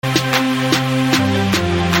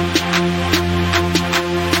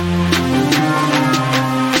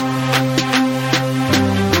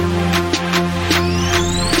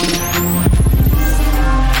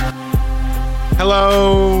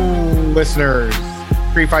listeners,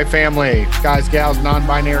 Street Fight family, guys, gals,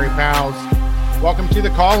 non-binary pals. Welcome to the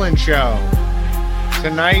call-in show.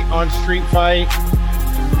 Tonight on Street Fight,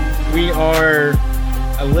 we are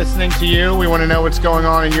listening to you. We want to know what's going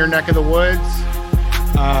on in your neck of the woods.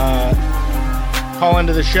 Call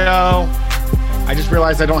into the show. I just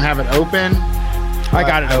realized I don't have it open. I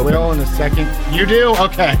got it open. I will in a second. You do?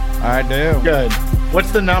 Okay. I do. Good.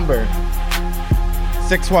 What's the number?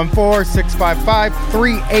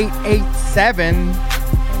 614-655-3887.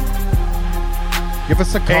 Give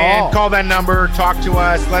us a call. And call that number. Talk to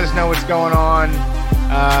us. Let us know what's going on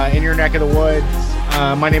in your neck of the woods.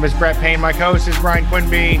 My name is Brett Payne. My co-host is Brian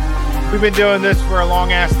Quinby. We've been doing this for a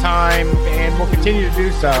long-ass time, and we'll continue to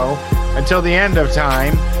do so until the end of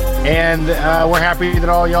time. And we're happy that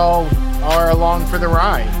all y'all are along for the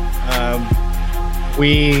ride.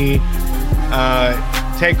 We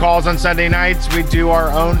take calls on Sunday nights. We do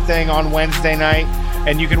our own thing on Wednesday night,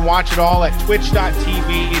 and you can watch it all at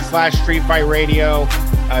twitch.tv/Street Fight Radio.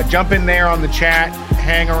 Jump in there on the chat,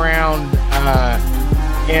 hang around,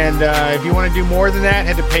 and if you want to do more than that,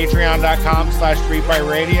 head to patreon.com/Street Fight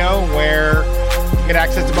Radio, where you get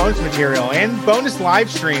access to bonus material and bonus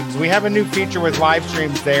live streams. We have a new feature with live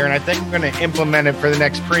streams there, and I think we're going to implement it for the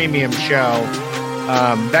next premium show.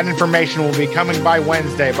 That information will be coming by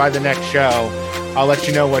Wednesday, by the next show. I'll let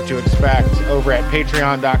you know what to expect over at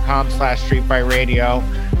patreon.com/Street Fight Radio.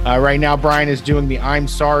 Right now, Brian is doing the I'm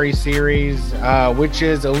Sorry series, which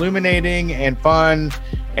is illuminating and fun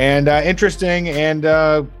and interesting and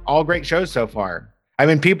all great shows so far. I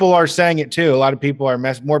mean, people are saying it too. A lot of people are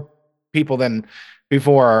more people than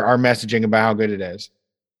before are messaging about how good it is.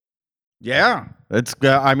 Yeah, it's.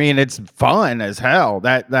 I mean, it's fun as hell.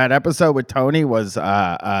 That episode with Tony was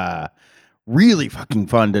really fucking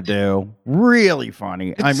fun to do. Really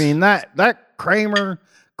funny. I mean, that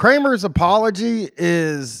Kramer's apology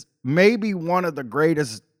is maybe one of the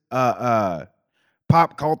greatest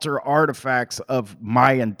pop culture artifacts of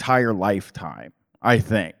my entire lifetime. I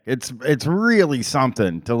think it's really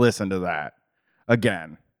something to listen to that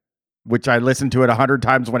again, which I listened to it 100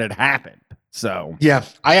 times when it happened. So yeah,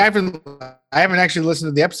 I haven't actually listened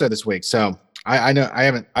to the episode this week, so I know I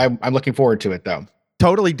haven't. I'm looking forward to it though.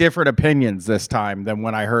 Totally different opinions this time than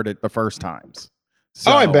when I heard it the first times.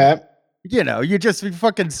 So, I bet. You know, you just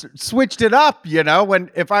fucking switched it up. You know,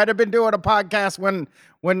 if I'd have been doing a podcast when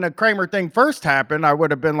the Kramer thing first happened, I would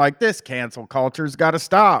have been like, "This cancel culture's got to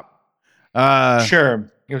stop."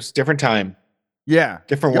 Sure, it was a different time. Yeah,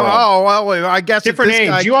 different world. Oh well, I guess different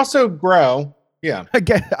age. You also grow. Yeah.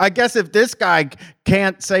 I guess if this guy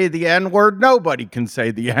can't say the N-word, nobody can say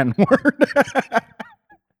the N-word.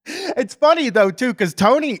 It's funny though too, because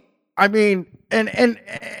Tony, I mean, and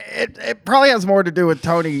it probably has more to do with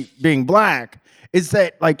Tony being black, is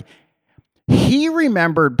that like he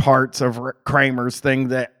remembered parts of Kramer's thing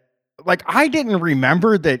that like I didn't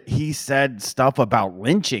remember, that he said stuff about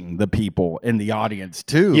lynching the people in the audience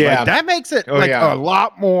too. Yeah. Like, that makes it a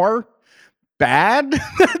lot more bad.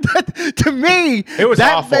 To me, it was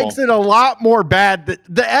that awful. Makes it a lot more bad.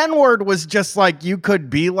 The N-word was just like, you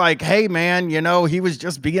could be like, hey man, you know, he was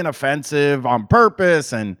just being offensive on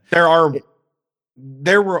purpose. And there are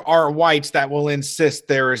whites that will insist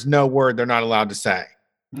there is no word they're not allowed to say.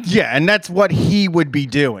 Yeah, and that's what he would be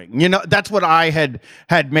doing. You know, that's what I had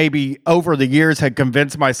maybe over the years had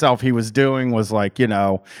convinced myself he was doing, was like, you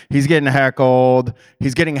know, he's getting heckled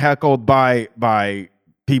by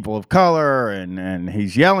people of color, and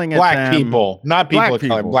he's yelling at black people, not people of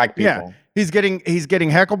color, black people. Yeah. He's getting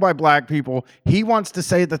heckled by black people. He wants to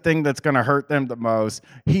say the thing that's going to hurt them the most.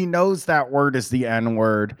 He knows that word is the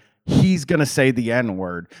N-word. He's going to say the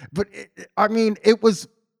N-word. But it was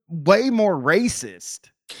way more racist.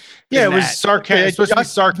 Yeah, it was sarcastic. It's supposed to be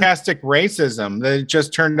sarcastic racism that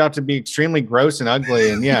just turned out to be extremely gross and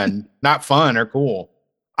ugly, and not fun or cool.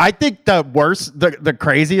 I think the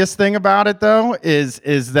craziest thing about it though is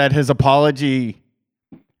that his apology,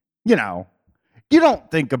 you know, you don't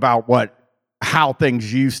think about how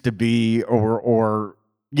things used to be, or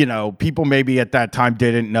you know, people maybe at that time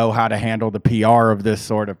didn't know how to handle the PR of this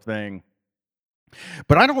sort of thing.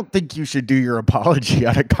 But I don't think you should do your apology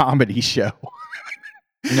at a comedy show.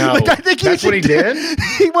 No, like, I think that's what he did.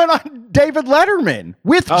 He went on David Letterman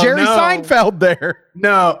with Jerry Seinfeld there.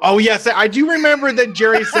 No. Oh, yes. I do remember that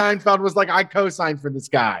Jerry Seinfeld was like, I co-signed for this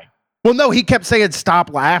guy. Well, no, he kept saying,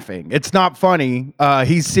 stop laughing. It's not funny.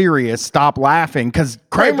 He's serious. Stop laughing. Because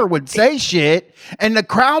Kramer would say shit and the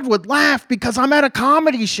crowd would laugh because I'm at a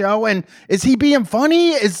comedy show. And is he being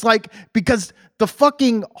funny? It's like, because the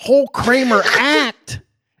fucking whole Kramer act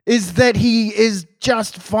is that he is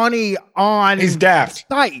just funny on He's daft.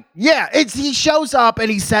 Site. Yeah, he shows up and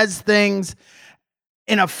he says things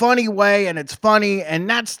in a funny way, and it's funny, and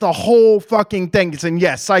that's the whole fucking thing. And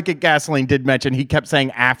yes, Psychic Gasoline did mention he kept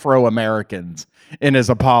saying Afro-Americans in his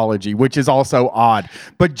apology, which is also odd.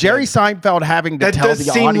 But Jerry Seinfeld having to tell the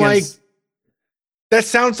audience... That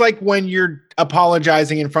sounds like when you're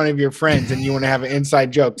apologizing in front of your friends and you want to have an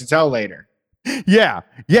inside joke to tell later. Yeah.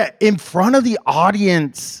 In front of the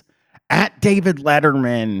audience at David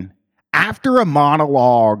Letterman after a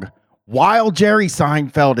monologue while Jerry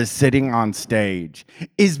Seinfeld is sitting on stage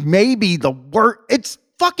is maybe the worst. It's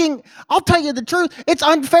fucking, I'll tell you the truth. It's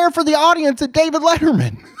unfair for the audience at David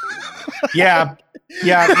Letterman. Yeah. You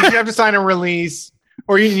should have to sign a release,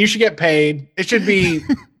 or you should get paid. It should be...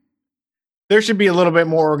 There should be a little bit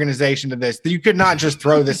more organization to this. You could not just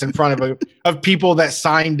throw this in front of people that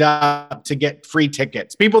signed up to get free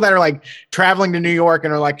tickets. People that are like traveling to New York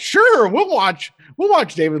and are like, sure, we'll watch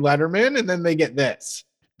David Letterman, and then they get this.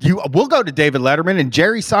 We'll go to David Letterman, and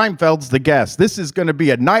Jerry Seinfeld's the guest. This is going to be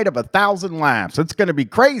a night of 1,000 laughs. It's going to be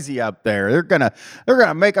crazy up there. They're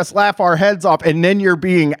gonna make us laugh our heads off, and then you're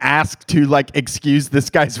being asked to like excuse this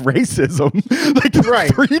guy's racism, like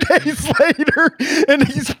right 3 days later, and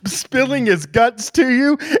he's spilling his guts to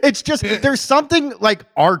you. It's just there's something like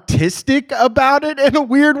artistic about it in a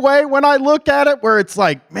weird way when I look at it, where it's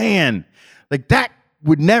like, man, like that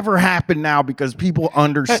would never happen now because people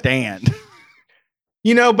understand.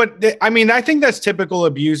 But I think that's typical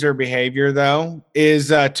abuser behavior, though, is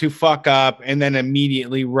to fuck up and then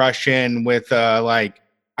immediately rush in with like,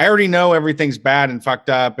 I already know everything's bad and fucked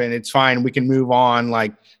up and it's fine. We can move on.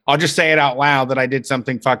 Like, I'll just say it out loud that I did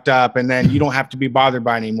something fucked up, and then you don't have to be bothered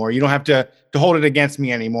by it anymore. You don't have to hold it against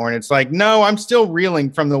me anymore. And it's like, no, I'm still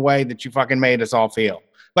reeling from the way that you fucking made us all feel.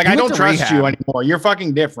 Like, I don't trust you anymore. You're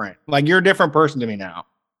fucking different. Like, you're a different person to me now.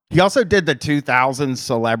 He also did the 2000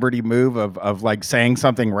 celebrity move of like saying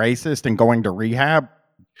something racist and going to rehab.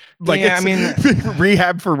 Like, yeah,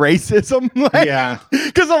 rehab for racism. Like, yeah.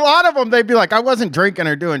 Because a lot of them, they'd be like, I wasn't drinking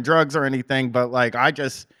or doing drugs or anything, but like, I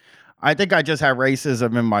think I just have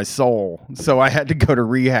racism in my soul. So I had to go to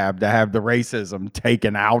rehab to have the racism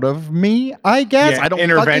taken out of me, I guess. Yeah, I don't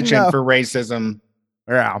intervention for racism.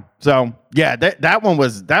 Yeah. So yeah, that one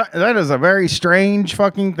was, that is a very strange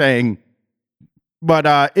fucking thing.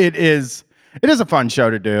 But it is a fun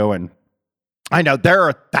show to do, and I know there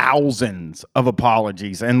are thousands of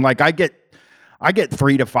apologies, and like I get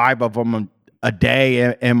 3 to 5 of them a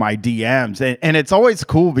day in my DMs, and it's always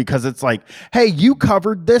cool because it's like, hey, you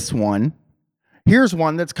covered this one. Here's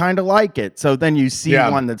one that's kind of like it. So then you see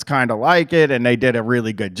one that's kind of like it, and they did a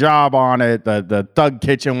really good job on it. The Thug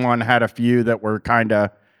Kitchen one had a few that were kind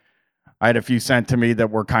of. I had a few sent to me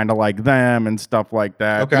that were kind of like them and stuff like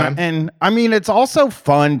that. Okay. And I mean, it's also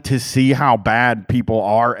fun to see how bad people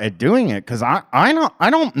are at doing it. Cause I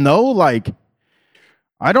don't know, like,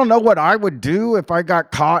 I don't know what I would do if I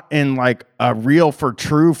got caught in like a real for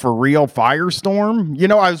real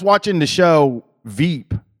firestorm. I was watching the show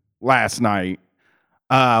Veep last night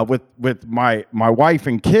with my wife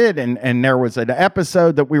and kid. And there was an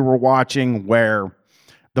episode that we were watching where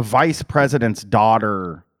the vice president's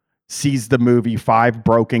daughter sees the movie Five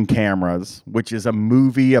Broken Cameras, which is a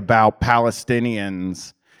movie about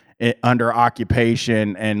Palestinians under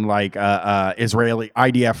occupation and like Israeli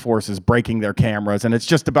IDF forces breaking their cameras. And it's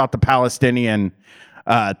just about the Palestinian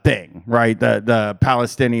thing, right? The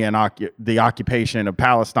Palestinian, the occupation of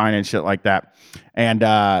Palestine and shit like that.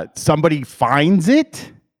 And somebody finds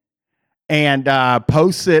it and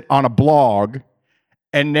posts it on a blog.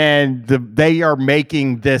 And then they are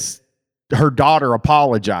making her daughter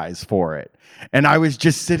apologize for it. And I was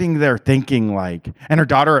just sitting there thinking like, and her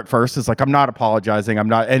daughter at first is like, I'm not apologizing. I'm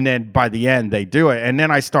not. And then by the end they do it. And then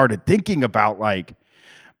I started thinking about like,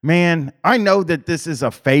 man, I know that this is a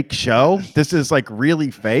fake show. This is like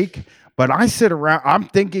really fake, but I sit around, I'm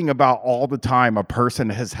thinking about all the time a person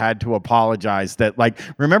has had to apologize that like,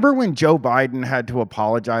 remember when Joe Biden had to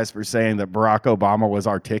apologize for saying that Barack Obama was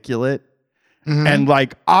articulate? Mm-hmm. And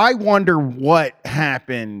like, I wonder what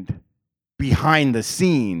happened behind the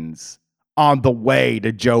scenes on the way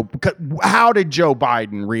to Joe. How did Joe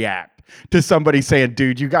Biden react to somebody saying,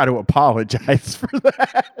 dude, you got to apologize for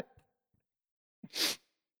that?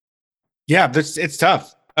 Yeah, it's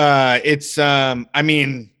tough. I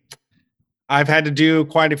mean, I've had to do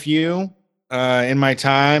quite a few in my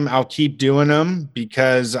time. I'll keep doing them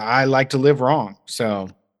because I like to live wrong. So,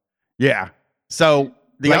 yeah. So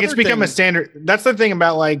it's become a standard. That's the thing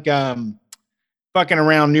about like, fucking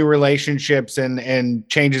around new relationships and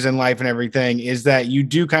changes in life and everything is that you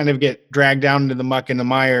do kind of get dragged down into the muck and the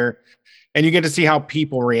mire and you get to see how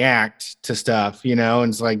people react to stuff, you know,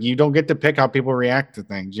 and it's like you don't get to pick how people react to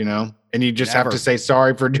things, you know, and you just have to say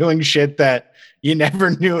sorry for doing shit that you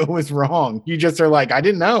never knew it was wrong. You just are like, I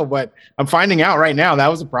didn't know, but I'm finding out right now that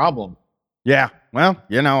was a problem. Yeah. Well,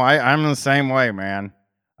 you know, I'm the same way, man.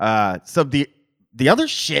 So the other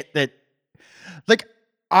shit that, like,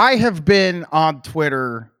 I have been on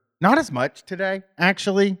Twitter, not as much today,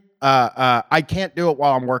 actually. I can't do it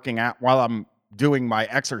while I'm working out, while I'm doing my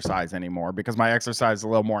exercise anymore, because my exercise is a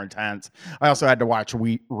little more intense. I also had to watch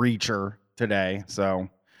Reacher today, so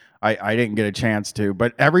I didn't get a chance to.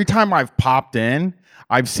 But every time I've popped in,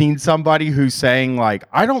 I've seen somebody who's saying, like,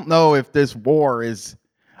 I don't know if this war is,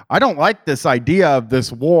 I don't like this idea of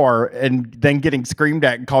this war, and then getting screamed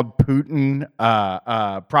at and called Putin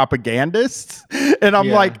propagandists. And I'm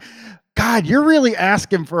like, God, you're really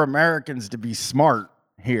asking for Americans to be smart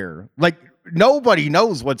here. Like, nobody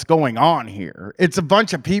knows what's going on here. It's a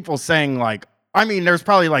bunch of people saying, like, I mean, there's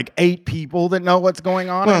probably like 8 people that know what's going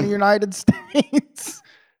on in the United States.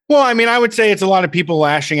 Well, I mean, I would say it's a lot of people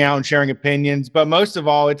lashing out and sharing opinions, but most of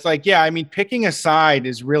all, it's like, yeah, I mean, picking a side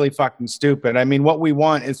is really fucking stupid. I mean, what we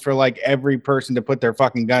want is for like every person to put their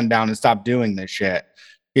fucking gun down and stop doing this shit.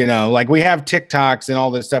 You know, like we have TikToks and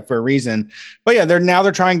all this stuff for a reason. But yeah,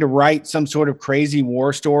 they're trying to write some sort of crazy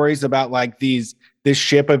war stories about like this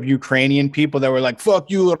ship of Ukrainian people that were like,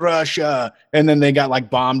 fuck you, Russia. And then they got like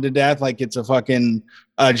bombed to death like it's a fucking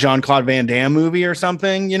Jean-Claude Van Damme movie or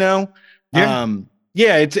something, you know? Yeah.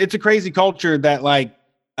 Yeah, it's a crazy culture that like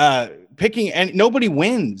picking, and nobody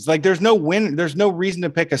wins. Like there's no win. There's no reason to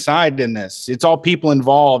pick a side in this. It's all people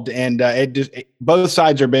involved, and both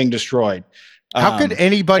sides are being destroyed. How could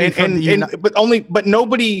anybody but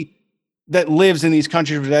nobody that lives in these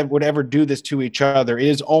countries would ever do this to each other. It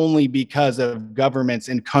is only because of governments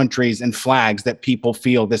and countries and flags that people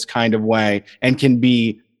feel this kind of way and can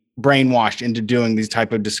be brainwashed into doing these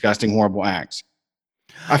type of disgusting, horrible acts.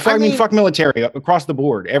 I mean, fuck military across the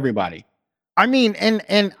board, everybody. I mean,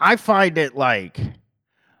 and I find it like,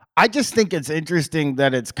 I just think it's interesting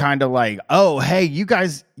that it's kind of like, oh, hey, you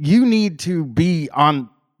guys, you need to be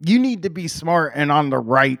smart and on the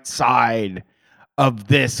right side of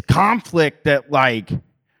this conflict that like,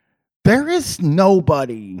 there is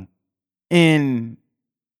nobody in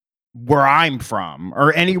where I'm from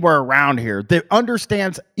or anywhere around here that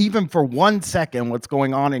understands even for 1 second what's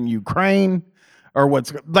going on in Ukraine. Or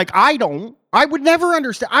what's like, I would never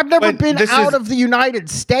understand. I've never been out of the United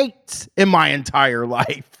States in my entire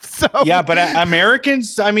life. So yeah, but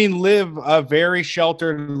Americans, I mean, live a very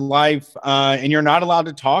sheltered life, and you're not allowed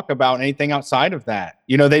to talk about anything outside of that.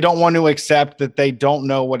 You know, they don't want to accept that they don't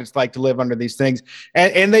know what it's like to live under these things.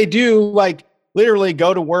 And they do like literally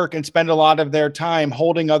go to work and spend a lot of their time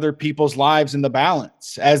holding other people's lives in the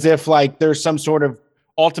balance, as if like there's some sort of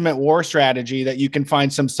ultimate war strategy that you can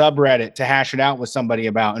find some subreddit to hash it out with somebody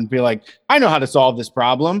about and be like, I know how to solve this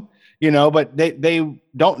problem, you know, but they've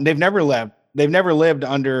never lived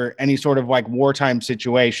under any sort of like wartime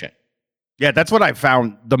situation. Yeah, that's what I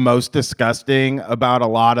found the most disgusting about a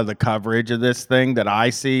lot of the coverage of this thing that I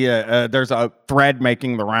see. There's a thread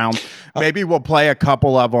making the round. Maybe we'll play a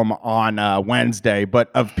couple of them on Wednesday,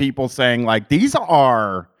 but of people saying like, these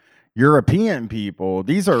are European people.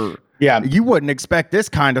 These are, yeah, you wouldn't expect this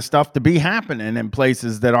kind of stuff to be happening in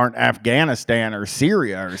places that aren't Afghanistan or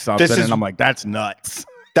Syria or something. And I'm like, that's nuts.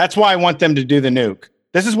 That's why I want them to do the nuke.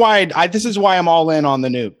 This is why I'm all in on the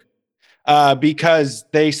nuke. Because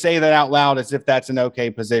they say that out loud as if that's an okay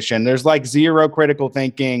position. There's like zero critical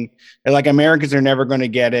thinking. And like Americans are never going to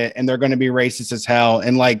get it, and they're going to be racist as hell.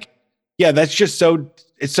 And like, yeah, that's just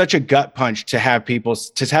it's such a gut punch to have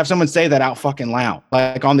someone say that out fucking loud,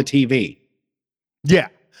 like on the TV. Yeah.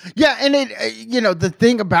 Yeah. And it, you know, the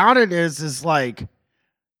thing about it is like,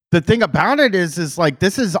 this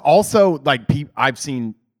is also like, I've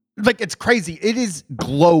seen, like, it's crazy. It is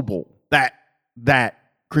global, that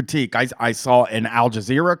critique. I saw an Al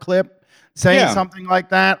Jazeera clip saying something like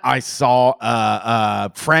that. I saw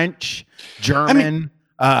French, German,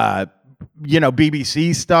 you know,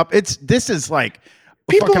 BBC stuff. This is like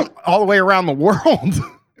people all the way around the world.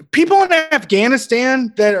 People in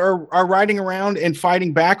Afghanistan that are riding around and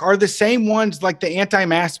fighting back are the same ones like the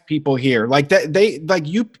anti-mask people here. Like that,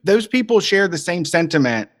 those people share the same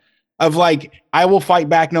sentiment of like, I will fight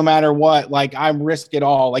back no matter what. Like I'm risk it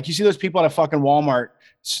all. Like you see those people at a fucking Walmart,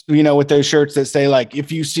 you know, with those shirts that say like,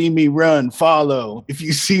 if you see me run, follow. If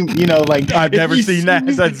you see, you know, like I've never seen that.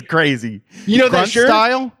 That's crazy. You know, grunt that shirt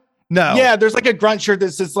style? No. Yeah. There's like a grunt shirt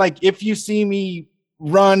that says like, if you see me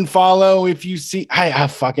run, follow. If you see, I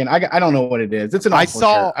don't know what it is. It's an awful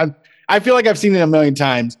shirt. I feel like I've seen it a million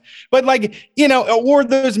times. But like, you know, or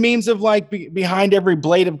those memes of like behind every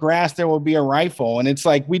blade of grass there will be a rifle, and it's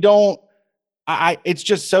like we don't. It's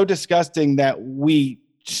just so disgusting that we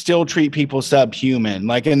still treat people subhuman,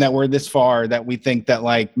 like, in that we're this far that we think that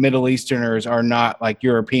like Middle Easterners are not like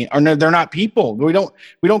European, or no, they're not people. We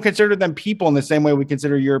don't consider them people in the same way we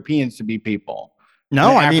consider Europeans to be people.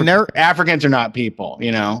 No, I mean, Africans are not people,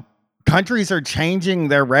 you know. Countries are changing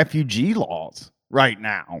their refugee laws right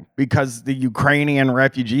now because the Ukrainian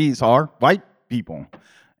refugees are white people,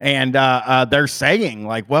 and they're saying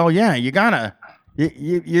like, well, yeah, you gotta,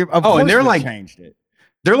 you of course, and they're like changed it.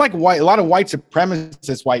 They're like a lot of white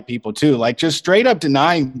supremacist white people too, like just straight up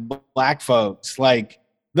denying black folks. Like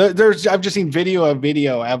I've just seen video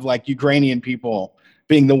of like Ukrainian people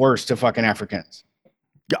being the worst to fucking Africans.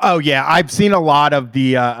 Oh yeah, I've seen a lot of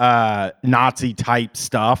the Nazi type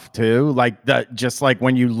stuff too. Like just like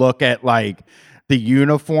when you look at like the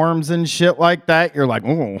uniforms and shit like that, you're like,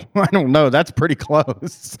 oh, I don't know, that's pretty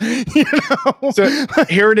close. You know? So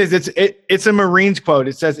here it is. It's a Marines quote.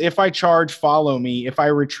 It says, "If I charge, follow me. If I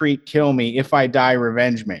retreat, kill me. If I die,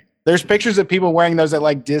 revenge me." There's pictures of people wearing those at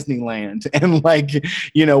like Disneyland and like,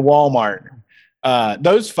 you know, Walmart.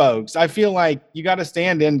 Those folks, I feel like you got to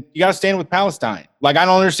stand with Palestine. Like, I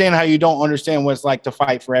don't understand how you don't understand what it's like to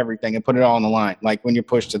fight for everything and put it all on the line. Like when you're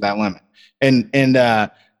pushed to that limit, and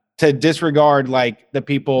to disregard like the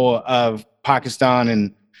people of Pakistan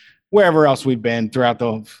and wherever else we've been throughout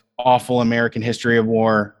the awful American history of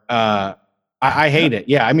war. I hate it.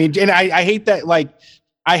 Yeah. I mean, and I hate that. Like,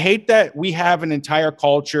 I hate that we have an entire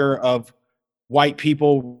culture of white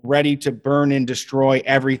people ready to burn and destroy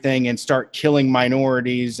everything and start killing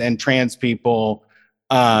minorities and trans people.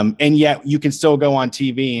 And yet you can still go on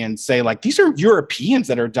TV and say like, these are Europeans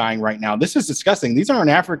that are dying right now. This is disgusting. These aren't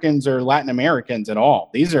Africans or Latin Americans at all.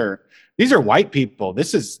 These are white people.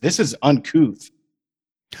 This is uncouth.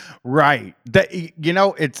 Right. That, you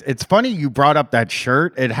know, it's funny you brought up that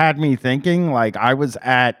shirt. It had me thinking like I went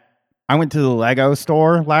to the Lego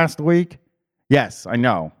store last week. Yes, I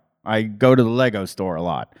know. I go to the Lego store a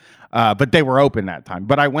lot. But they were open that time.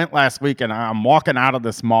 But I went last week and I'm walking out of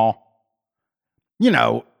this mall. You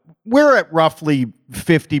know, we're at roughly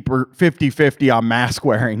 50-50 on mask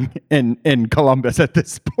wearing in Columbus at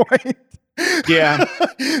this point. Yeah.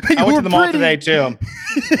 I went to the mall today too.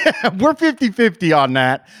 Yeah, we're 50-50 on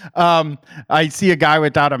that. I see a guy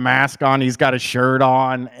without a mask on. He's got a shirt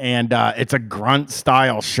on, and it's a grunt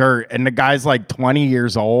style shirt. And the guy's like 20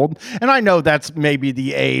 years old. And I know that's maybe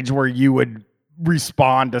the age where you would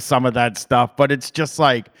respond to some of that stuff, but it's just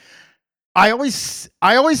like, I always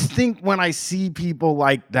think when I see people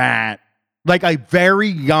like that, like a very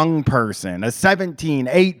young person, a 17,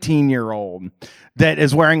 18-year-old that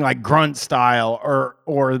is wearing like grunt style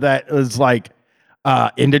or that is like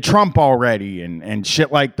into Trump already and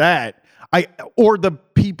shit like that. Or the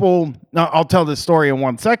people, I'll tell this story in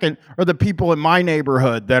 1 second, or the people in my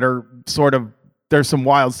neighborhood that are sort of, there's some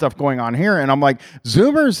wild stuff going on here. And I'm like,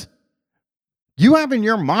 Zoomers, you have in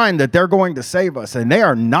your mind that they're going to save us, and they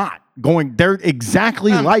are not going. They're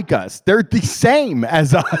exactly like us. They're the same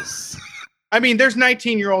as us. I mean, there's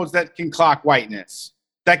 19-year-olds that can clock whiteness,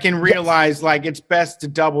 that can realize like it's best to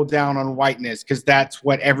double down on whiteness because that's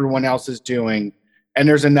what everyone else is doing. And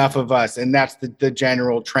there's enough of us. And that's the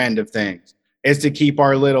general trend of things, is to keep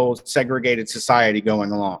our little segregated society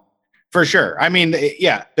going along. For sure. I mean,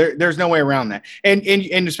 yeah, there's no way around that. And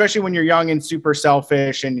especially when you're young and super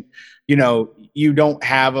selfish and, you know, you don't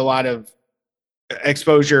have a lot of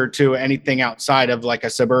exposure to anything outside of like a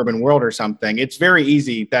suburban world or something. It's very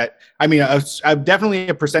easy that, I mean, definitely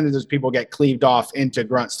a percentage of people get cleaved off into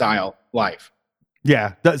grunt style life.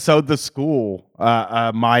 Yeah. So the school,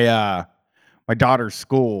 my daughter's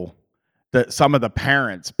school, that some of the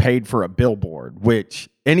parents paid for a billboard, which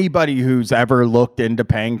anybody who's ever looked into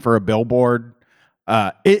paying for a billboard,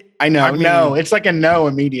 it's like a no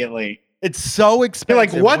immediately. It's so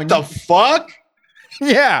expensive. You're like, what the fuck?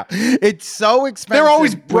 Yeah, it's so expensive. They're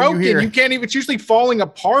always broken. You can't even. It's usually falling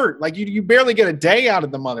apart. Like you barely get a day out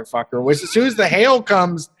of the motherfucker. Which as soon as the hail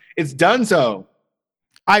comes, it's done. So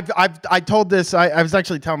I told this. I was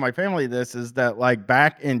actually telling my family this, is that like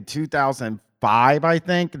back in 2005, I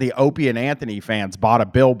think the Opie and Anthony fans bought a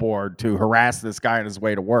billboard to harass this guy on his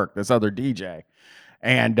way to work, this other DJ.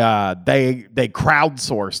 And they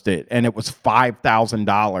crowdsourced it, and it was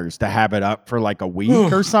 $5,000 to have it up for like a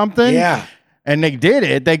week or something. Yeah. And they did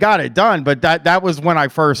it. They got it done. But that was when I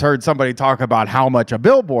first heard somebody talk about how much a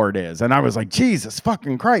billboard is. And I was like, Jesus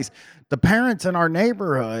fucking Christ. The parents in our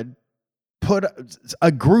neighborhood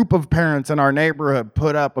a group of parents in our neighborhood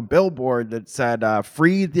put up a billboard that said,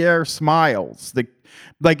 free their smiles.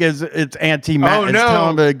 like it's anti-mask. Oh, It's no.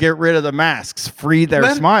 telling them to get rid of the masks, free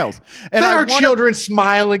their smiles. And Let our wanna- children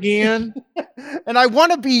smile again. And I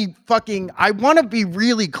want to be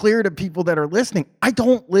really clear to people that are listening. I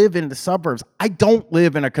don't live in the suburbs. I don't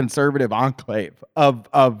live in a conservative enclave of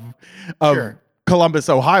Sure. Columbus,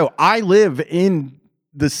 Ohio. I live in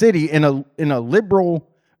the city in a liberal,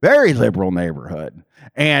 very liberal neighborhood.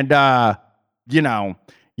 And they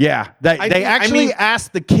actually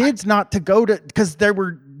asked the kids not to go to, because they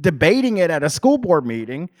were debating it at a school board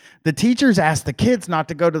meeting. The teachers asked the kids not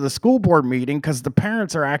to go to the school board meeting because the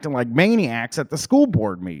parents are acting like maniacs at the school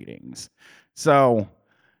board meetings. So,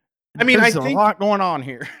 there's a lot going on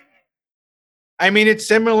here. I mean, it's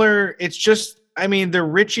similar. It's just, I mean, the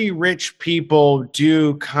rich people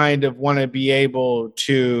do kind of want to be able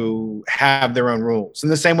to have their own rules in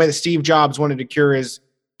the same way that Steve Jobs wanted to cure his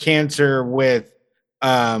cancer with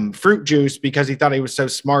fruit juice because he thought he was so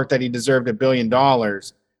smart that he deserved $1 billion.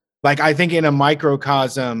 Like, I think in a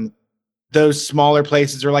microcosm, those smaller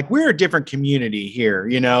places are like, we're a different community here,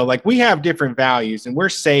 like we have different values and we're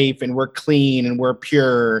safe and we're clean and we're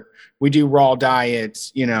pure. We do raw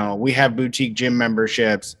diets, we have boutique gym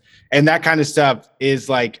memberships. And that kind of stuff is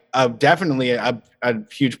like definitely a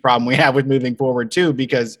huge problem we have with moving forward too,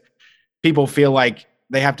 because people feel like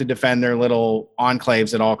they have to defend their little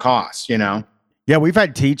enclaves at all costs, Yeah, we've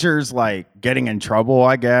had teachers like getting in trouble,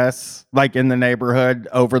 I guess, like in the neighborhood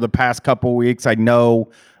over the past couple weeks. I know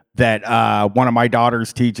that one of my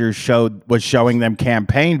daughter's teachers was showing them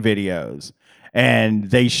campaign videos, and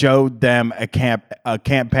they showed them a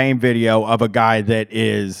campaign video of a guy that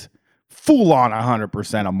is full on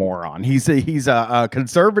 100% a moron. He's a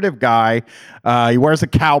conservative guy. He wears a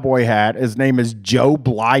cowboy hat. His name is Joe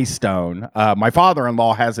Blystone. My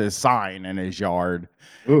father-in-law has his sign in his yard.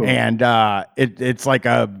 Ooh. And it's like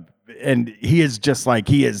and he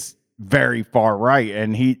is very far right.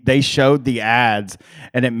 And they showed the ads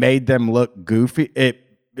and it made them look goofy.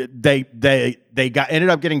 They ended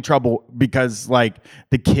up getting trouble because like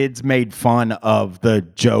the kids made fun of the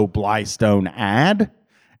Joe Blystone ad.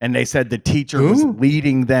 And they said the teacher was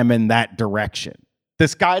leading them in that direction.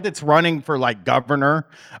 This guy that's running for like governor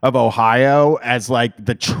of Ohio as like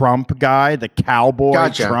the Trump guy, the cowboy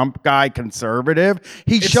Trump guy, conservative.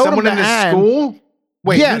 He showed them the ad. School?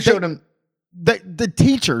 Wait, yeah, who showed him? The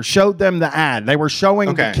teacher showed them the ad. They were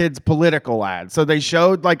showing the kids political ads. So they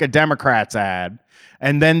showed like a Democrat's ad.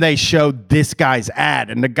 And then they showed this guy's ad,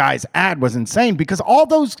 and the guy's ad was insane because all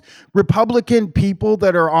those Republican people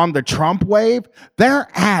that are on the Trump wave, their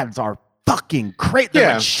ads are fucking crazy.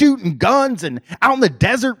 They're like shooting guns and out in the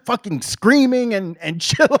desert fucking screaming and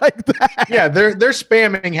shit like that. Yeah, they're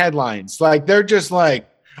spamming headlines. Like, they're just like,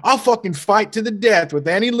 I'll fucking fight to the death with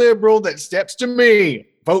any liberal that steps to me.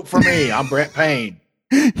 Vote for me. I'm Brett Payne.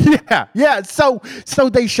 Yeah. So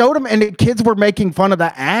they showed him, and the kids were making fun of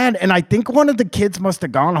the ad. And I think one of the kids must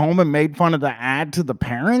have gone home and made fun of the ad to the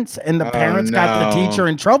parents, and the parents got the teacher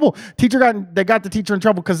in trouble. They got the teacher in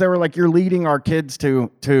trouble because they were like, "You're leading our kids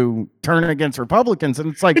to turn against Republicans."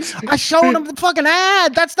 And it's like, I showed them the fucking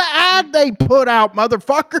ad. That's the ad they put out,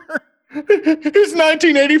 motherfucker. It's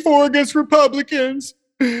 1984 against Republicans.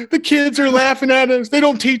 The kids are laughing at us. They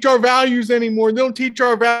don't teach our values anymore. They don't teach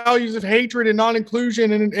our values of hatred and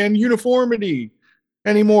non-inclusion and uniformity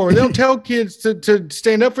anymore. They don't tell kids to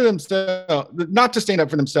stand up for themselves, not to stand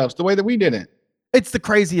up for themselves the way that we didn't. It's the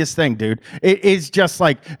craziest thing, dude. It is just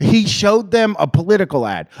like he showed them a political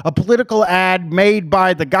ad made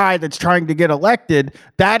by the guy that's trying to get elected.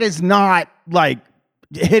 That is not like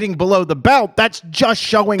hitting below the belt. That's just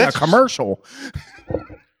showing a commercial.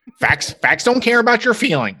 Facts don't care about your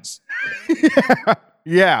feelings.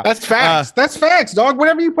 Yeah. That's facts. That's facts, dog.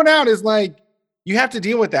 Whatever you put out is like, you have to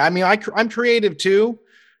deal with that. I mean, I'm creative too.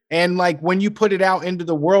 And like, when you put it out into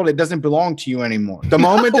the world, it doesn't belong to you anymore. The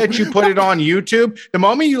moment that you put it on YouTube, the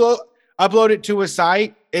moment you upload it to a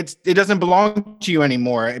site, it doesn't belong to you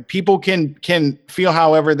anymore. People can feel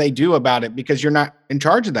however they do about it because you're not in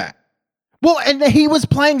charge of that. Well, and he was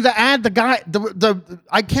playing the ad. The guy,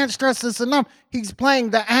 I can't stress this enough. He's playing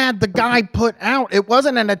the ad the guy put out. It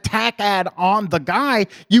wasn't an attack ad on the guy.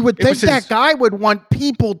 You would think that guy would want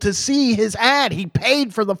people to see his ad. He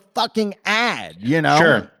paid for the fucking ad,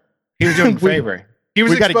 Sure. He was doing a favor. He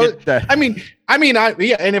was exposed.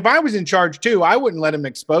 And if I was in charge too, I wouldn't let him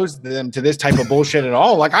expose them to this type of bullshit at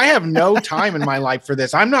all. Like, I have no time in my life for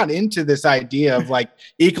this. I'm not into this idea of like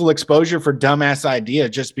equal exposure for dumbass idea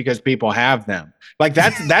just because people have them. Like,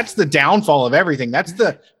 that's the downfall of everything. That's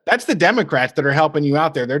the Democrats that are helping you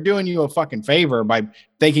out there. They're doing you a fucking favor by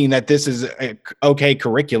thinking that this is a okay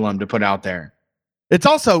curriculum to put out there. It's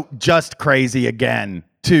also just crazy again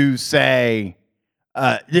to say,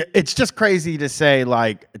 it's just crazy to say,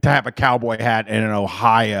 like, to have a cowboy hat in an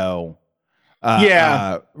Ohio.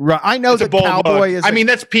 I know the cowboy is. I mean,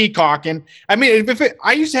 that's peacocking. I mean,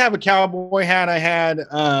 I used to have a cowboy hat I had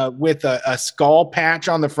with a skull patch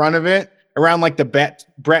on the front of it around like the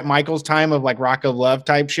Brett Michaels time of like Rock of Love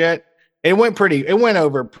type shit. It went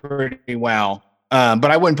over pretty well. But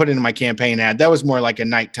I wouldn't put it in my campaign ad. That was more like a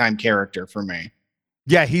nighttime character for me.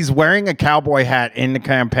 Yeah, he's wearing a cowboy hat in the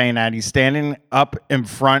campaign ad. He's standing up in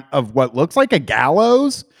front of what looks like a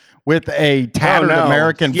gallows with a tattered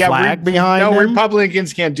American flag behind him. No,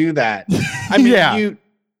 Republicans can't do that. I mean,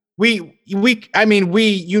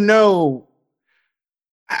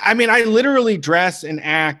 I literally dress and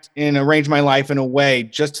act and arrange my life in a way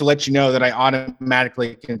just to let you know that I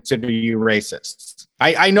automatically consider you racist.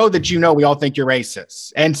 I know that we all think you're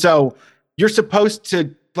racist. And so you're supposed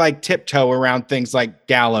to like tiptoe around things like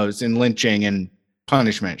gallows and lynching and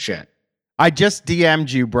punishment shit. I just DM'd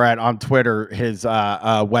you, Brett, on Twitter, his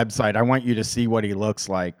website. I want you to see what he looks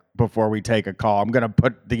like before we take a call. I'm going to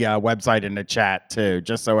put the website in the chat too,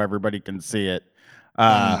 just so everybody can see it.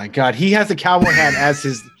 Oh my God. He has a cowboy hat as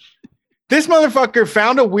his. This motherfucker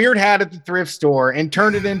found a weird hat at the thrift store and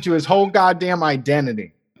turned it into his whole goddamn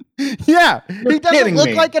identity. Yeah. He doesn't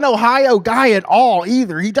look like an Ohio guy at all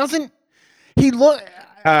either. He doesn't.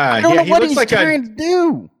 I don't know what he's trying to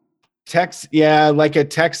do. Like a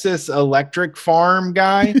Texas electric farm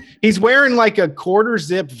guy. He's wearing like a quarter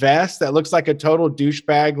zip vest that looks like a total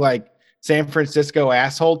douchebag, like San Francisco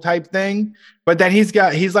asshole type thing. But then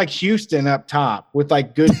he's like Houston up top with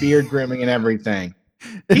like good beard grooming and everything.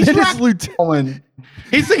 He's Lieutenant.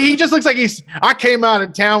 He just looks like I came out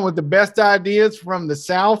of town with the best ideas from the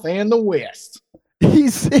South and the West. He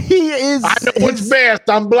is. I know what's best.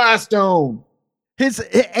 I'm Blastone.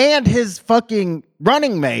 His fucking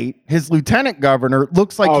running mate, his lieutenant governor,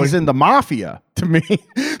 looks like he's in the mafia to me.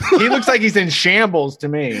 He looks like he's in shambles to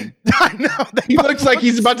me. I know. He looks like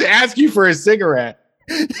he's about to ask you for a cigarette.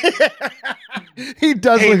 Yeah. He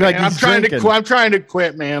does look like he's drinking. I'm trying to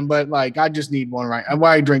quit, man, but like I just need one right.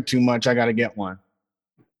 Why I drink too much, I got to get one.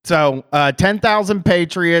 So 10,000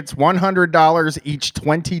 Patriots, $100 each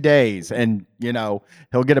 20 days. And, he'll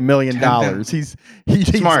get $1 million. He's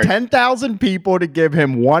smart. 10,000 people to give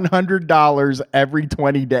him $100 every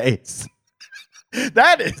 20 days.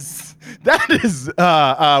 That is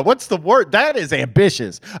what's the word? That is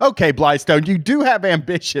ambitious. Okay, Blystone, you do have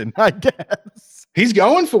ambition, I guess. He's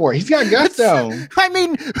going for it. He's got guts, though. I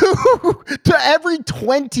mean, to every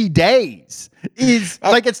 20 days is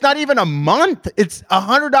like, it's not even a month. It's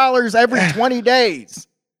 $100 every 20 days.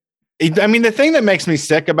 I mean, the thing that makes me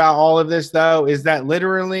sick about all of this, though, is that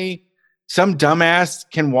literally some dumbass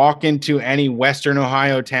can walk into any Western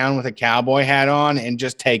Ohio town with a cowboy hat on and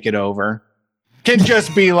just take it over. Can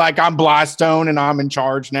just be like, I'm Blystone and I'm in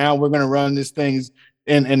charge now. We're going to run this thing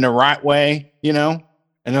in the right way,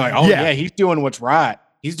 And they're like, oh, yeah, he's doing what's right.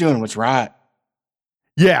 He's doing what's right.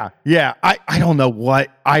 Yeah. I don't know what.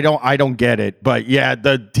 I don't get it. But yeah,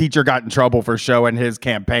 the teacher got in trouble for showing his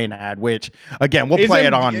campaign ad, which, again, we'll play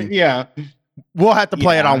it on. Yeah. We'll have to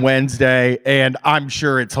play it on Wednesday, and I'm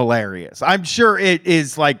sure it's hilarious. I'm sure it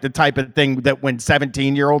is like the type of thing that when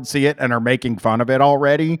 17-year-olds see it and are making fun of it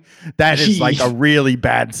already, that is like a really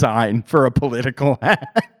bad sign for a political ad.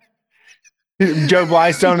 Joe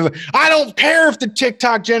Blystone is like, I don't care if the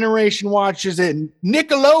TikTok generation watches it.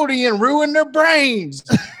 Nickelodeon ruined their brains,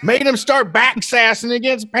 made them start backsassing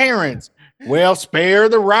against parents. Well, spare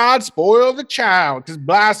the rod, spoil the child, because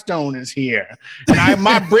Blystone is here. And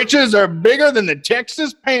my britches are bigger than the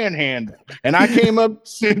Texas Panhandle. And I came up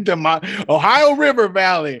to my Ohio River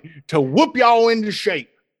Valley to whoop y'all into shape.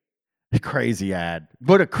 Crazy ad.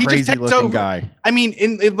 What a crazy looking guy. I mean,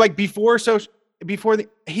 he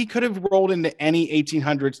could have rolled into any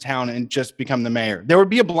 1800s town and just become the mayor. There would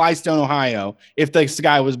be a Blystone, Ohio, if this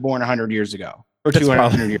guy was born 100 years ago or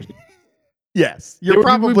 200 years ago. Yes, you're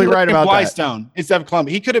probably right about Blystone instead of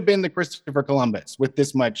Columbus. He could have been the Christopher Columbus with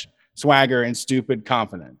this much swagger and stupid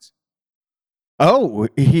confidence. Oh,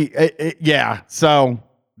 yeah. So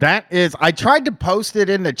that is. I tried to post it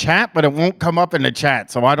in the chat, but it won't come up in the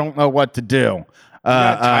chat, so I don't know what to do.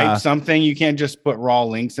 Type something. You can't just put raw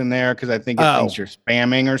links in there because I think it thinks you're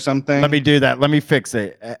spamming or something. Let me do that. Let me fix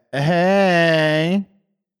it. Hey,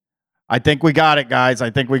 I think we got it, guys. I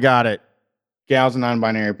think we got it. Gals and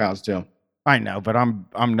non-binary pals too. I know, but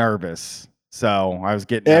I'm nervous. So I was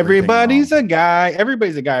getting everybody's a guy.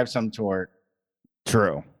 Everybody's a guy of some sort.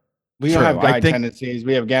 True. We don't have guy tendencies.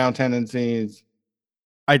 We have gal tendencies.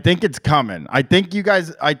 I think it's coming. I think you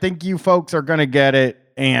folks are gonna get it.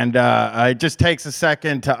 And it just takes a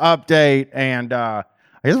second to update. And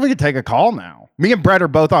I guess we could take a call now. Me and Brett are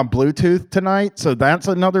both on Bluetooth tonight, so that's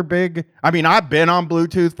another big. I mean, I've been on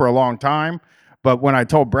Bluetooth for a long time, but when I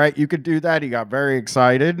told Brett you could do that, he got very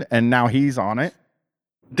excited, and now he's on it.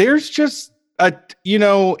 There's just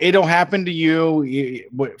it'll happen to you,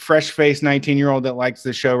 fresh faced 19-year-old that likes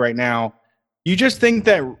the show right now. You just think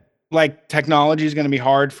that like technology is going to be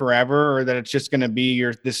hard forever, or that it's just going to be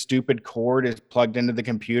this stupid cord is plugged into the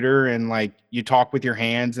computer and like you talk with your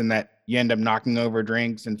hands and that you end up knocking over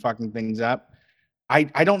drinks and fucking things up.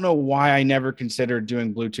 I don't know why I never considered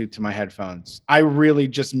doing Bluetooth to my headphones. I really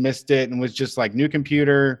just missed it and was just like, new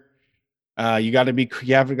computer. You got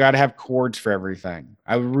to have cords for everything.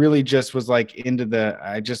 I really just was like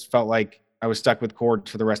I just felt like I was stuck with cords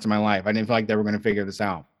for the rest of my life. I didn't feel like they were going to figure this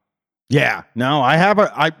out. Yeah, no,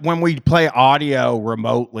 when we play audio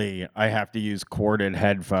remotely, I have to use corded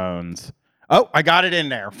headphones. Oh, I got it in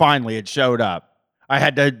there. Finally, it showed up. I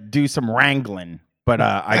had to do some wrangling, but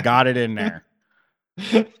I got it in there.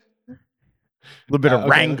 A little bit of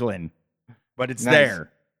wrangling, but it's nice.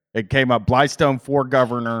 There. It came up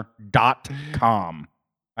blystoneforgovernor.com.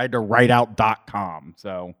 I had to write out .com,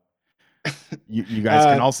 so you guys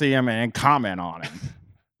can all see him and comment on him.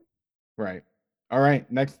 Right. All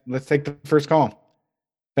right, next, let's take the first call.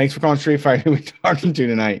 Thanks for calling Street Fight. Who are we talking to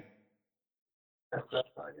tonight?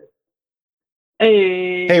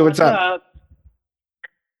 Hey, what's up?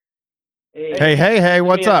 Hey,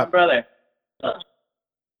 what's up, brother?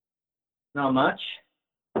 Not much.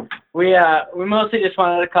 We mostly just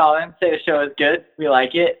wanted to call in, say the show is good. We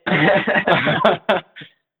like it.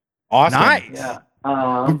 Awesome. Nice.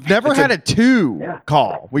 Yeah. We've never had a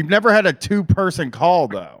call. We've never had a 2-person call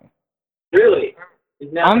though. Really?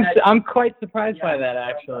 I'm quite surprised by that,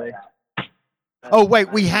 actually. Oh wait,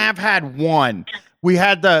 we have had one. We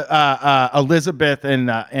had the Elizabeth and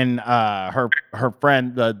her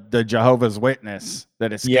friend, the Jehovah's Witness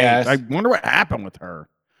that escaped. Yes. I wonder what happened with her.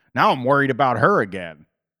 Now I'm worried about her again.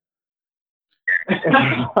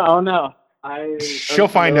 Oh no. She'll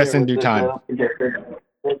find us in due time.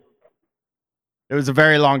 It was a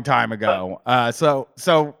very long time ago. So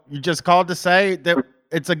you just called to say that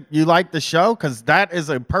you like the show? Because that is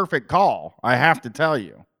a perfect call. I have to tell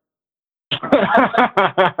you.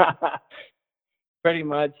 Pretty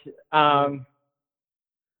much. Yeah.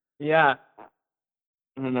 I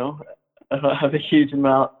don't know. I don't have a huge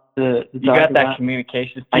amount to you got about. That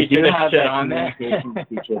communications teacher. I do have that communications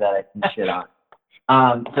teacher that I can shit on.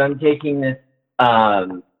 So I'm taking this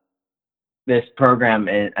this program,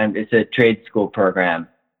 and it's a trade school program.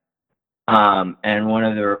 And one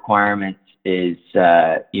of the requirements is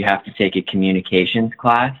you have to take a communications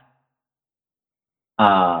class,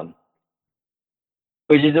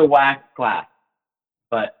 which is a whack class.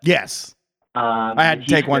 But yes, I had to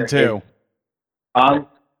take one too.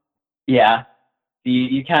 Yeah,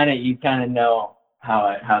 you kind of know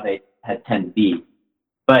how they tend to be.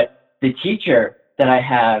 But the teacher that I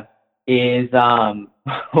have is one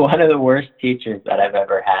of the worst teachers that I've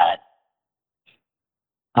ever had.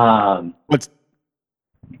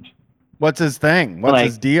 What's his thing? What's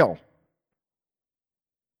his deal?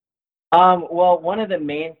 Well, one of the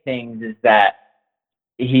main things is that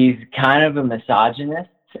he's kind of a misogynist.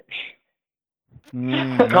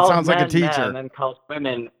 That sounds like a teacher. And then calls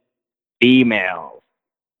women females.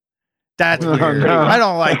 That's weird. No. I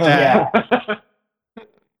don't like that. Yeah.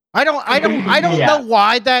 I don't know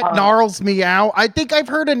why that gnarls me out. I think I've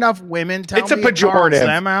heard enough women tell me it gnarls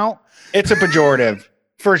them out. It's a pejorative.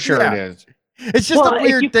 For sure it is. It's just a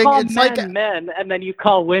weird thing. It's like men and then you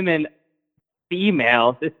call women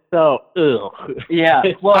females. It's so ugh. Yeah.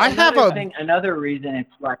 Well, another reason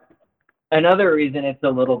it's a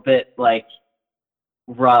little bit like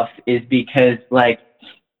rough is because like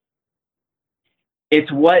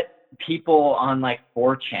it's what people on like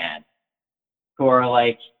 4chan who are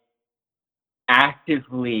like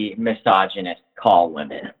actively misogynist call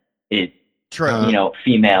women is true. You know,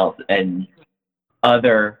 females and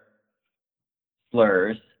other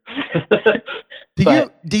slurs.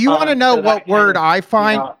 Do you want to know what word I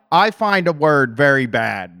find? I find a word very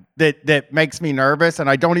bad that makes me nervous, and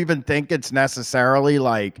I don't even think it's necessarily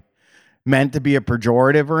like meant to be a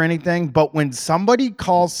pejorative or anything. But when somebody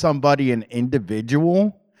calls somebody an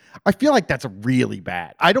individual, I feel like that's really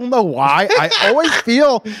bad. I don't know why. I always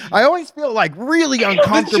feel like really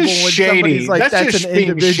uncomfortable when somebody's like, that's an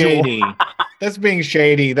individual. Shady. That's being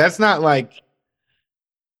shady. That's not like.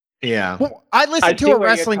 Yeah. Well, I listened to a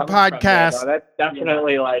wrestling podcast. That's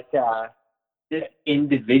definitely like this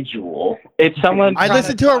individual. It's someone. I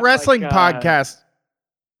listened to a wrestling podcast.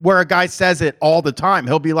 where a guy says it all the time.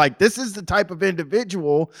 He'll be like, this is the type of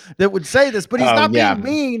individual that would say this, but he's not being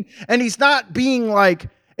mean, and he's not being like,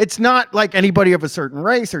 it's not like anybody of a certain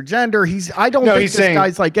race or gender. I don't think this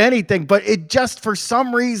guy's like anything, but it just, for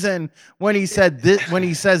some reason, when he says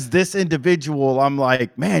this individual, I'm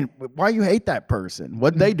like, man, why you hate that person?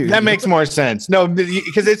 What'd they do? That makes more sense. No,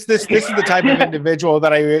 because this is the type of individual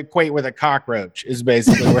that I equate with a cockroach, is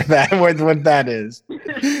basically what that is.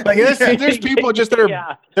 Like there's people just that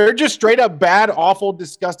are they're just straight up bad, awful,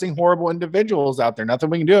 disgusting, horrible individuals out there. Nothing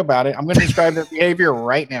we can do about it. I'm going to describe their behavior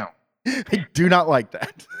right now. I do not like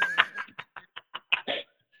that.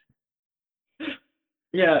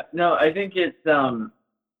 Yeah, no, I think it's kind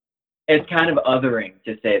of othering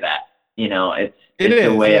to say that. It's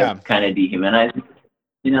a way of kind of dehumanizing.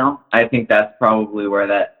 I think that's probably where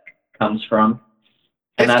that comes from.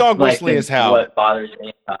 And it's dog whistly as hell. What bothers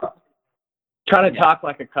me about trying to talk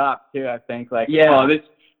like a cop too. I think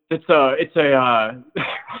it's a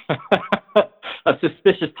a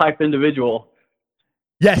suspicious type individual.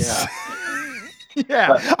 Yes.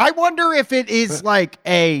 Yeah. I wonder if it is like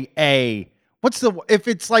if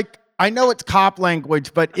it's like, I know it's cop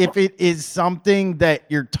language, but if it is something that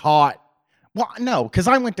you're taught. Well, no, because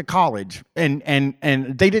I went to college and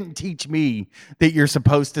they didn't teach me that you're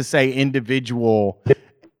supposed to say individual.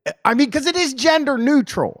 I mean, because it is gender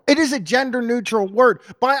neutral. It is a gender neutral word.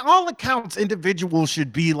 By all accounts, individual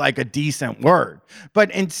should be like a decent word. But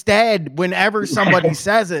instead, whenever somebody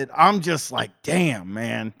says it, I'm just like, damn,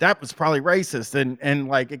 man, that was probably racist. And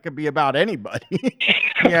like, it could be about anybody.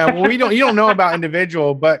 Yeah, well, you don't know about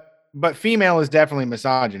individual, but female is definitely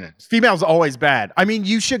misogynist. Female's always bad. I mean,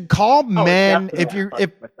 you should call men if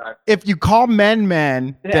you call men,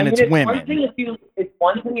 then it's women. It's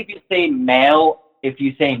one thing if you say male. If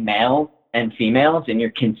you say males and females and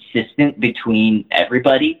you're consistent between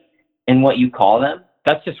everybody in what you call them,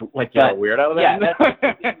 that's just like you're a weirdo. Yeah, that's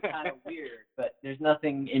kind of weird, but there's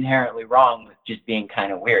nothing inherently wrong with just being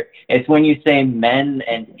kind of weird. It's when you say men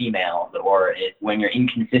and females, or when you're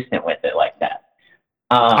inconsistent with it like that.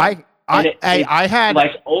 I had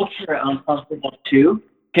like ultra uncomfortable too,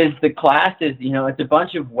 because the class is, it's a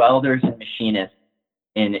bunch of welders and machinists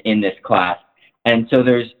in this class, and so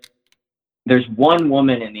there's one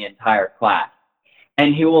woman in the entire class,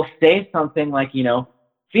 and he will say something like,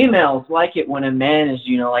 females like it when a man is,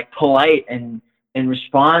 like polite and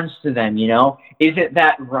responds to them, isn't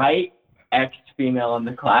that right? Ex female in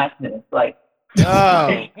the class. And it's like,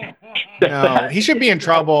 oh, no, he should be in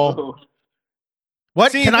trouble.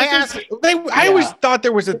 What? Can I ask? I always thought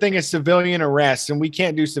there was a thing of civilian arrest, and we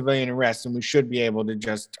can't do civilian arrest, and we should be able to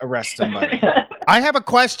just arrest somebody. I have a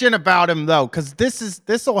question about him though, because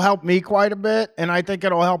this will help me quite a bit, and I think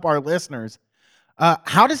it'll help our listeners.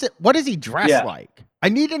 What does he dress like? I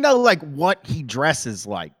need to know like what he dresses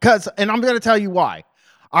like, and I'm going to tell you why.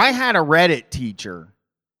 I had a Reddit teacher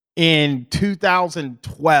in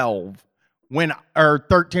 2012 or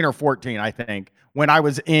 13 or 14, I think, when I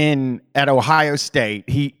was at Ohio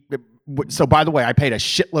State. So by the way, I paid a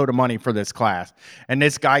shitload of money for this class, and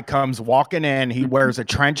this guy comes walking in. He wears a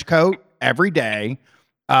trench coat every day.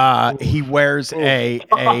 He wears a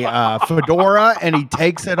fedora, and he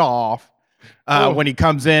takes it off when he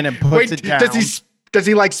comes in and puts it down. Does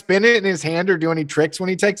he like spin it in his hand or do any tricks when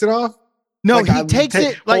he takes it off? No, like, he takes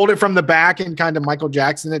it hold it from the back and kind of Michael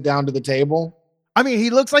Jackson it down to the table. I mean, he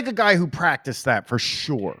looks like a guy who practiced that for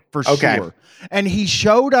sure. Sure. And he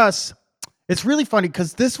showed us. It's really funny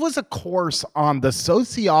because this was a course on the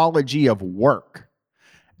sociology of work.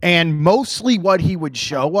 And mostly what he would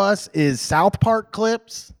show us is South Park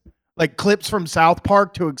clips, like clips from South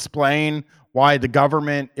Park to explain why the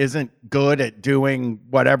government isn't good at doing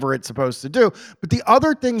whatever it's supposed to do. But the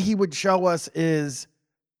other thing he would show us is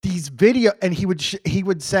these video, and he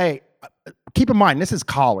would say, keep in mind, this is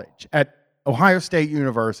college at Ohio State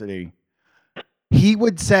University. He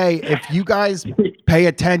would say, if you guys pay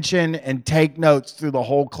attention and take notes through the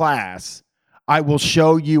whole class, I will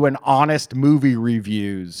show you an honest movie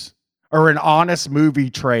reviews or an honest movie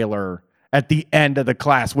trailer at the end of the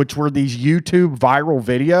class, which were these YouTube viral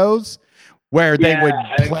videos where they would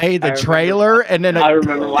play the trailer and then I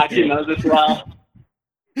remember watching those as well.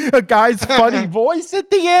 A guy's funny voice at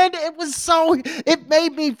the end. It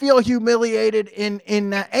made me feel humiliated and he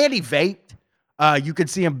vaped. You could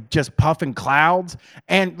see him just puffing clouds.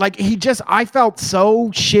 And like, I felt so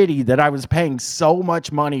shitty that I was paying so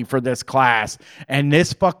much money for this class. And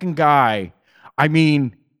this fucking guy, I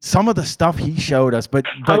mean, some of the stuff he showed us, but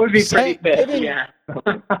I would be pretty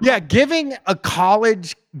pissed. Giving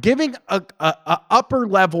a upper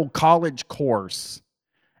level college course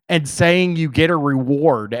and saying you get a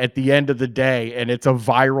reward at the end of the day and it's a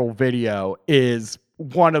viral video is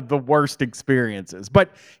one of the worst experiences.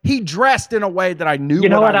 But he dressed in a way that I knew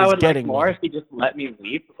what I was getting. Like more if he just let me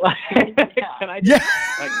leave. Can I just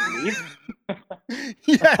leave?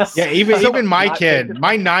 Yes. Yeah, even my kid,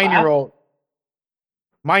 my 9-year-old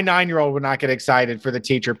would not get excited for the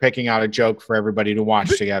teacher picking out a joke for everybody to watch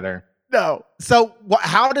together. No. So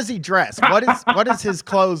how does he dress? What does his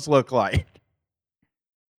clothes look like?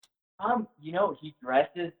 He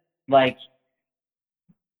dresses like,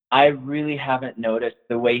 I really haven't noticed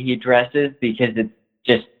the way he dresses because it's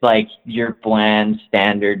just like your bland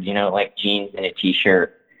standard, like jeans and a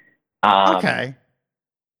t-shirt. Okay.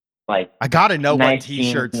 Like I gotta know nice what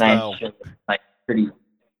t-shirts jeans, though. Shirts, like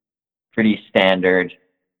pretty standard.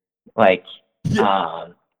 Like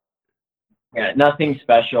nothing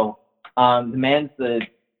special. The man's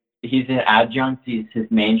he's an adjunct. His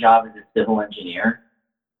main job is a civil engineer.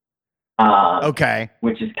 Okay.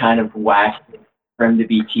 Which is kind of whack for him to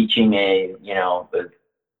be teaching a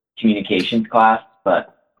communications class,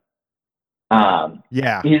 but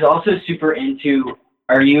he's also super into.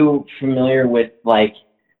 Are you familiar with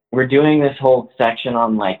we're doing this whole section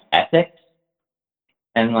on ethics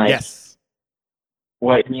and yes.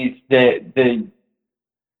 What he's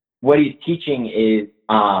what he's teaching is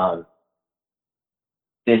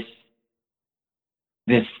this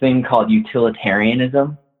thing called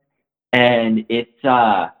utilitarianism, and it's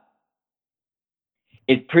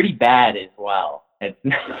pretty bad as well. It's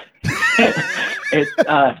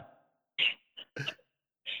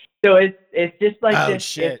so it's just this.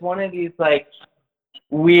 Shit. It's one of these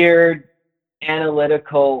weird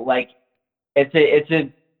analytical it's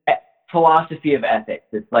a philosophy of ethics.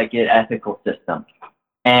 It's like an ethical system,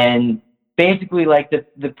 and basically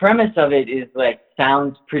the premise of it is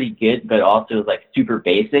sounds pretty good, but also super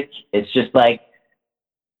basic. It's just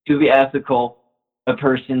to be ethical, a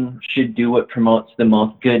person should do what promotes the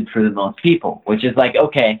most good for the most people, which is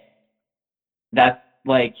okay, that's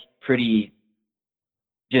pretty,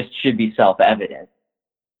 just should be self-evident.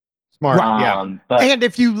 Smart. But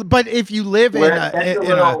if you live in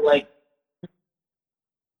a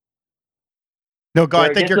no, go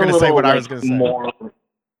ahead. I think you're going to say what I was going to say.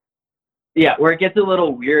 Yeah, where it gets a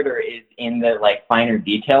little weirder is in the finer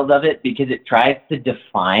details of it, because it tries to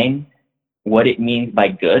define what it means by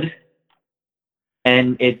good,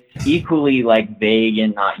 and it's equally vague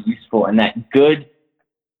and not useful. And that good,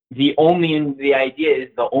 the idea is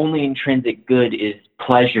the only intrinsic good is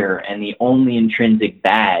pleasure, and the only intrinsic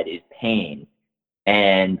bad is pain.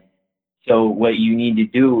 And so what you need to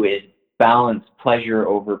do is balance pleasure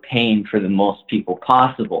over pain for the most people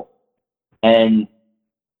possible. And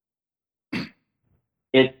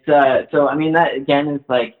it's so I mean, that again is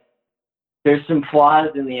there's some flaws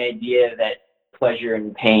in the idea that pleasure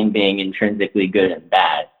and pain being intrinsically good and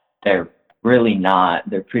bad. They're really not.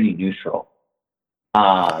 They're pretty neutral.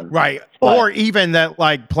 Right. Or even that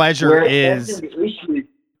pleasure is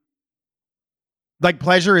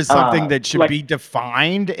pleasure is something that should be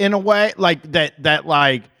defined in a way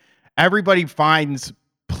that everybody finds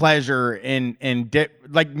pleasure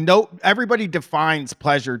everybody defines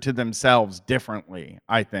pleasure to themselves differently,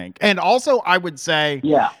 I think. And also I would say,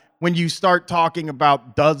 when you start talking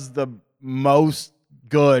about does the most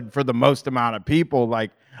good for the most amount of people,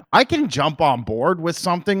 I can jump on board with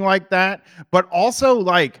something like that, but also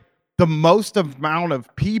the most amount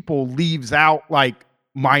of people leaves out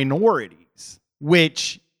minorities,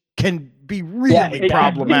 which can be really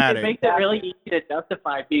problematic. It makes it really easy to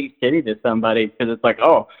justify being shitty to somebody, because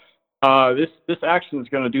it's this action is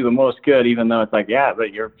going to do the most good, even though it's but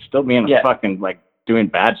you're still being fucking doing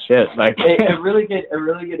bad shit. A really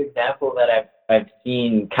good example that I've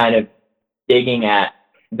seen kind of digging at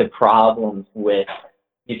the problems with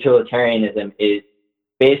utilitarianism is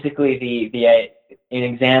basically an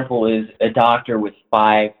example is a doctor with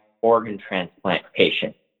 5 organ transplant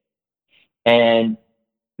patients, and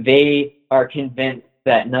they are convinced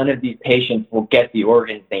that none of these patients will get the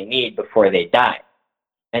organs they need before they die.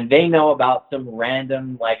 And they know about some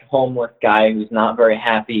random homeless guy who's not very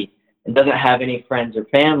happy and doesn't have any friends or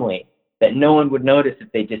family that no one would notice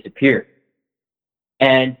if they disappeared.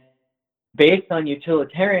 And based on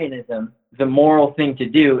utilitarianism, the moral thing to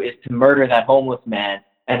do is to murder that homeless man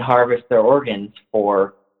and harvest their organs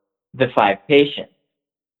for the 5 patients.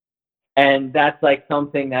 And that's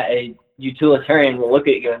something that a utilitarian will look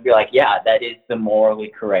at you and be that is the morally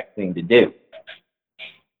correct thing to do.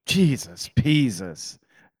 Jesus.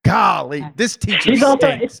 Golly, this teacher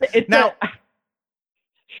stinks. Now,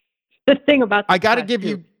 the thing about I got to give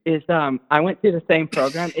you is I went through the same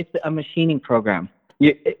program. It's a machining program.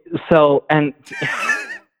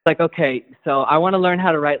 like, okay, so I want to learn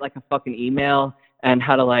how to write like a fucking email and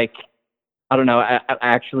how to like, I don't know,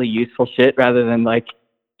 actually useful shit rather than like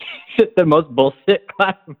the most bullshit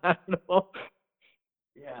class imaginable.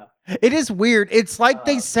 Yeah. It is weird. It's like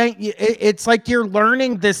they say it's like you're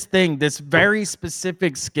learning this thing, this very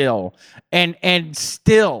specific skill, and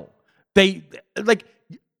still they like.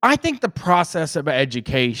 I think the process of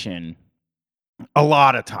education, a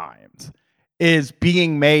lot of times, is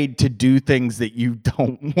being made to do things that you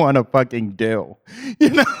don't want to fucking do. You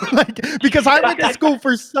know, like because I went to school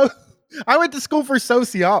for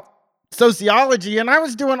sociology, and I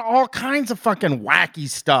was doing all kinds of fucking wacky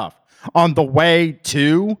stuff on the way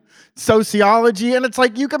to sociology. And it's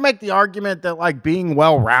like, you can make the argument that like being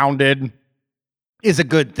well-rounded is a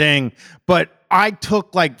good thing, but I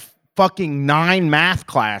took like fucking 9 math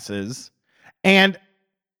classes, and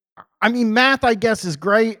I mean, math, I guess, is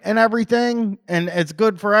great and everything, and it's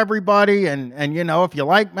good for everybody, and you know, if you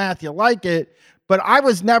like math, you like it, but I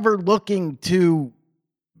was never looking to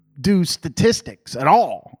do statistics at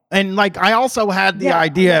all. And like, I also had the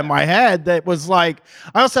idea in my head that was like,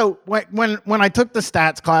 I also, when I took the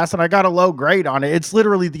stats class and I got a low grade on it, it's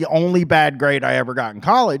literally the only bad grade I ever got in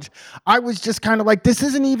college. I was just kind of like, this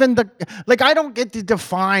isn't even like, I don't get to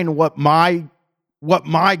define what my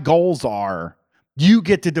goals are. You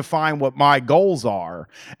get to define what my goals are.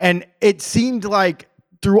 And it seemed like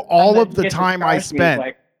through all of the time I spent,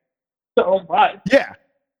 like, so much.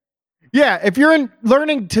 Yeah, if you're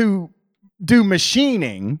learning to do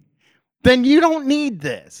machining, then you don't need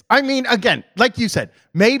this. I mean, again, like you said,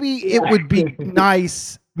 maybe it would be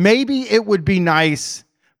nice. Maybe it would be nice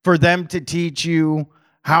for them to teach you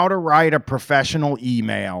how to write a professional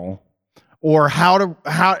email or how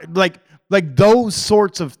like those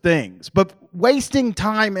sorts of things. But wasting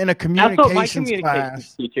time in a communications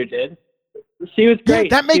class. Teacher did. She was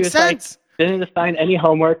great. Yeah, that makes sense. Didn't assign any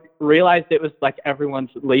homework, realized it was like everyone's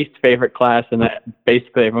least favorite class, and that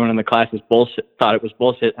basically everyone in the class was bullshit, thought it was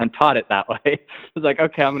bullshit, and taught it that way. It was like,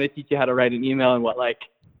 okay, I'm going to teach you how to write an email and what like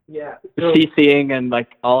CCing and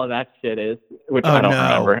like all of that shit is, which I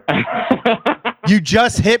don't remember. You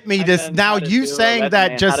just hit me this now. You saying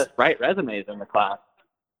that just how to write resumes in the class.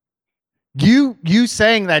 You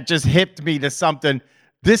saying that just hit me to something.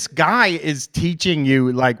 This guy is teaching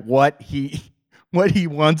you like what he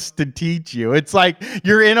wants to teach you. It's like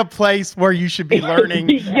you're in a place where you should be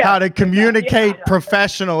learning how to communicate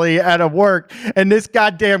professionally at a work. And this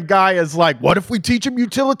goddamn guy is like, what if we teach him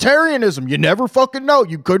utilitarianism? You never fucking know.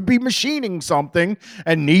 You could be machining something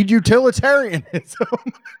and need utilitarianism.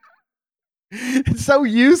 It's so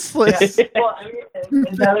useless. Well, I mean,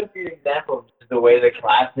 another good example of the way the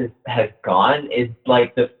class has gone is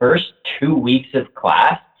like the first 2 weeks of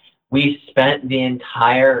class, we spent the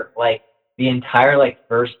entire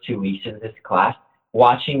first 2 weeks of this class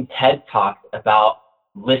watching TED Talks about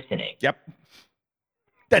listening. Yep.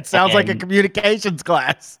 That sounds like a communications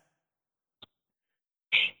class.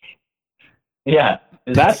 Yeah.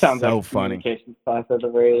 That sounds so like funny. Communications class at the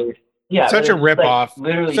very least. Yeah. Such a ripoff.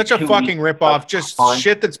 Like such a fucking ripoff. Just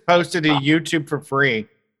shit that's posted to YouTube for free.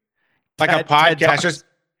 Like a podcast. Just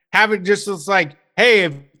have it just it's like,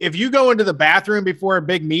 hey, if you go into the bathroom before a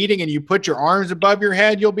big meeting and you put your arms above your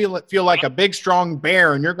head, you'll feel like a big, strong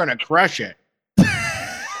bear and you're going to crush it.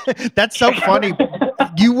 That's so funny.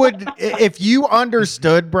 You would, if you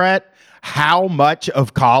understood, Brett, how much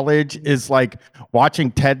of college is like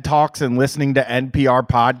watching TED Talks and listening to NPR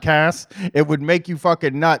podcasts, it would make you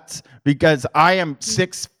fucking nuts because I am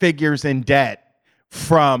 6 figures in debt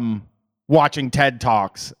from watching TED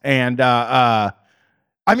Talks. And,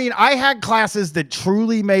 I mean, I had classes that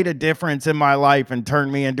truly made a difference in my life and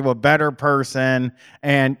turned me into a better person.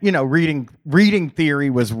 And, you know, reading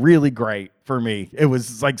theory was really great for me. It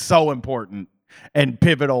was like so important and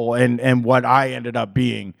pivotal and what I ended up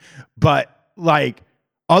being. But like,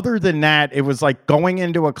 other than that, it was like going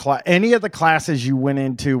into a class, any of the classes you went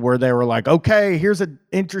into where they were like, okay, here's an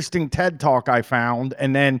interesting TED Talk I found.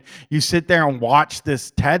 And then you sit there and watch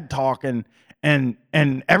this TED Talk and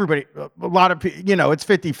everybody, a lot of people, you know, it's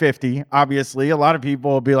 50-50, obviously. A lot of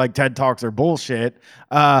people will be like, TED Talks are bullshit.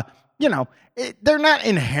 You know, they're not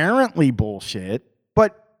inherently bullshit,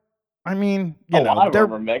 but I mean, you know, a lot of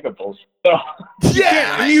them are mega bullshit.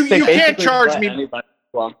 Yeah, you can't charge me.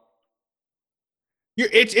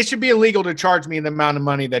 It should be illegal to charge me the amount of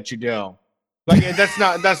money that you do. Like that's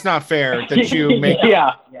not fair that you make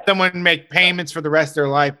someone make payments for the rest of their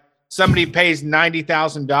life. Somebody pays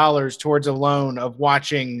 $90,000 towards a loan of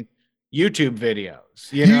watching YouTube videos,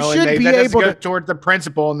 you know, and that doesn't go towards the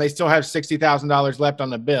principal, and they still have $60,000 left on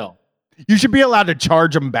the bill. You should be allowed to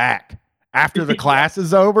charge them back after the class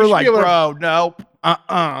is over. Like, bro, nope.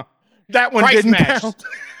 That one Price didn't match. count.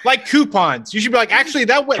 Like coupons. You should be like, actually,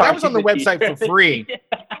 that was on the website for free.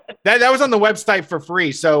 That was on the website for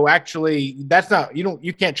free. So actually, that's not,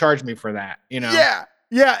 you can't charge me for that, Yeah.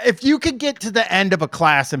 If you could get to the end of a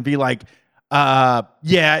class and be like, too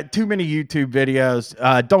many YouTube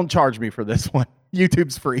videos. Don't charge me for this one.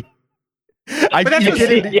 YouTube's free.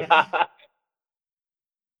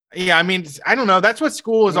 Yeah, I mean, I don't know. That's what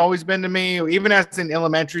school has always been to me. Even as in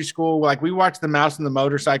elementary school, like we watched The Mouse and the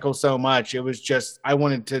Motorcycle so much, it was just I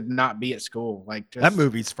wanted to not be at school. Like that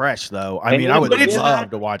movie's fresh, though. I mean, I would love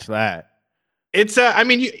to watch that. It's I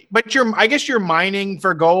guess you're mining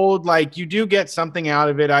for gold. Like you do get something out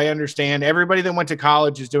of it. I understand. Everybody that went to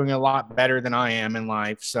college is doing a lot better than I am in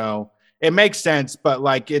life, so it makes sense. But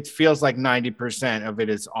like, it feels like 90% of it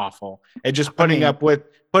is awful. And just putting up with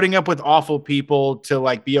awful people to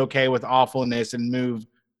like be okay with awfulness and move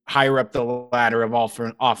higher up the ladder of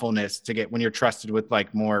awfulness to get when you're trusted with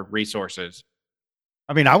like more resources.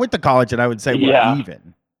 I mean, I went to college and I would say we're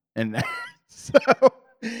even. And so,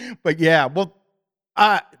 but yeah, well,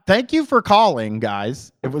 thank you for calling,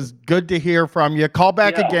 guys. It was good to hear from you. Call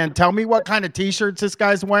back again. Tell me what kind of t-shirts this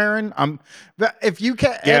guy's wearing. If you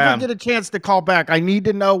can ever get a chance to call back, I need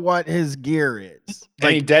to know what his gear is.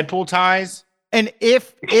 Any Deadpool ties? And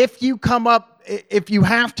if you come up, if you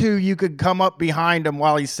have to, you could come up behind him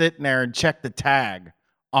while he's sitting there and check the tag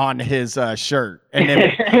on his shirt. And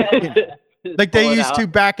then, like they used to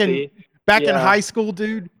back in high school,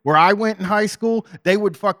 dude, where I went in high school, they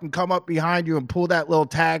would fucking come up behind you and pull that little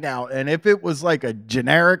tag out. And if it was like a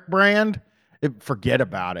generic brand, forget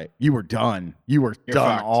about it. You were done. You're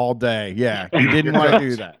done fucked all day. Yeah, you didn't want to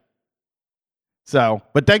do that. So,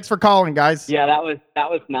 but thanks for calling, guys. Yeah, that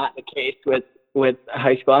was not the case with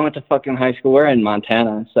high school. I went to fucking high school. We're in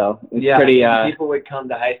Montana, so it's pretty. People would come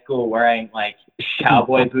to high school wearing like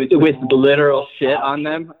cowboy boots with literal shit on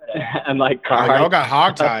them, and like cars. Y'all got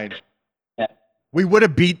hogtied. We would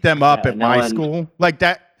have beat them up at my school. Like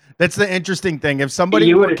that. That's the interesting thing. If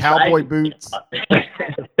somebody wore cowboy boots,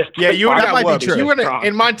 you would have got whooped.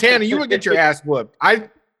 In Montana, you would get your ass whooped.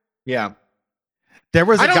 There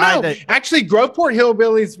was a guy that actually Groveport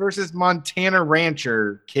Hillbillies versus Montana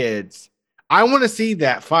Rancher kids. I want to see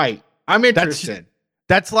that fight. I'm interested.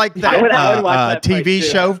 That's like that TV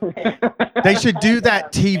show. They should do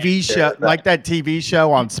that TV show, like that TV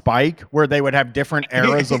show on Spike, where they would have different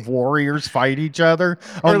eras of warriors fight each other.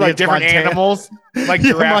 Or like different animals, like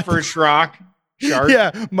giraffe versus shark.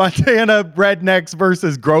 Yeah, Montana rednecks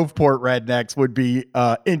versus Groveport rednecks would be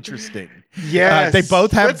interesting. Yes. They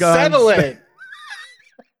both have guns. Settle it.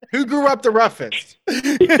 Who grew up the roughest?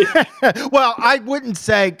 Well, I wouldn't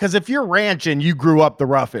say, because if you're ranching, you grew up the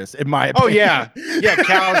roughest, in my opinion. Oh, yeah. Yeah,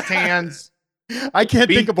 cows, tans. I can't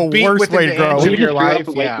think of a worse way to grow up. Your life.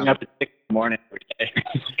 Waking up at 6 in the morning every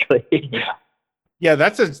day. Yeah,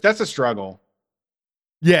 that's a struggle.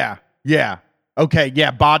 Yeah. Okay,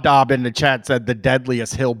 yeah, Bob in the chat said the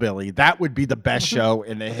deadliest hillbilly. That would be the best show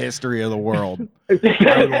in the history of the world. I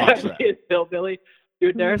would watch that. Hillbilly.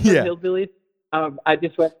 Dude, there's some hillbillies. I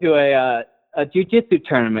just went to a jiu-jitsu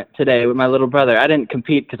tournament today with my little brother. I didn't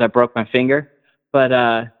compete because I broke my finger, but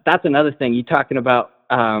that's another thing. You talking about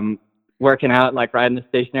working out, like riding the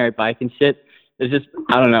stationary bike and shit. It's just,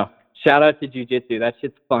 I don't know. Shout out to jiu-jitsu. That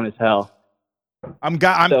shit's fun as hell. I'm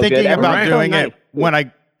thinking about doing it when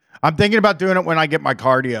I'm thinking about doing it when I get my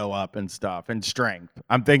cardio up and stuff and strength.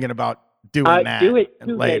 I'm thinking about doing that. Do it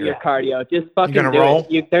to later. Get your cardio. Just fucking do roll?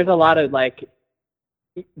 It. There's a lot of like.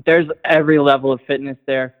 There's every level of fitness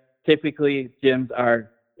there. Typically, gyms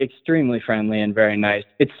are extremely friendly and very nice.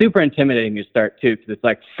 It's super intimidating to start, too, because it's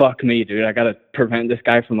like, fuck me, dude. I got to prevent this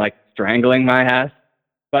guy from, like, strangling my ass.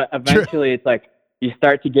 But eventually, it's like you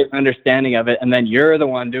start to get an understanding of it, and then you're the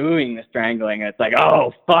one doing the strangling. And it's like,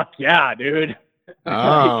 oh, fuck yeah, dude.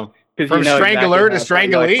 Oh, from strangler to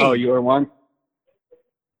stranglee. Like, oh, you were one?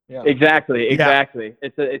 Yeah. Exactly.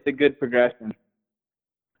 It's a good progression.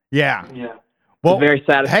 Yeah. Well, it's very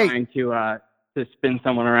satisfying to spin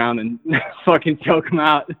someone around and fucking choke them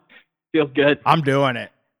out. Feels good. I'm doing it.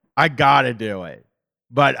 I gotta do it.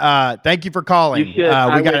 But thank you for calling. You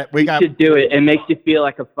should. We should do it. It makes you feel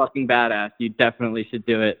like a fucking badass. You definitely should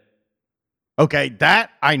do it. Okay, that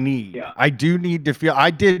I need. Yeah. I do need to feel. I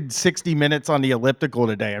did 60 minutes on the elliptical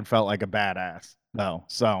today and felt like a badass.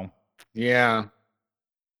 So yeah.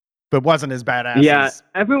 But wasn't as badass. Yeah, as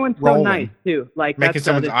everyone's rolling. So nice too. Like making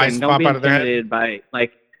someone's eyes pop out of their head. By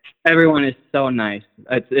like everyone is so nice.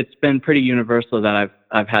 It's been pretty universal that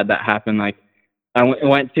I've had that happen. Like I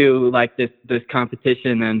went to like this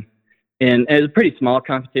competition and it was a pretty small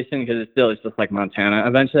competition because it's just like Montana.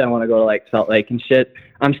 Eventually I want to go to like Salt Lake and shit.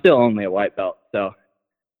 I'm still only a white belt, So,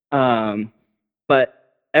 but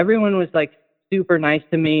everyone was like super nice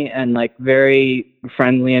to me and like very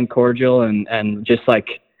friendly and cordial, and just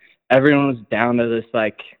like everyone was down to this,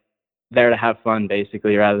 like there to have fun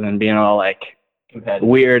basically, rather than being all like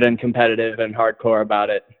weird and competitive and hardcore about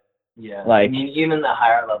it. Yeah, like I mean, even the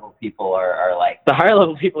higher level people are like the higher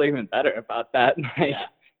level people are even better about that. Like,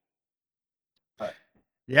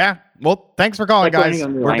 yeah. Well, thanks for calling, like guys.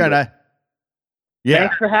 We're gonna. Yeah,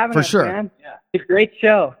 thanks for having us, sure. man. Yeah, it's a great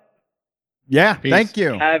show. Yeah, Peace. thank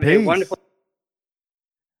you. Have Peace. a wonderful.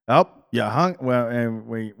 Oh, you hung. Well, and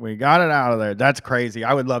we got it out of there. That's crazy.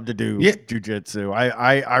 I would love to do jujitsu.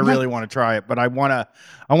 I really want to try it, but I want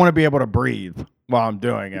to be able to breathe while I'm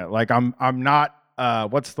doing it. Like I'm not.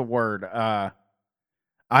 What's the word? I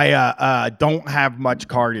don't have much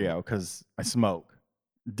cardio because I smoked.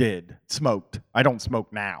 I don't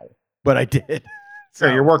smoke now, but I did. So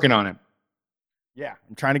you're working on it. Yeah,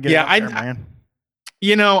 I'm trying to get it up there, man.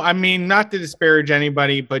 You know, I mean, not to disparage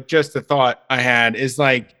anybody, but just the thought I had is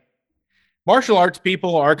like martial arts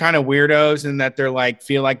people are kind of weirdos in that they're like,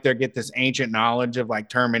 feel like they get this ancient knowledge of like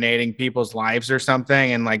terminating people's lives or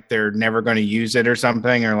something. And like, they're never going to use it or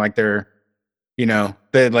something, or like they're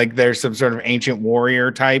some sort of ancient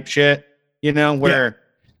warrior type shit, you know, where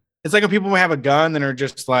it's like when people have a gun and are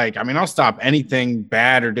just like, I mean, I'll stop anything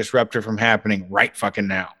bad or disruptive from happening right fucking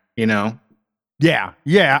now, you know? Yeah.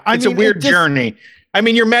 Yeah. It's a weird journey. I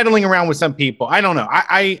mean, you're meddling around with some people. I don't know.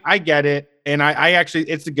 I get it. And I actually,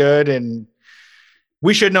 it's good. And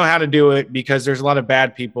we should know how to do it because there's a lot of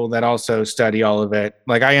bad people that also study all of it.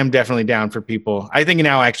 Like I am definitely down for people. I think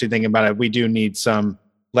now actually thinking about it, we do need some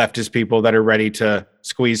leftist people that are ready to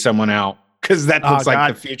squeeze someone out. Cause that looks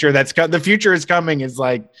like the future the future is coming is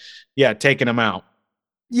like, taking them out.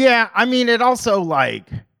 Yeah. I mean, it also like,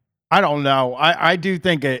 I don't know. I do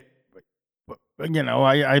think it, you know,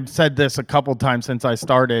 I've said this a couple times since I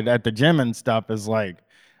started at the gym and stuff is like,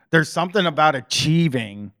 there's something about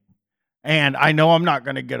achieving. And I know I'm not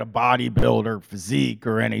going to get a bodybuilder physique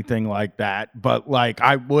or anything like that, but like,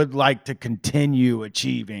 I would like to continue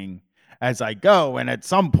achieving as I go. And at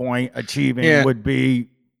some point achieving would be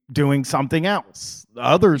doing something else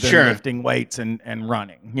other than lifting weights and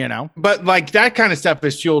running, you know? But like that kind of stuff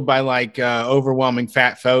is fueled by like overwhelming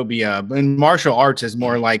fat phobia. And martial arts is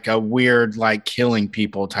more like a weird, like killing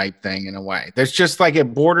people type thing in a way. There's just like,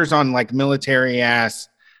 it borders on like military ass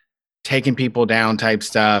taking people down type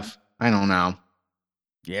stuff. I don't know.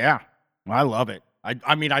 Yeah. I love it.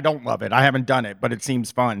 I mean, I don't love it. I haven't done it, but it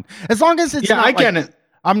seems fun. As long as it's not I get it.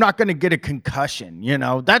 I'm not going to get a concussion, you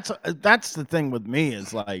know. That's the thing with me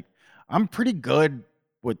is like I'm pretty good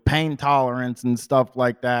with pain tolerance and stuff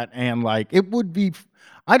like that, and like it would be.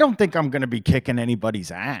 I don't think I'm going to be kicking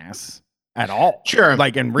anybody's ass at all. Sure,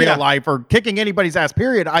 like in real life or kicking anybody's ass.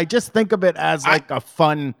 Period. I just think of it as like a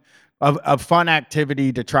fun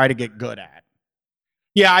activity to try to get good at.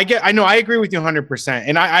 Yeah, I know. I agree with you 100%.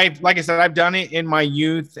 And I like I said, I've done it in my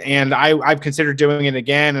youth and I've considered doing it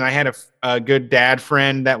again. And I had a good dad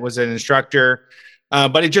friend that was an instructor.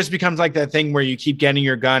 But it just becomes like that thing where you keep getting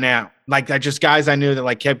your gun out. Like that just guys I knew that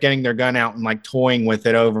like kept getting their gun out and like toying with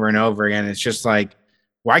it over and over again. It's just like,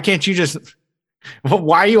 why can't you just,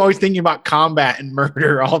 why are you always thinking about combat and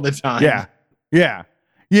murder all the time? Yeah. Yeah.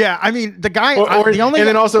 Yeah, I mean the guy,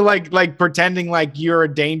 then also like pretending like you're a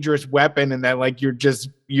dangerous weapon and that like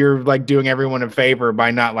you're like doing everyone a favor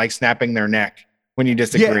by not like snapping their neck when you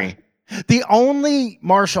disagree. Yeah. The only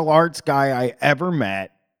martial arts guy I ever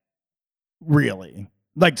met, really,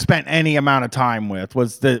 like spent any amount of time with,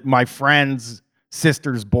 was my friend's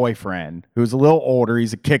sister's boyfriend, who's a little older.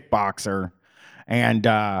 He's a kickboxer, and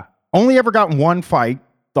only ever got one fight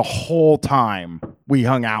the whole time we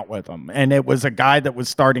hung out with him. And it was a guy that was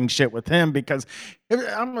starting shit with him because I'm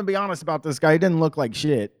going to be honest about this guy. He didn't look like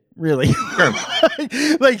shit, really. Sure.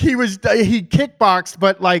 Like he kickboxed,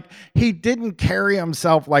 but like he didn't carry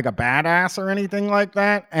himself like a badass or anything like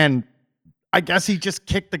that. And I guess he just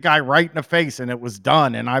kicked the guy right in the face and it was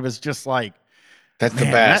done. And I was just like, that's the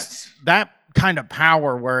best. That kind of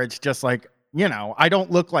power where it's just like, you know, I don't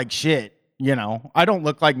look like shit. You know, I don't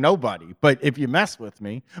look like nobody, but if you mess with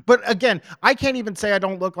me, but again, I can't even say I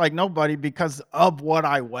don't look like nobody because of what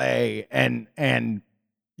I weigh and,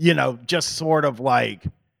 you know, just sort of like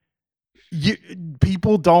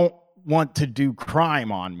people don't want to do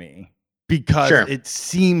crime on me because it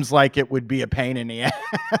seems like it would be a pain in the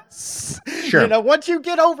ass. Sure. You know, once you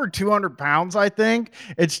get over 200 pounds, I think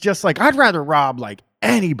it's just like, I'd rather rob like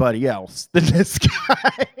anybody else than this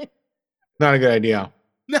guy. Not a good idea.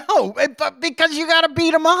 No, but because you got to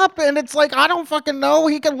beat him up, and it's like I don't fucking know.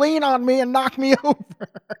 He can lean on me and knock me over.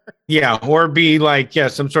 Yeah, or be like,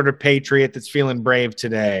 some sort of patriot that's feeling brave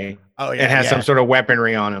today. Oh yeah, and has some sort of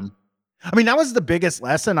weaponry on him. I mean, that was the biggest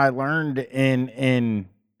lesson I learned in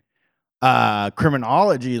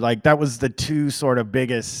criminology. Like that was the two sort of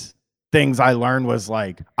biggest things I learned was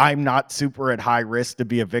like I'm not super at high risk to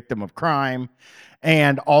be a victim of crime,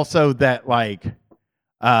 and also that like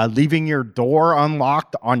leaving your door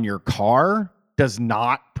unlocked on your car does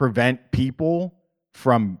not prevent people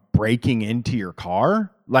from breaking into your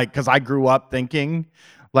car. Like, because I grew up thinking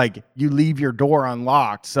like you leave your door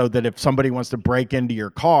unlocked so that if somebody wants to break into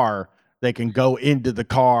your car, they can go into the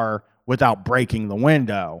car without breaking the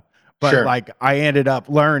window. But Sure. like I ended up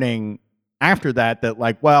learning after that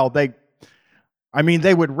like, well, they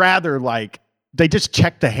would rather like they just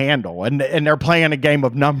check the handle and they're playing a game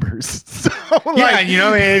of numbers. So, like,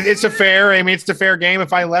 it's it's a fair game.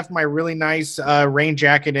 If I left my really nice rain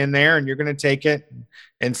jacket in there and you're going to take it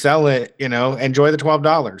and sell it, enjoy the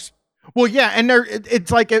 $12. Well, yeah. And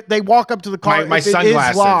it's like they walk up to the car. My if it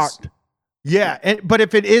sunglasses. is locked, yeah. But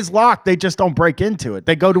if it is locked, they just don't break into it.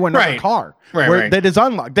 They go to another car that is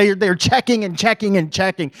unlocked. They're checking and checking and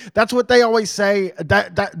checking. That's what they always say.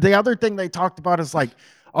 That the other thing they talked about is like,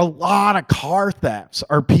 a lot of car thefts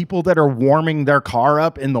are people that are warming their car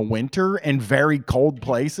up in the winter in very cold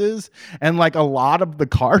places. And like a lot of the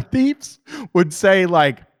car thieves would say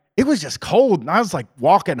like, it was just cold. And I was like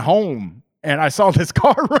walking home and I saw this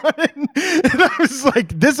car running and I was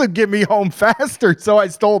like, this will get me home faster. So I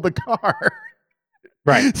stole the car.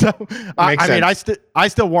 Right. So I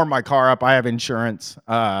still warm my car up. I have insurance.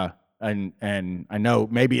 And I know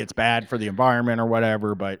maybe it's bad for the environment or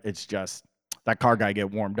whatever, but it's just, that car guy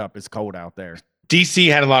get warmed up. It's cold out there.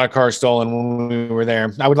 DC had a lot of cars stolen when we were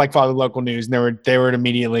there. I would like follow the local news, and they would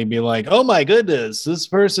immediately be like, "Oh my goodness, this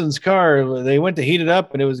person's car! They went to heat it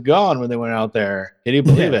up, and it was gone when they went out there. Can you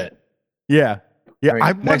believe it?" Yeah.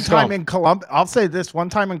 Right. One time in Columbus, I'll say this: one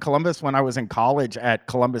time in Columbus, when I was in college at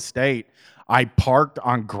Columbus State, I parked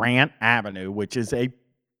on Grant Avenue, which is a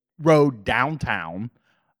road downtown,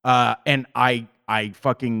 and I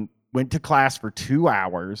fucking went to class for 2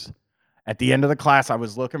 hours. At the end of the class, I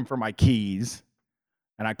was looking for my keys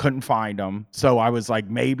and I couldn't find them. So I was like,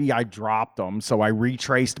 maybe I dropped them. So I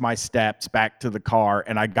retraced my steps back to the car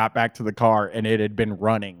and I got back to the car and it had been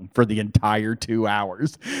running for the entire 2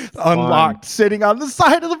 hours. Unlocked, sitting on the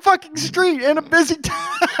side of the fucking street in a busy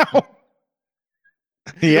town.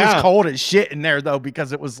 It was cold as shit in there though,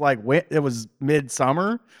 because it was like, it was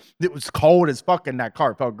midsummer. It was cold as fuck in that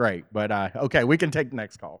car. It felt great. But okay, we can take the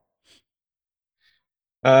next call.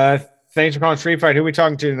 Thanks for calling Street Fight. Who are we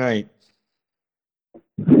talking to tonight?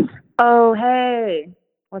 Oh, hey.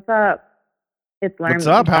 What's up? It's Laramie. What's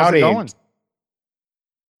up? How's it going?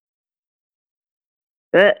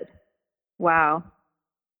 Good. Wow.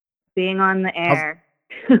 Being on the air.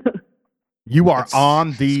 You are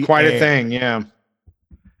on the it's quite air. a thing, yeah.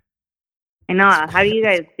 I know. How do you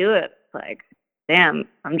guys do it? It's like, damn,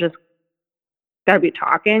 I'm just gotta be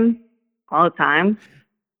talking all the time.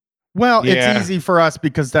 Well, it's easy for us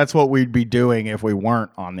because that's what we'd be doing if we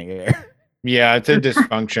weren't on the air. Yeah, it's a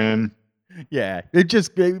dysfunction. Yeah, it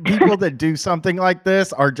just people that do something like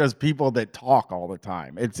this are just people that talk all the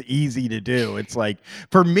time. It's easy to do. It's like,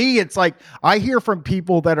 for me, it's like I hear from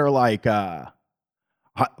people that are like,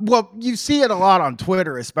 well, you see it a lot on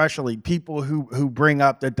Twitter, especially people who bring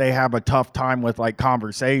up that they have a tough time with like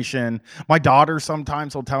conversation. My daughter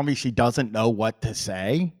sometimes will tell me she doesn't know what to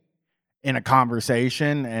say in a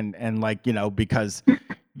conversation, and like, because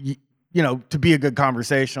to be a good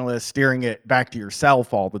conversationalist, steering it back to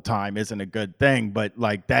yourself all the time isn't a good thing, but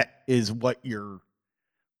like that is what you're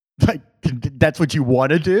like, that's what you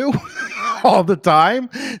want to do all the time.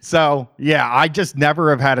 So yeah, I just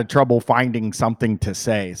never have had a trouble finding something to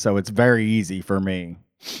say, so it's very easy for me.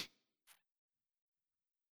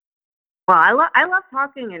 Well, I love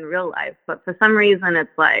talking in real life, but for some reason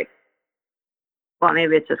it's like, well,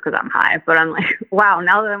 maybe it's just because I'm high, but I'm like, wow,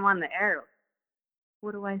 now that I'm on the air,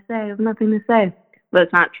 what do I say? I have nothing to say. But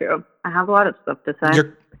it's not true. I have a lot of stuff to say.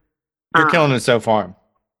 You're killing it so far.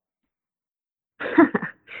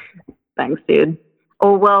 Thanks, dude.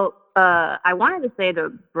 Oh, well, I wanted to say to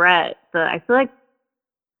Brett that I feel like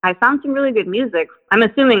I found some really good music. I'm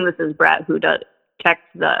assuming this is Brett who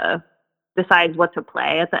decides what to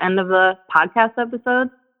play at the end of the podcast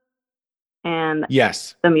episode. And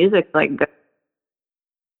yes, the music's like good.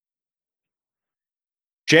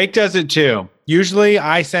 Jake does it too. Usually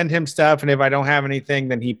I send him stuff, and if I don't have anything,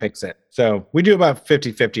 then he picks it. So we do about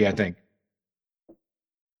 50-50, I think.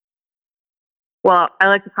 Well, I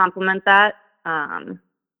like to compliment that.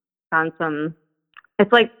 found some.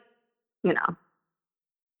 It's like, you know,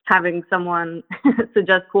 having someone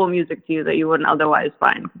suggest cool music to you that you wouldn't otherwise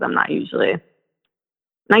find, because I'm not usually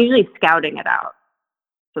scouting it out.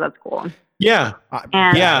 So that's cool. Yeah.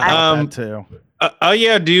 And that too. Oh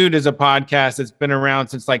yeah, dude is a podcast that's been around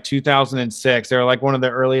since like 2006. They're like one of the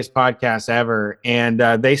earliest podcasts ever, and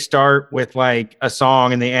they start with like a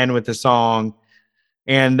song and they end with a song.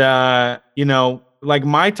 And you know, like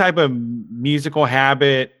my type of musical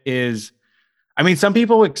habit is, I mean, some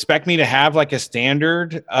people expect me to have like a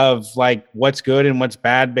standard of like what's good and what's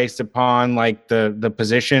bad based upon like the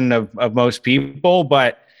position of most people,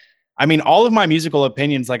 but I mean, all of my musical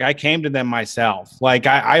opinions, like I came to them myself. Like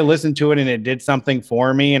I listened to it and it did something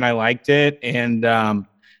for me and I liked it. And,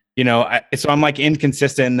 you know, so I'm like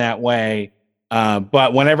inconsistent in that way.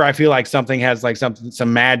 But whenever I feel like something has like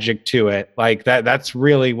some magic to it, like that's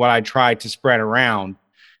really what I try to spread around.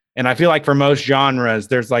 And I feel like for most genres,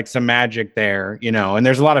 there's like some magic there, you know, and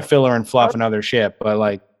there's a lot of filler and fluff and other shit. But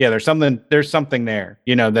like, yeah, there's something there,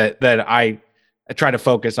 you know, that I try to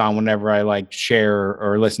focus on whenever I like share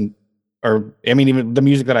or listen. Or, I mean, even the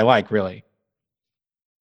music that I like, really.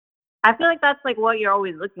 I feel like that's like what you're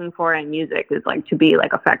always looking for in music, is like to be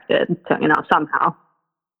like affected to, you know, somehow.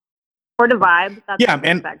 Or to vibe. That's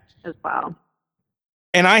and as well.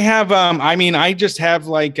 And I have, I mean, I just have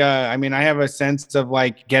like, I have a sense of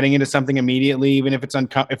like getting into something immediately, even if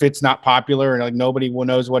it's not popular and like nobody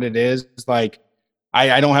knows what it is. It's like,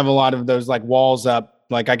 I don't have a lot of those like walls up.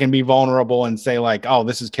 Like I can be vulnerable and say like, oh,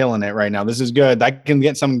 this is killing it right now. This is good. I can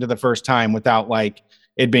get something to the first time without like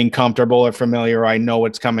it being comfortable or familiar. Or I know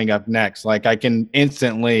what's coming up next. Like I can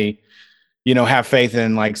instantly, you know, have faith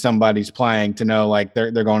in like somebody's playing to know like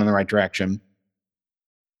they're going in the right direction.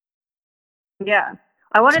 Yeah.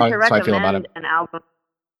 I wanted to recommend an album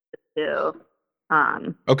to,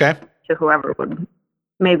 okay, to whoever would,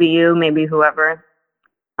 maybe you, maybe whoever.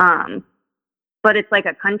 But it's like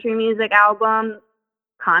a country music album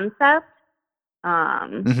concept,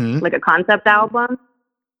 like a concept album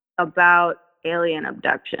about alien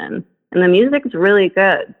abduction, and the music is really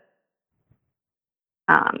good.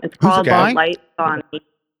 It's called The Light Saw Me.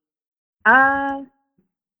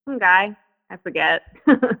 Some guy, I forget,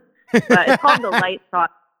 but it's called The Light Saw.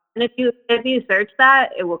 And if you search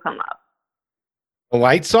that, it will come up. The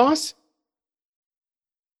Light Sauce?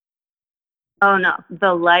 Oh no,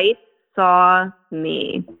 The Light Saw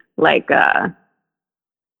Me, like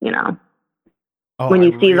you know, when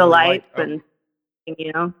you see the lights and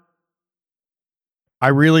you know. I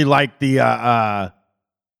really like the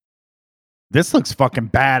this looks fucking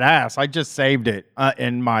badass. I just saved it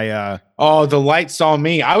in my Oh, The Light Saw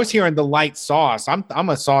Me. I was hearing The Light Sauce. I'm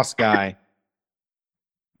a sauce guy.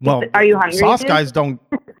 Well, are you hungry? Sauce guys don't.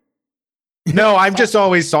 No, I'm just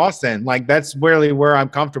always saucing. Like that's really where I'm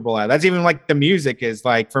comfortable at. That's even like the music is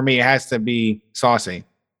like, for me, it has to be saucy.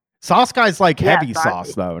 Sauce guys like heavy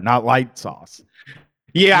sauce though, not light sauce.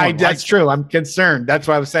 Yeah, that's true. I'm concerned. That's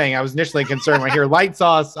what I was saying. I was initially concerned when I hear light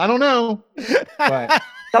sauce. I don't know. But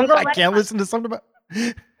I can't listen to something about.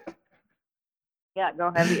 Yeah,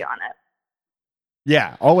 go heavy on it.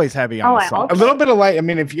 Yeah, always heavy on the sauce. A little bit of light. I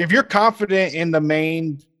mean, if you're confident in the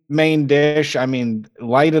main dish, I mean,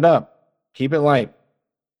 light it up. Keep it light.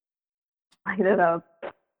 Light it up.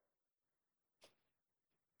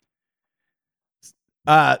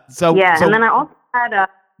 So and then I also had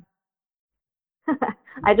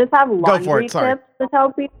I just have laundry tips to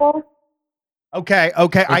tell people. Okay.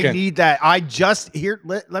 I need that. I just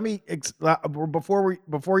let me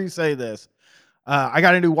before you say this. I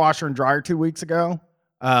got a new washer and dryer 2 weeks ago.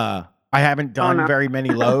 I haven't done very many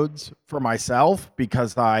loads for myself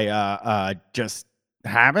because I just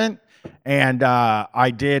haven't. And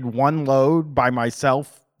I did one load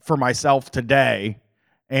for myself today.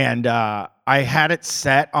 And I had it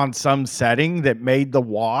set on some setting that made the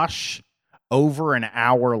wash over an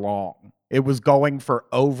hour long. It was going for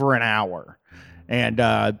over an hour. And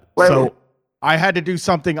so I had to do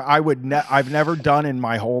something I've never done in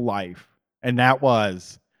my whole life. And that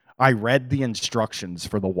was I read the instructions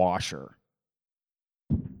for the washer.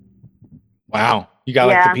 Wow. You got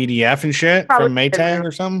like the PDF and shit from Maytag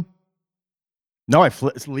or something? No,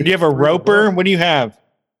 do you have a Roper? What do you have?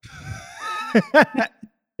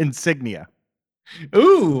 Insignia.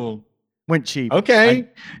 Ooh. Went cheap. Okay.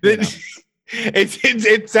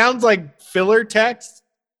 It sounds like filler text.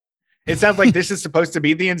 It sounds like this is supposed to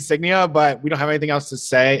be the insignia, but we don't have anything else to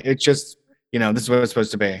say. It's just, this is what it's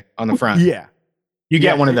supposed to be on the front. Yeah. You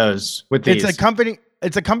get one of those with these. It's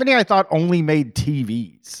a company I thought only made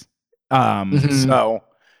TVs. So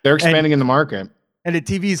they're expanding in the market. And the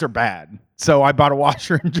TVs are bad. So I bought a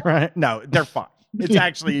washer and dryer. No, they're fine. It's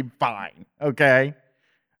actually fine. Okay.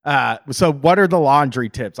 So what are the laundry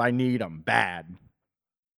tips? I need them bad.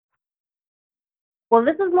 Well,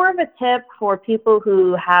 this is more of a tip for people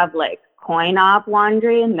who have like coin-op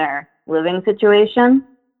laundry in their living situation.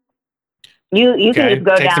 You can just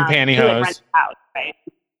go Take down some to pantyhose. rent a house, right?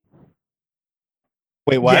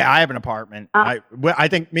 Wait, what? Yeah, I have an apartment. I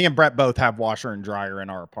think me and Brett both have washer and dryer in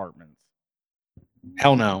our apartments.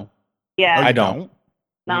 Hell no. Yeah. Oh, I you don't.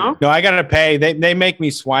 No? No, I gotta pay. They make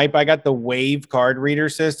me swipe. I got the Wave card reader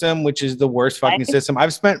system, which is the worst fucking Right. system.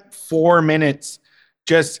 I've spent 4 minutes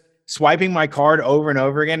just swiping my card over and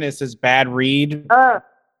over again. It says bad read.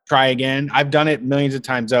 Try again. I've done it millions of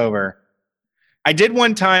times over. I did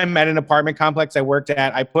one time at an apartment complex I worked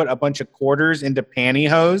at. I put a bunch of quarters into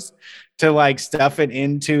pantyhose to like stuff it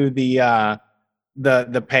into the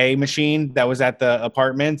pay machine that was at the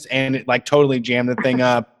apartments, and it like totally jammed the thing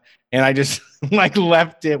up. And I just like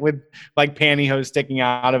left it with like pantyhose sticking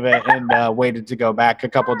out of it and waited to go back a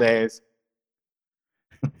couple days.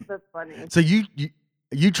 That's funny. So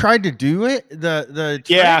you tried to do it? The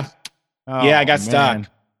Yeah. trick? Yeah, I got man.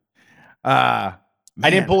 stuck. I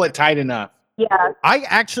didn't pull it tight enough. Yeah. I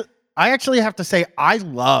actually have to say I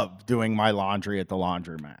love doing my laundry at the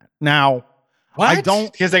laundromat. Now, What? I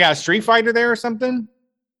don't. Because they got a Street Fighter there or something?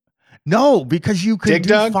 No, because you can Dig do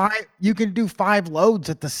dug? you can do 5 loads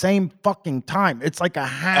at the same fucking time. It's like a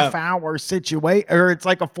half hour situation, or it's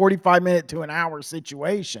like a 45-minute to an hour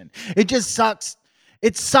situation. It just sucks.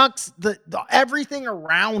 It sucks. The everything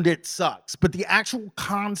around it sucks, but the actual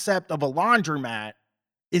concept of a laundromat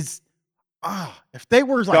is if they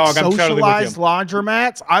were like Dog, I'm totally with socialized you.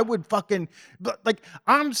 laundromats, I would fucking like.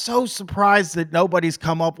 I'm so surprised that nobody's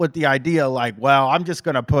come up with the idea. Like, well, I'm just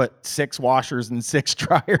gonna put 6 washers and 6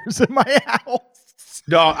 dryers in my house.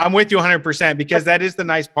 No, I'm with you 100% because that is the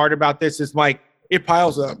nice part about this is like it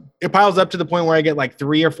piles up. It piles up to the point where I get like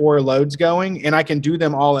 3 or 4 loads going and I can do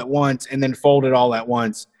them all at once and then fold it all at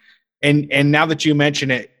once. And now that you mention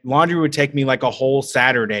it, laundry would take me like a whole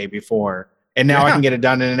Saturday before. And now I Yeah. can get it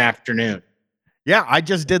done in an afternoon. Yeah, I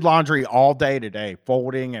just did laundry all day today,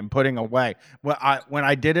 folding and putting away. When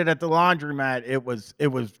I did it at the laundromat, it was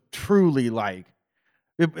truly like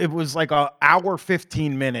it was like a hour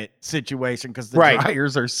 15-minute situation because the Right.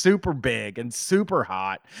 dryers are super big and super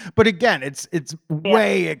hot. But again, it's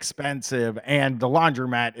way expensive, and the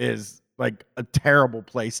laundromat is like a terrible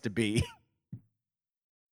place to be.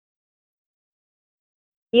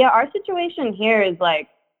 Yeah, our situation here is like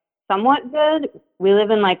somewhat good. We live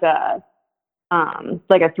in like a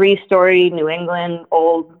 3-story New England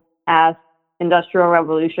old ass Industrial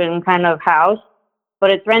Revolution kind of house,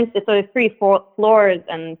 but it's rented. So there's 3 floors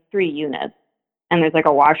and 3 units, and there's like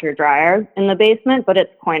a washer dryer in the basement, but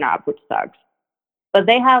it's coin op, which sucks. But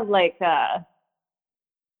they have like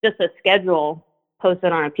just a schedule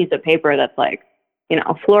posted on a piece of paper that's like,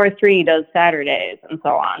 floor 3 does Saturdays and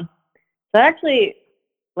so on. So it actually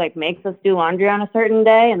like makes us do laundry on a certain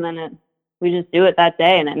day, and then we just do it that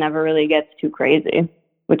day, and it never really gets too crazy,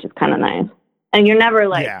 which is kind of nice. And you're never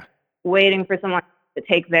like waiting for someone to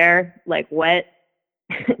take their like wet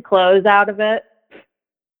clothes out of it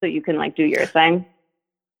so you can like do your thing.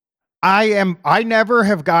 I never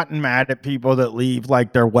have gotten mad at people that leave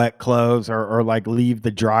like their wet clothes or like leave the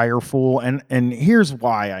dryer full. And here's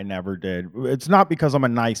why I never did. It's not because I'm a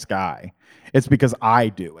nice guy. It's because I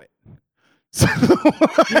do it. So,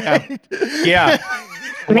 Yeah.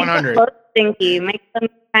 Make 100. the clothes stinky, make them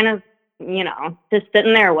kind of, just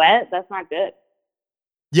sitting there wet. That's not good.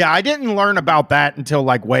 Yeah, I didn't learn about that until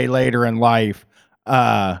like way later in life.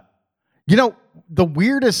 The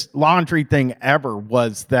weirdest laundry thing ever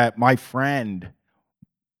was that my friend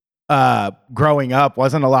growing up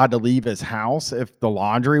wasn't allowed to leave his house if the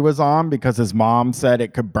laundry was on because his mom said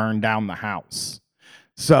it could burn down the house.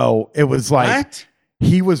 So it was like What?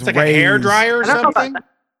 he was It's like raised, a hair dryer or I don't know about something? that.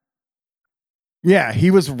 Yeah, he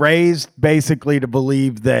was raised basically to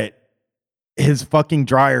believe that his fucking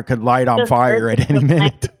dryer could light on Just fire at any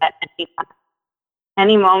minute. At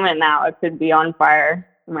any moment now, it could be on fire.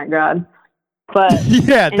 Oh my God. But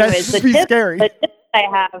Yeah, anyways, that'd be scary. The tip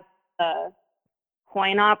I have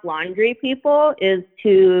coin op laundry people is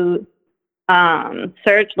to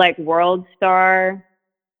search like World Star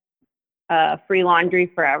free laundry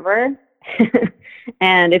forever.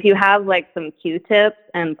 And if you have like some Q-tips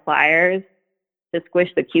and pliers to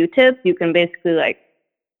squish the Q-tips, you can basically like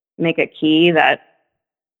make a key that,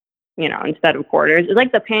 instead of quarters. It's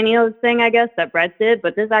like the pantyhose thing, I guess, that Brett did,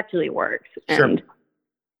 but this actually works. Sure. And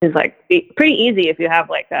is like pretty easy if you have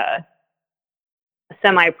like a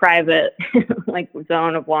semi-private like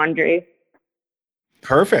zone of laundry.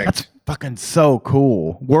 Perfect. fucking so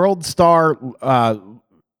cool. World Star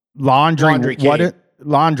laundry Key.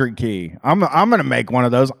 Laundry Key. I'm gonna make one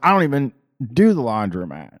of those. I don't even do the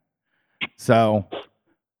laundromat. So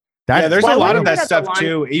there's a lot of that at the stuff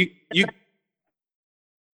too. You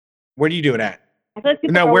where do you do it at? I feel like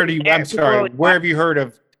people No, are where always do you? there. I'm People sorry. always Where have you heard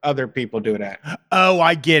of other people do it at? Oh,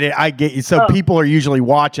 I get it. I get you. So people are usually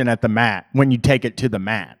watching at the mat when you take it to the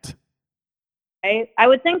mat. I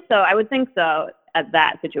would think so. I would think so at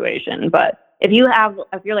that situation. But if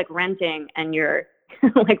you're like renting and your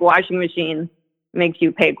like washing machine makes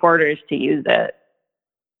you pay quarters to use it,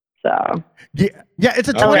 so yeah, it's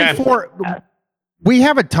a Okay. 24. We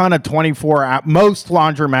have a ton of 24 most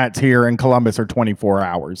laundromats here in Columbus are 24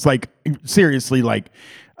 hours. Like seriously, like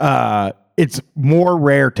it's more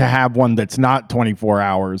rare to have one that's not 24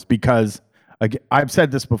 hours because I've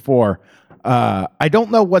said this before. I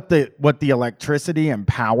don't know what the electricity and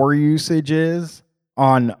power usage is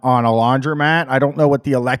on a laundromat. I don't know what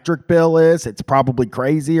the electric bill is. It's probably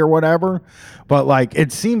crazy or whatever. But like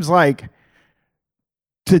it seems like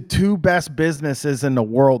the two best businesses in the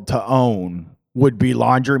world to own would be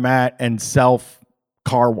laundromat and self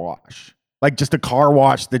car wash. Like just a car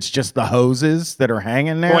wash that's just the hoses that are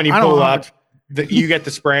hanging there. When you I don't pull know how up, much- you get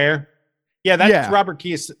the sprayer. Yeah, that's Yeah. Robert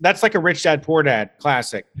Keyes. That's like a Rich Dad Poor Dad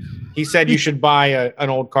classic. He said you should buy an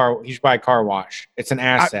old car. You should buy a car wash. It's an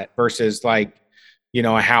asset versus like,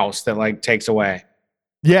 a house that like takes away.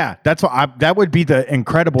 Yeah, that's what that would be the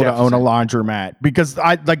incredible to own a laundromat because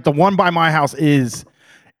I like the one by my house is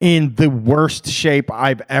in the worst shape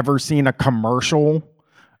I've ever seen a commercial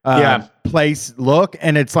place look,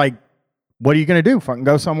 and it's like, what are you gonna do? Fucking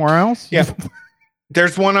go somewhere else? Yeah.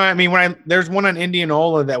 There's one. There's one on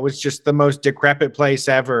Indianola that was just the most decrepit place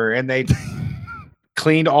ever, and they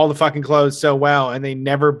cleaned all the fucking clothes so well, and they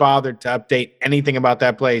never bothered to update anything about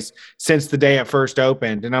that place since the day it first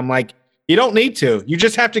opened. And I'm like, you don't need to. You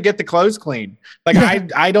just have to get the clothes clean. Like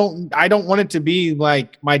I don't want it to be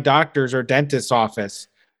like my doctor's or dentist's office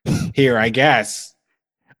here. I guess.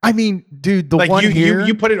 I mean, dude, the like one here,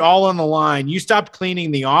 you put it all on the line. You stopped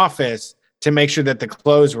cleaning the office to make sure that the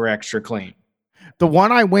clothes were extra clean. the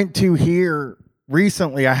one I went to here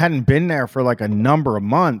recently, I hadn't been there for like a number of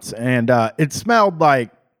months, and it smelled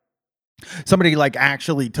like somebody like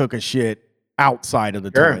actually took a shit outside of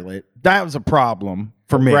the toilet. That was a problem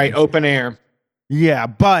for me. Right, open air. Yeah,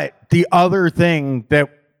 but the other thing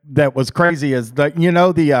that was crazy is that,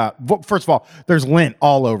 first of all, there's lint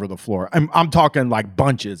all over the floor. I'm talking like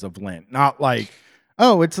bunches of lint, not like,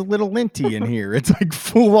 oh, it's a little linty in here. It's like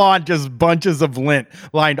full on just bunches of lint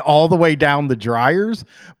lined all the way down the dryers.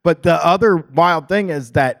 But the other wild thing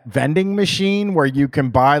is that vending machine where you can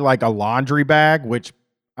buy like a laundry bag, which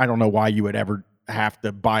I don't know why you would ever have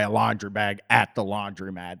to buy a laundry bag at the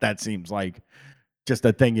laundromat. That seems like just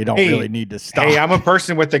a thing you don't really need to stop. Hey, I'm a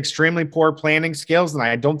person with extremely poor planning skills, and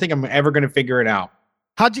I don't think I'm ever going to figure it out.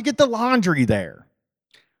 How'd you get the laundry there?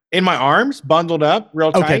 In my arms, bundled up,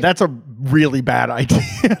 real tight. Okay, that's a really bad idea.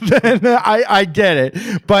 I get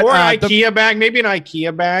it, but or an IKEA bag, maybe an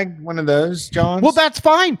IKEA bag, one of those, John. Well, that's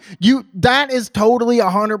fine. That is totally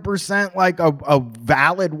 100% like a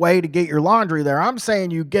valid way to get your laundry there. I'm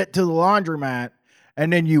saying you get to the laundromat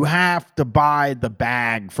and then you have to buy the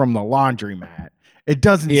bag from the laundromat. It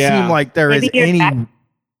doesn't seem like there is any.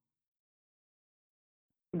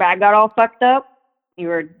 Bag got all fucked up. You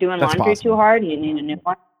were doing That's laundry possible. too hard. You need a new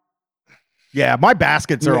one. Yeah, my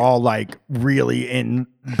baskets are all like really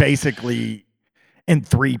basically in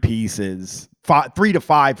 3 pieces, 3 to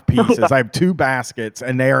 5 pieces. I have 2 baskets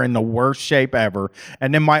and they are in the worst shape ever.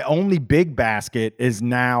 And then my only big basket is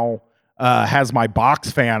now has my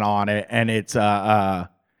box fan on it, and it's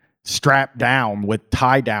strapped down with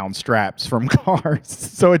tie down straps from cars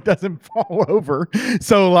so it doesn't fall over.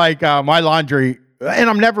 So like my laundry, and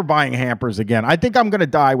I'm never buying hampers again. I think I'm going to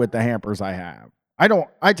die with the hampers I have.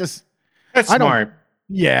 That's smart.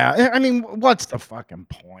 Yeah. I mean, what's the fucking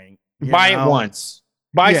point? Buy it once.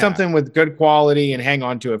 Buy something with good quality and hang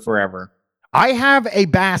on to it forever. I have a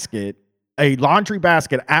laundry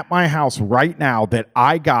basket at my house right now that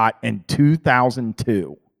I got in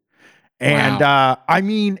 2002. And I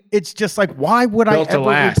mean, it's just like, why would I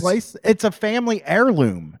ever replace? It's a family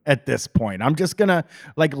heirloom at this point. I'm just gonna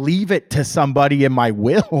like leave it to somebody in my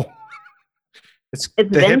will. It's the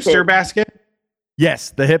hipster basket.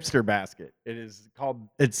 Yes, the hipster basket.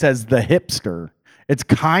 It says the hipster. It's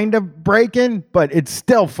kind of breaking, but it's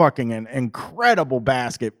still fucking an incredible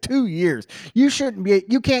basket. 2 years. You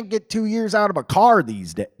can't get 2 years out of a car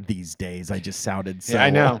these days. I just sounded so.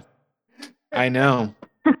 Yeah, I know.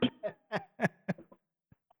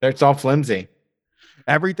 It's all flimsy.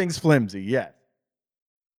 Everything's flimsy. Yes.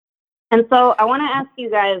 And so I want to ask you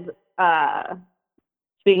guys,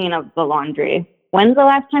 speaking of the laundry, when's the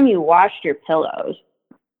last time you washed your pillows?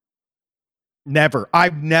 Never.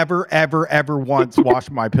 I've never, ever, ever once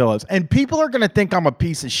washed my pillows. And people are going to think I'm a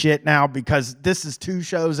piece of shit now because this is 2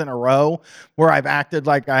 shows in a row where I've acted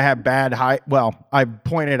like I have bad well, I've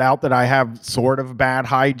pointed out that I have sort of bad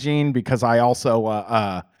hygiene because I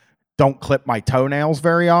also don't clip my toenails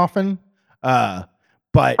very often.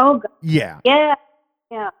 But Oh, God. yeah. Yeah.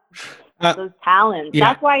 Those talons.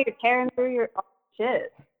 yeah. That's why you're tearing through your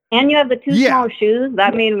shit. And you have the 2 Yeah. small shoes.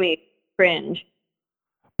 That made me cringe.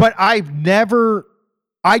 But I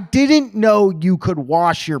didn't know you could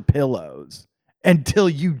wash your pillows until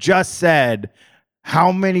you just said,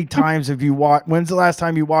 how many times have you when's the last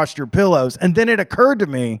time you washed your pillows? And then it occurred to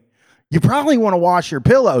me, you probably want to wash your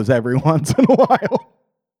pillows every once in a while.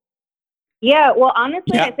 Yeah, well,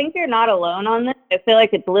 honestly, Yeah. I think you're not alone on this. I feel like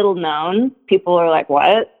it's little known. People are like,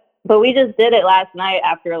 what? But we just did it last night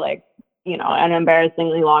after, like, you know, an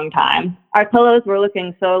embarrassingly long time. Our pillows were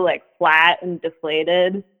looking so, like, flat and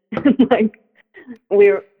deflated. Like,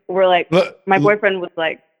 we were like, my boyfriend was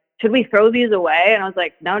like, should we throw these away? And I was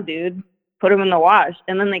like, no, dude, put them in the wash.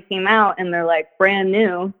 And then they came out and they're like brand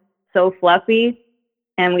new, so fluffy.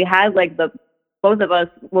 And we had like both of us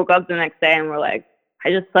woke up the next day and were like,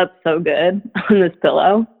 I just slept so good on this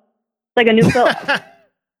pillow. It's like a new pillow.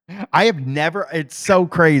 I have never, it's so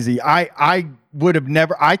crazy. I would have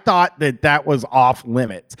never, I thought that was off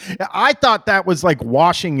limits. I thought that was like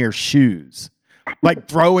washing your shoes. Like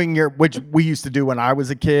throwing which we used to do when I was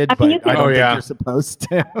a kid, I but mean, I don't think yeah. you're supposed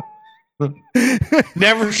to.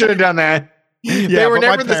 Never should have done that. Yeah, They were but my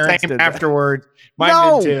never the parents same did that. afterwards. Mine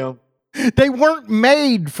No. did too. They weren't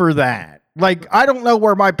made for that. Like, I don't know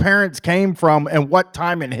where my parents came from and what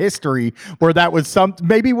time in history where that was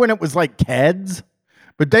maybe when it was like Keds,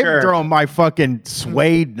 but they were Sure. throwing my fucking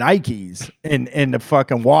suede Nikes in the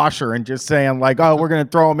fucking washer and just saying like, oh, we're going to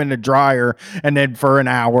throw them in the dryer. And then for an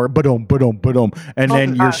hour, ba-dum. And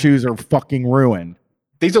then your shoes are fucking ruined.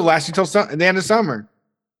 These will last you till the end of summer.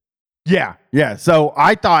 Yeah. So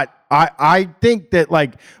I thought, I think that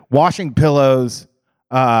like washing pillows,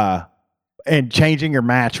 and changing your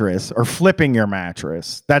mattress or flipping your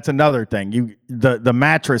mattress. That's another thing. The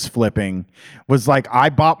mattress flipping was like, I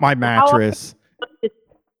bought my mattress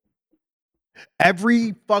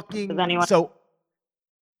every fucking, Does anyone-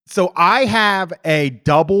 so I have a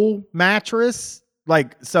double mattress.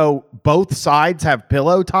 Like, so both sides have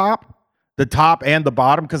pillow top, the top and the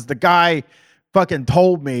bottom. Cause the guy fucking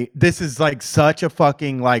told me this is like such a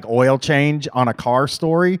fucking like oil change on a car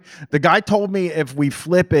story. The guy told me if we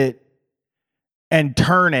flip it and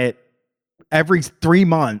turn it every 3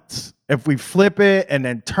 months, if we flip it and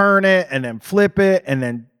then turn it and then flip it and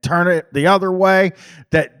then turn it the other way,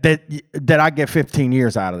 that I get 15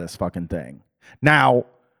 years out of this fucking thing. Now,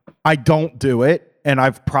 I don't do it, and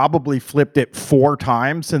I've probably flipped it 4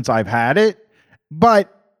 times since I've had it.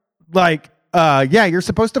 But like, yeah, you're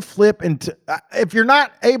supposed to flip into if you're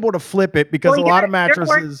not able to flip it because Well, a lot of you're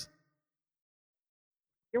mattresses.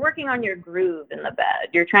 You're working on your groove in the bed.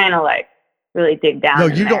 You're trying to like really dig down No,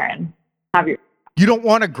 in you there don't- and have your. You don't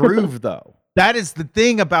want to groove though. That is the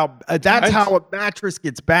thing about that's how a mattress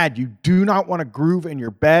gets bad. You do not want to groove in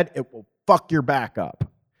your bed. It will fuck your back up.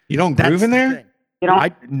 You don't That's groove in the there? thing. You don't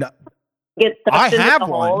get I sucked into have the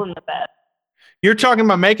hole one. in the bed. You're talking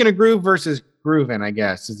about making a groove versus grooving, I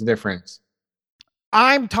guess, is the difference.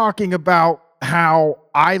 I'm talking about how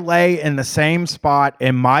I lay in the same spot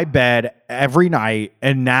in my bed every night,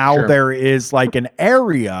 and now Sure. there is like an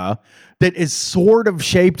area that is sort of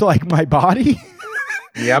shaped like my body.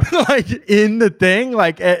 Yep. Like in the thing,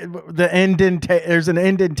 like there's an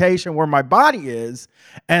indentation where my body is,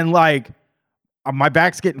 and like my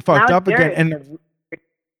back's getting fucked Now up it's again. yours. And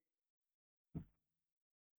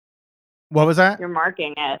what was that? You're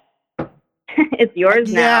marking it. It's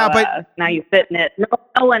yours now. Yeah, but- now you fit in it.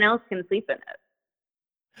 No one else can sleep in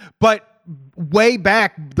it. But way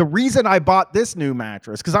back, the reason I bought this new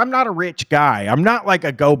mattress, because I'm not a rich guy. I'm not like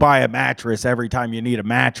a go buy a mattress every time you need a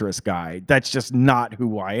mattress guy. That's just not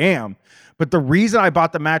who I am. But the reason I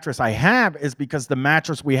bought the mattress I have is because the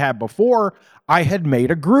mattress we had before, I had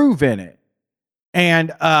made a groove in it.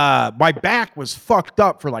 And my back was fucked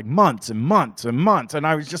up for like months and months and months. And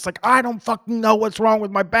I was just like, I don't fucking know what's wrong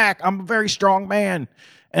with my back. I'm a very strong man.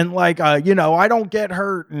 And like, you know, I don't get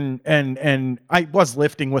hurt. And I was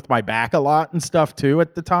lifting with my back a lot and stuff too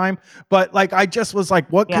at the time. But like, I just was like,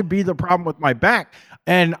 what could be the problem with my back?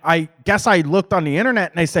 And I guess I looked on the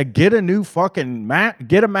internet and they said, get a new fucking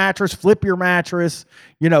get a mattress, flip your mattress,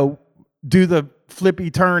 you know, do the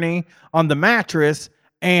flippy turny on the mattress.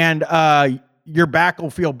 And, your back will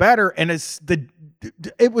feel better. And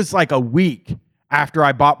it was like a week after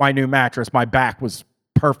I bought my new mattress, my back was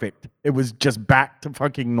perfect. It was just back to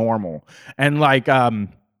fucking normal. And like, I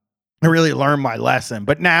really learned my lesson.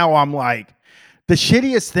 But now I'm like, the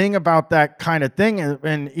shittiest thing about that kind of thing,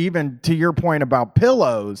 and even to your point about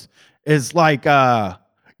pillows, is like,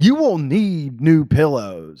 you will need new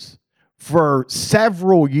pillows for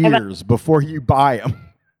several years before you buy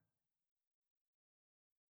them.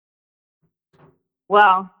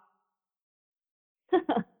 Well,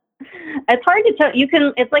 it's hard to tell.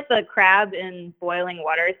 It's like the crab in boiling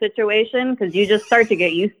water situation, because you just start to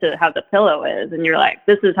get used to how the pillow is, and you're like,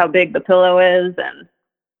 this is how big the pillow is, and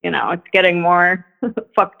it's getting more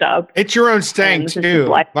fucked up. It's your own stank too.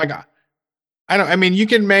 Like, I mean, you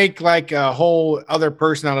can make like a whole other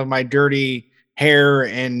person out of my dirty hair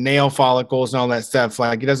and nail follicles and all that stuff.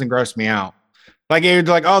 Like, it doesn't gross me out. Like, you're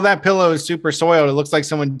like, oh, that pillow is super soiled. It looks like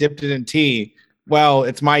someone dipped it in tea. Well,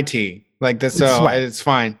 it's my tea. Like this, so it's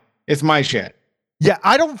fine. It's my shit. Yeah,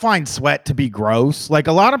 I don't find sweat to be gross. Like,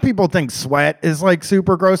 a lot of people think sweat is like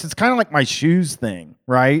super gross. It's kind of like my shoes thing,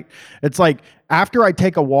 right? It's like after I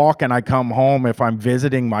take a walk and I come home, if I'm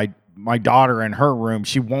visiting my daughter in her room,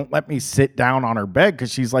 she won't let me sit down on her bed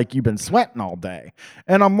because she's like, you've been sweating all day.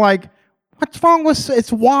 And I'm like, what's wrong with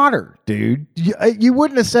it's water, dude? You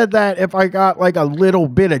wouldn't have said that if I got like a little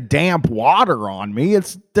bit of damp water on me.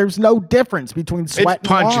 There's no difference between sweat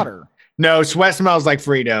and water. No, sweat smells like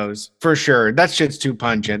Fritos for sure. That shit's too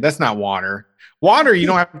pungent. That's not water. Water, you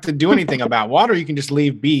don't have to do anything about. Water, you can just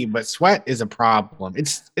leave be. But sweat is a problem.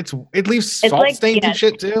 It leaves salt like, stains and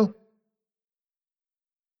shit too.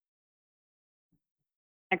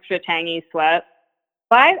 Extra tangy sweat.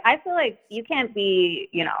 But I feel like you can't be,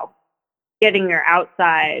 getting your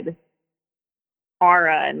outside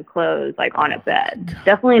aura and clothes like on a bed.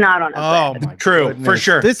 Definitely not on a bed. True, goodness. For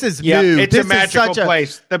sure. This is new. It's a magical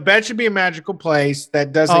place. The bed should be a magical place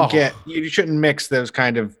that doesn't you shouldn't mix those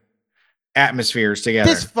kind of atmospheres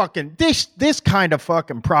together. This kind of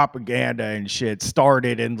fucking propaganda and shit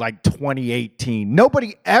started in like 2018.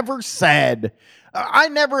 Nobody ever said, I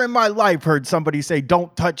never in my life heard somebody say,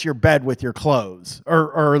 don't touch your bed with your clothes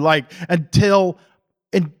or like until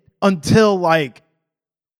like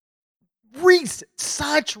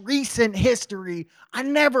such recent history. I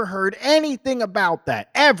never heard anything about that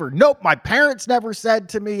ever. Nope. My parents never said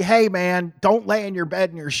to me, hey man, don't lay in your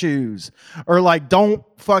bed in your shoes, or like, don't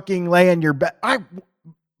fucking lay in your bed.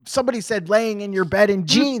 Somebody said laying in your bed in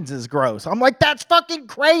jeans is gross. I'm like, that's fucking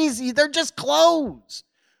crazy. They're just clothes.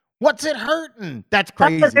 What's it hurting? That's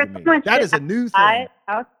crazy to me. That is a new thing.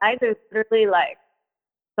 Outside, there's literally like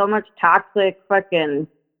so much toxic fucking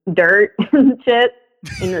dirt and shit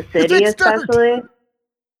in the city, especially.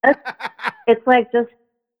 It's like, just,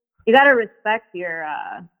 you got to respect your,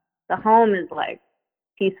 the home is like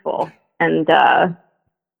peaceful, and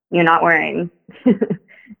you're not wearing,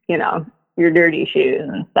 your dirty shoes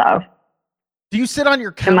and stuff. Do you sit on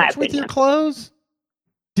your couch with your clothes?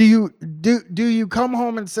 Do you come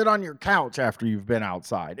home and sit on your couch after you've been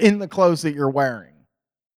outside in the clothes that you're wearing?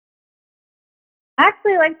 I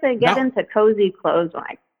actually like to get into cozy clothes when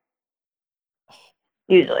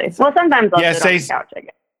usually. Well, sometimes I'll sit on the couch, I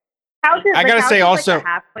guess. I gotta say also. Like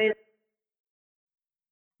halfway.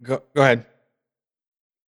 Go ahead.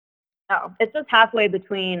 Oh, it's just halfway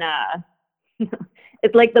between.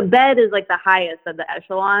 It's like the bed is like the highest of the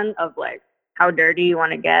echelon of like how dirty you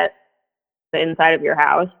want to get the inside of your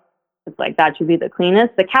house. It's like that should be the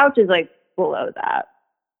cleanest. The couch is like below that,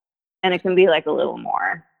 and it can be like a little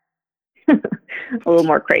more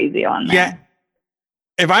crazy on there. Yeah.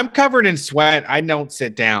 If I'm covered in sweat, I don't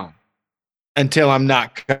sit down until I'm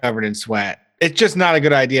not covered in sweat. It's just not a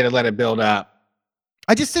good idea to let it build up.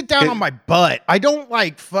 I just sit down on my butt. I don't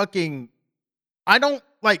like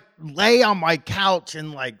lay on my couch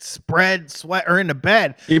and like spread sweat or in the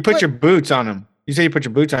bed. You put your boots on them. You say you put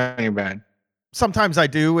your boots on your bed. Sometimes I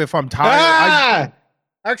do if I'm tired.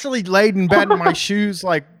 I actually laid in bed in my shoes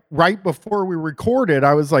like right before we recorded.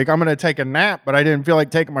 I was like, I'm going to take a nap, but I didn't feel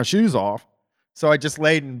like taking my shoes off. So I just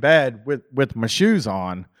laid in bed with my shoes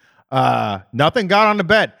on. Nothing got on the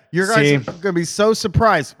bed. You guys are going to be so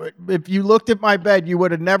surprised. If you looked at my bed, you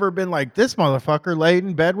would have never been like, this motherfucker laid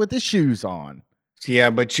in bed with his shoes on. Yeah,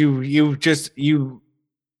 but you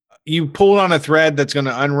pulled on a thread that's going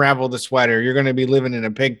to unravel the sweater. You're going to be living in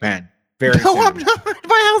a pig pen. Very soon. I'm not.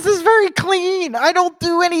 My house is very clean. I don't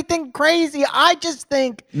do anything crazy. I just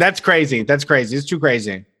think that's crazy. That's crazy. It's too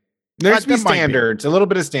crazy. There's standards, a little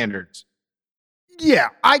bit of standards. Yeah,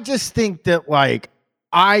 I just think that like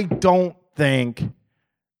I don't think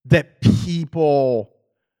that people.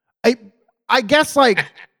 I guess like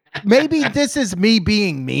maybe this is me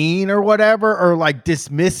being mean or whatever, or like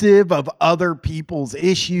dismissive of other people's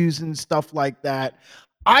issues and stuff like that.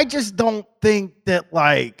 I just don't think that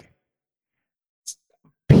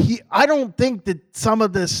I don't think that some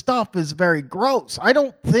of this stuff is very gross. I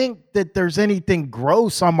don't think that there's anything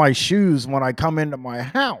gross on my shoes when I come into my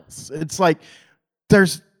house. It's like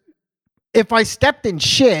if I stepped in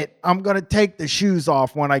shit, I'm going to take the shoes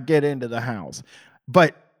off when I get into the house.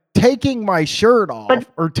 But taking my shirt off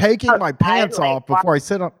or taking my pants off before I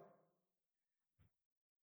sit on.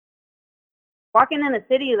 Walking in the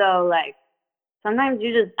city, though, like, sometimes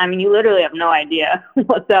you literally have no idea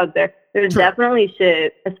what's out there. There's definitely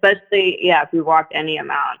shit, especially, if you walked any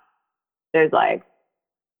amount. There's, like,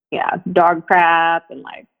 dog crap and,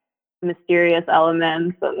 like, mysterious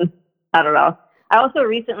elements, and I don't know. I also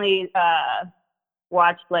recently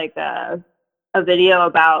watched, like, a video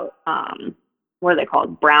about, what are they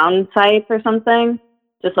called? Brown sites or something?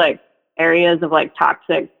 Just, like, areas of, like,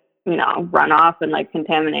 toxic, runoff and, like,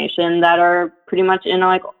 contamination that are pretty much in,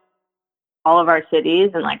 like, all of our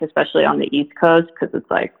cities, and, like, especially on the East Coast, because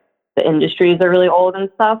it's, like, the industries are really old and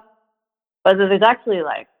stuff. But there's actually,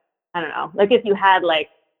 like, I don't know, like, if you had, like,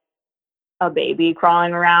 a baby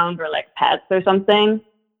crawling around or, like, pets or something,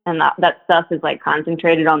 and that stuff is, like,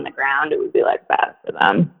 concentrated on the ground, it would be, like, bad for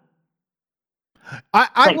them.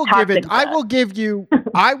 I will give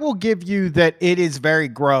you that it is very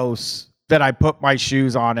gross that I put my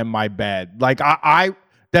shoes on in my bed. Like,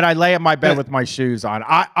 that I lay in my bed with my shoes on.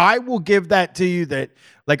 I will give that to you, that,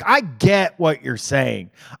 like, I get what you're saying.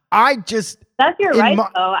 That's your right,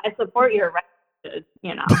 though. I support your right to,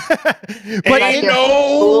 But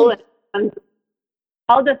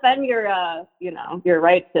I'll defend your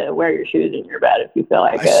right to wear your shoes in your bed if you feel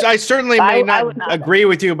like it. I certainly may not agree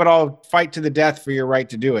with you, but I'll fight to the death for your right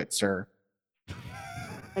to do it, sir.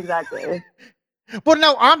 Exactly. But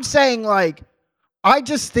no, I'm saying, like, I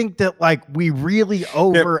just think that, like, we really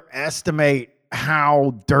overestimate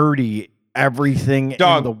how dirty everything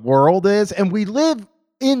in the world is. And we live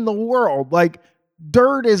in the world. Like,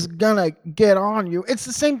 dirt is gonna get on you. It's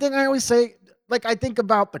the same thing I always say. Like, I think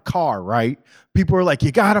about the car, right? People are like,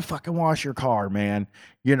 you gotta fucking wash your car, man.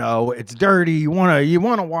 It's dirty. You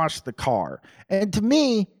wanna wash the car. And to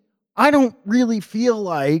me, I don't really feel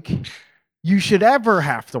like you should ever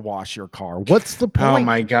have to wash your car. What's the point? Oh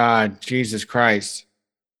my God, Jesus Christ!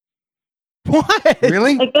 What?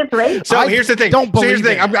 Really? So here's the thing.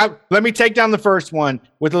 Let me take down the first one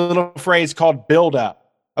with a little phrase called build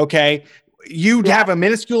up. Okay. You'd have a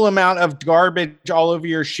minuscule amount of garbage all over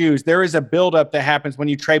your shoes. There is a buildup that happens when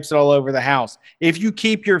you traipse it all over the house. If you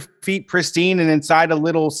keep your feet pristine and inside a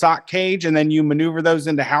little sock cage, and then you maneuver those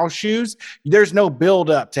into house shoes, there's no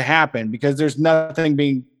buildup to happen because there's nothing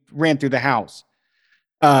being ran through the house.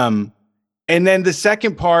 And then the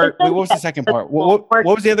second part, what was the second part? What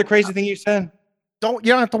was the other crazy thing you said? You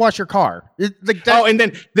don't have to wash your car. And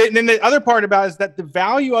then the other part about it is that the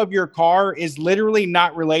value of your car is literally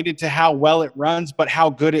not related to how well it runs, but how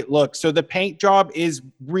good it looks. So the paint job is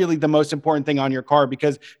really the most important thing on your car,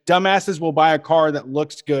 because dumbasses will buy a car that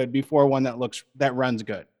looks good before one that runs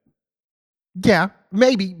good. Yeah,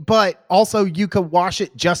 maybe, but also you could wash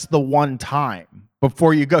it just the one time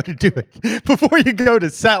before you go to do it. Before you go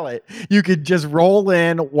to sell it, you could just roll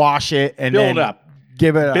in, wash it, and build up.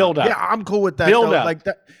 Give it build up. Yeah, I'm cool with that. Build up. Like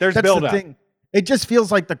that, There's that's build the up. thing. It just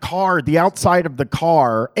feels like the outside of the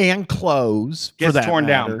car and clothes gets for that torn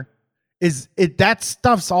matter, down. That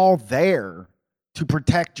stuff's all there to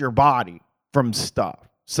protect your body from stuff.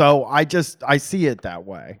 So I see it that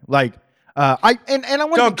way. Like I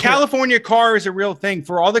want California car is a real thing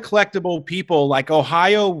for all the collectible people. Like,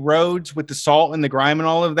 Ohio roads with the salt and the grime and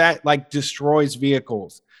all of that, like, destroys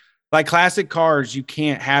vehicles. Like classic cars, you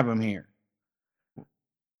can't have them here.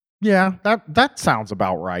 Yeah, that sounds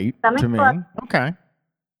about right to me. Okay.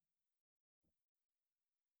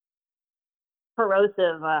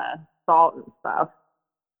 Corrosive salt and stuff.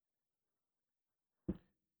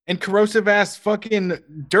 And corrosive ass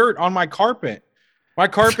fucking dirt on my carpet. My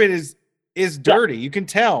carpet is dirty. You can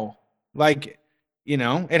tell. Like,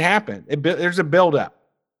 it happened. There's a buildup.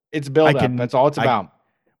 It's buildup. That's all it's about.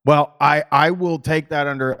 Well, I will take that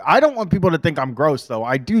under. I don't want people to think I'm gross, though.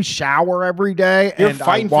 I do shower every day, and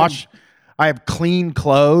I wash. I have clean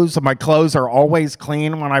clothes. My clothes are always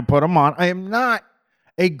clean when I put them on. I am not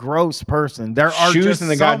a gross person. There are shoes just in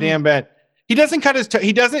the goddamn bed. He doesn't cut his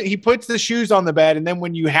he puts the shoes on the bed, and then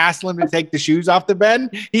when you hassle him to take the shoes off the bed,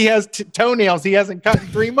 he has toenails he hasn't cut in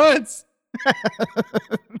 3 months.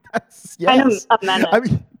 Yes. I'm a menace. I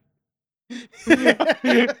mean,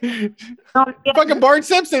 Fucking Bart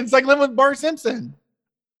Simpson. It's like living with Bart Simpson.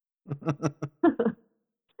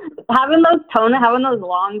 having those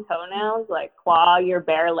long toenails like claw your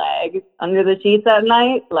bare leg under the sheets at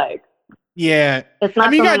night, like Yeah. it's not. I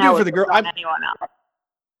mean, you something gotta do I it for would the girl. put on anyone else.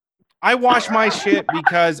 I wash my shit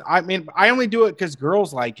because I only do it because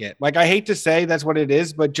girls like it. Like I hate to say that's what it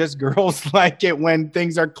is, but just girls like it when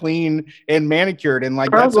things are clean and manicured. And like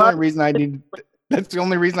Girls that's the only love reason I need. That's the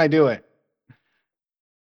only reason I do it.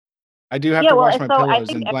 I do have Yeah, to well, wash my so I pillows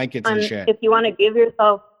think and blankets and shit. if you want to give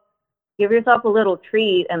yourself a little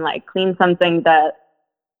treat and like clean something that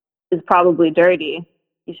is probably dirty,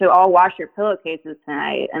 you should all wash your pillowcases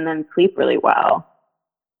tonight and then sleep really well.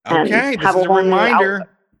 and Okay, this have is a whole new reminder. outlook.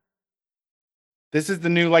 This is the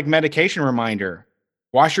new like medication reminder.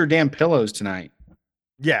 Wash your damn pillows tonight.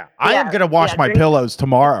 Yeah, I am Yeah, gonna wash yeah, my drink pillows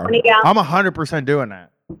tomorrow. 20 gallons. I'm 100% doing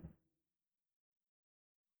that.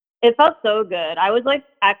 It felt so good. I was like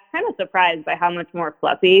kind of surprised by how much more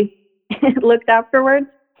fluffy it looked afterwards.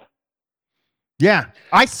 Yeah,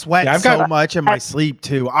 I sweat Yeah, I've so got- much in my sleep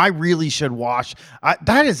too. I really should wash.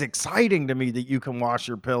 That is exciting to me that you can wash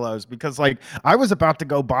your pillows because, like, I was about to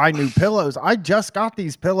go buy new pillows. I just got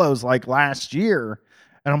these pillows like last year,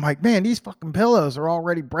 and I'm like, man, these fucking pillows are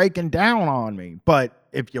already breaking down on me. But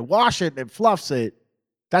if you wash it and it fluffs it,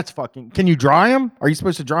 that's fucking. Can you dry them? Are you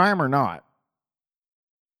supposed to dry them or not?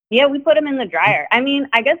 Yeah, we put them in the dryer. I mean,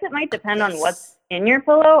 I guess it might depend on what's in your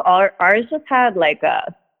pillow. Ours just had like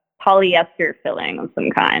a polyester filling of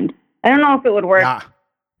some kind. I don't know if it would work. Nah.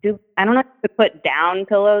 I don't know if you could put down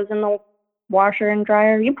pillows in the washer and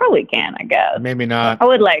dryer. You probably can, I guess. Maybe not. I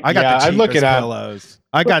would like. I got Yeah, the I'd look cheapest it up. pillows.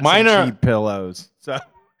 I got Mine some are- cheap pillows. So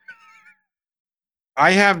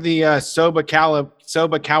I have the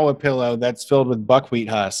Sobakawa pillow that's filled with buckwheat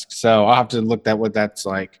husks. So I'll have to look at what that's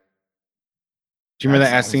like. Do you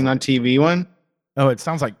remember that as sounds seen on TV one? oh, it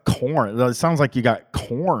sounds like corn. It sounds like you got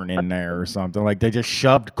corn in there or something. Like they just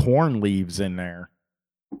shoved corn leaves in there.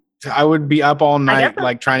 I would be up all night, guess-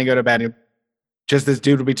 like trying to go to bed. And just this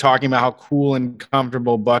dude would be talking about how cool and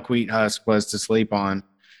comfortable buckwheat husk was to sleep on.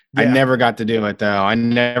 I Yeah. never got to do it though. I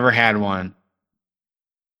never had one.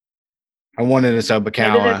 I wanted a Maybe they're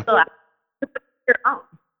Sobakawa. still out. Your own,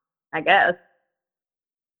 I guess.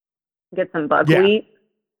 Get some buckwheat.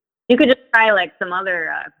 You could just try like some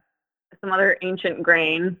other ancient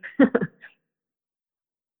grain.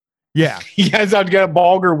 Yeah, You guys have to get a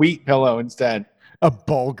bulgur wheat pillow instead. a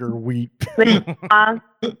bulgur wheat.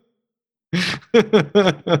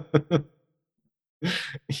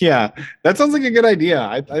 Yeah, that sounds like a good idea.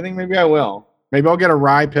 I think maybe I will. Maybe I'll get a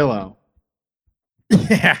rye pillow.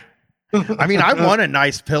 Yeah. I mean, I want a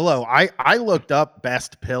nice pillow. I looked up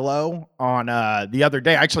best pillow on the other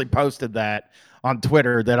day. I actually posted that on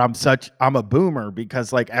Twitter that I'm a boomer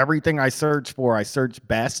because like everything I search for, I search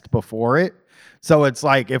best before it. So it's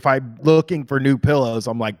like if I'm looking for new pillows,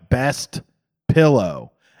 I'm like best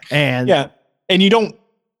pillow. And Yeah, and you don't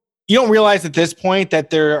realize at this point that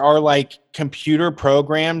there are like computer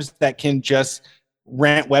programs that can just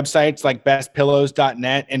rent websites like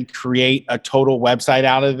bestpillows.net and create a total website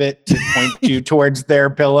out of it to point you towards their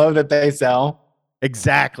pillow that they sell.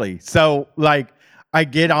 exactly. So like I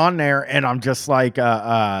get on there and I'm just like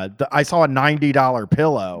I saw a $90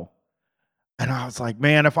 pillow. And I was like,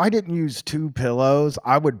 man, if I didn't use two pillows,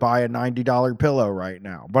 I would buy a $90 pillow right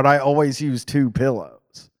now. But I always use two pillows.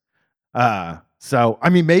 So I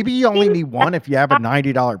mean, maybe you only need one if you have a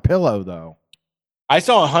 $90 pillow, though. I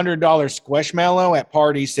saw $100 Squishmallow at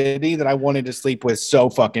Party City that I wanted to sleep with so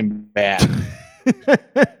fucking bad.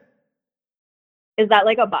 Is that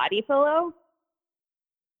like a body pillow?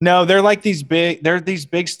 No, they're like these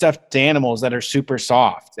big stuffed animals that are super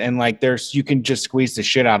soft and like you can just squeeze the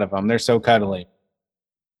shit out of them. They're so cuddly.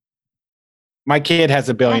 My kid has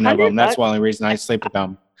a billion of them. That's the only reason I sleep with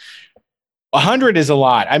them. 100 is a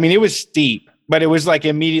lot. I mean, it was steep, but it was like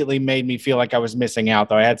immediately made me feel like I was missing out,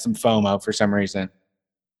 though. I had some FOMO for some reason.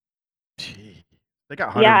 Gee, they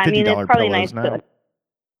got $150 Yeah, I mean, it's probably pillows nice now. to.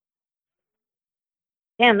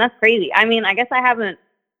 Damn, that's crazy. I mean, I guess I haven't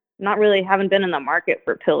been in the market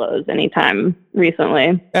for pillows anytime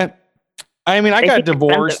recently. I mean, I They got seem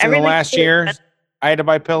divorced expensive. in the Everything's last too year. expensive. I had to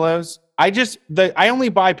buy pillows. I only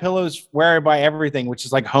buy pillows where I buy everything, which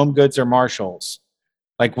is like Home Goods or Marshalls.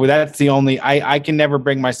 Like, well, that's the only. I can never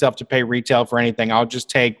bring myself to pay retail for anything. I'll just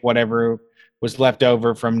take whatever was left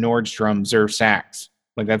over from Nordstrom's or Saks.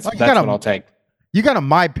 Like that's Well, you that's gotta- what I'll take. You got a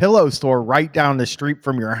My Pillow store right down the street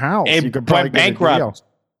from your house. It You could probably went get a deal. bankrupt.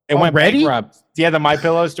 It went Already? bankrupt. Yeah, the My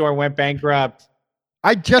Pillow store went bankrupt.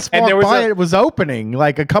 I just And there walked was by a- it was opening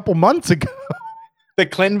like a couple months ago. The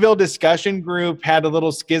Clintonville discussion group had a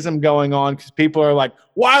little schism going on because people are like,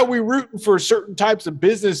 why are we rooting for certain types of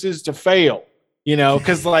businesses to fail? you know,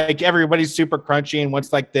 because like everybody's super crunchy and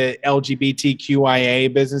wants like the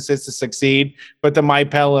LGBTQIA businesses to succeed. But the My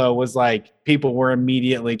Pillow was like people were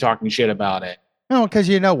immediately talking shit about it. No, because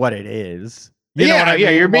you know what it is. You know yeah, what I yeah,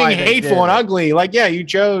 mean? you're being Why they hateful did and it. ugly. Like, yeah, you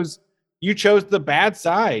chose the bad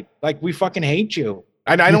side. Like, we fucking hate you.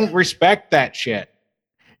 And I don't respect that shit.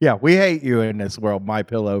 Yeah, we hate you in this world, My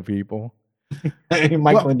Pillow people. Mike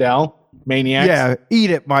Well, Lindell, maniacs. Yeah, eat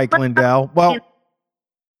it, Mike Lindell. Well,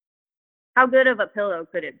 How good of a pillow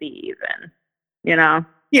could it be, even? You know?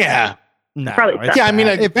 Yeah. no. Probably it's Yeah, I mean,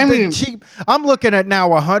 not. I- If I the mean- cheap. I'm looking at now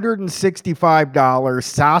 $165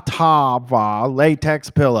 Satava latex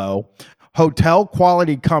pillow, hotel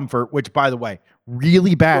quality comfort. Which, by the way,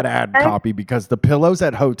 really bad ad Okay. copy because the pillows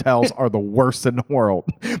at hotels are the worst in the world.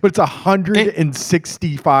 But it's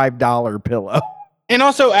 $165 pillow. And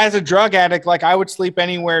also, as a drug addict, like I would sleep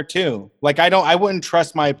anywhere too. Like I wouldn't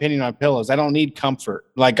trust my opinion on pillows. I don't need comfort.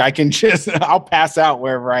 Like I can just, I'll pass out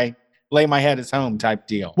wherever I lay my head is home type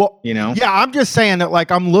deal. Well, you know? Yeah, I'm just saying that like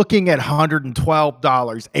I'm looking at $112,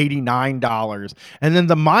 $89, and then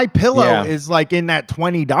the My Pillow Yeah. is like in that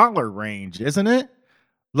 $20 range, isn't it?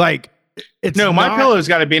 Like it's No, My not- Pillow's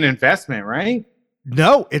got to be an investment, right?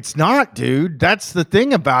 No, it's not, dude. That's the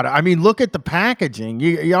thing about it. I mean, look at the packaging.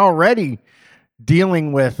 You already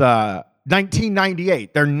dealing with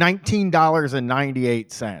 1998. They're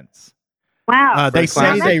 $19.98. Wow. They For say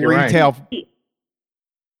classic, they you're right. retail.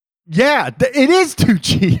 Yeah, it is too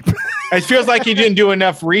cheap. It feels like you didn't do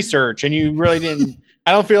enough research and you really didn't.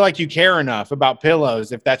 I don't feel like you care enough about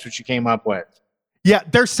pillows if that's what you came up with. Yeah,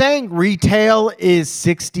 they're saying retail is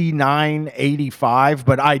 $69.85,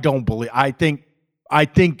 but I don't believe. I think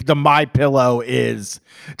the My Pillow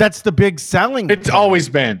that's the big selling. It's point. always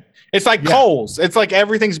been. It's like Yeah. Kohl's. It's like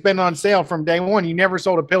everything's been on sale from day one. You never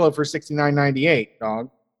sold a pillow for $69.98, dog.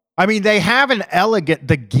 I mean, they have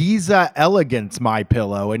the Giza Elegance My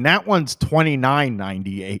Pillow, and that one's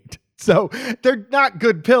 $29.98. So they're not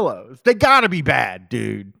good pillows. They gotta be bad,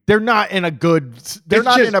 dude. They're not in a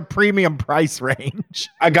premium price range.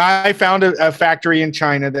 A guy found a factory in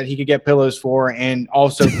China that he could get pillows for and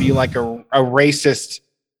also be like a racist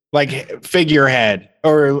like figurehead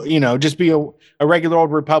or, you know, just be a regular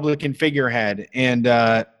old Republican figurehead and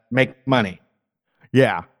make money.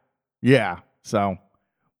 Yeah. Yeah. So,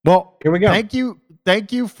 well, Here we go.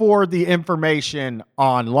 Thank you for the information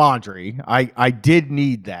on laundry. I did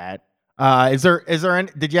need that.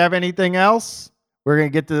 Did you have anything else? We're going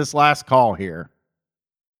to get to this last call here.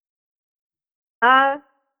 I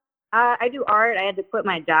do art. I had to quit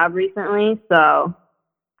my job recently, so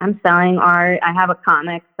I'm selling art. I have a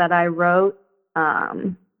comic that I wrote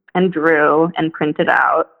and drew and printed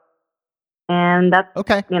out. And that's,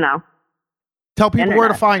 Okay. you know. Tell people where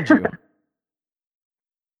to find you.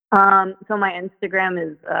 So my Instagram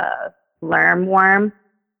is Lermworm.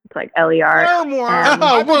 It's like LER. Lermworm. Um,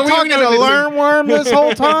 I've been well, we talking to know this is- Lermworm this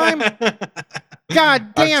whole time.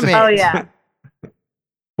 God damn it. Oh, yeah.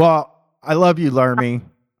 Well, I love you, Lermy.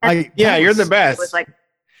 Yeah, you're the It best. was like,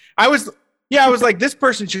 I was like, this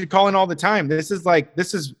person should call in all the time. This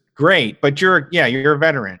is great, but you're a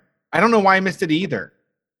veteran. I don't know why I missed it either.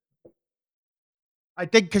 I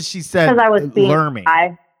think because she said because I was being Lermy.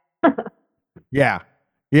 shy. Yeah.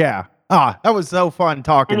 Yeah. That was so fun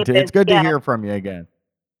talking to you. Anyways, It's good to yeah. hear from you again.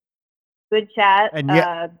 Good chat. And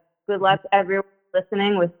yeah- Good luck, everyone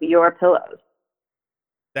listening with your pillows.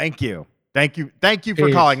 Thank you. Thank you for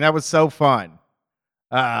Peace. calling. That was so fun.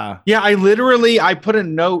 Yeah, I put a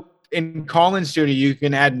note in call-in studio. You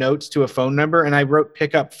can add notes to a phone number, and I wrote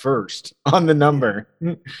 "pick up first" on the number.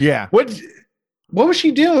 Yeah. What was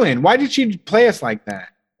she doing? Why did she play us like that?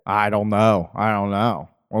 I don't know.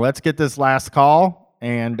 Well, let's get this last call,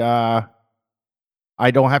 and I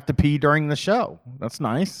don't have to pee during the show. That's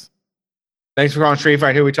nice. Thanks for calling Street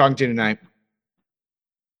Fight. Who are we talking to tonight?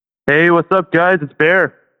 Hey, what's up, guys? It's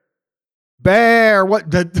Bear. Bear,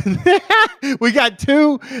 we got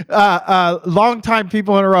two longtime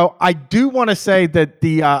people in a row. I do want to say that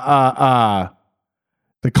the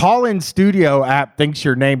call-in studio app thinks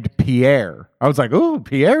you're named Pierre. I was like, "Ooh,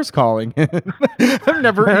 Pierre's calling." I've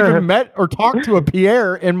never even met or talked to a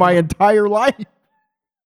Pierre in my entire life.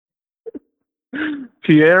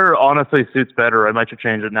 Pierre honestly suits better. I might just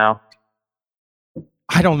change it now.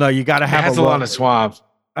 I don't know. You got to It have has a lot of suave.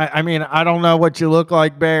 I mean, I don't know what you look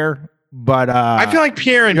like, Bear, but I feel like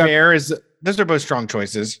Pierre and you got- Bear those are both strong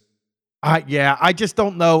choices. I just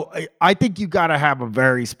don't know. I think you got to have a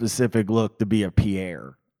very specific look to be a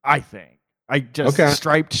Pierre. I think. Okay.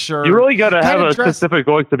 Striped shirt. You really got to have kinda a dress- specific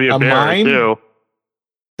voice to be a A bear, mime? too.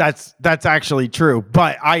 That's actually true.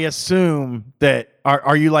 But I assume that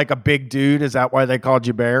are you like a big dude? Is that why they called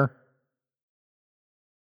you Bear?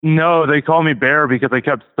 No, they call me Bear because I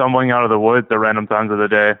kept stumbling out of the woods at random times of the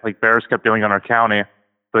day. Like bears kept doing on our county,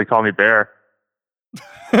 so they call me Bear.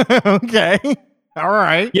 Okay. All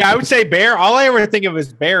right. Yeah, I would say bear. All I ever think of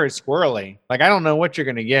is bear is squirrely. Like, I don't know what you're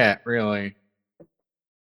going to get, really.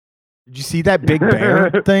 Did you see that big bear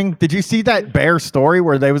thing? Did you see that bear story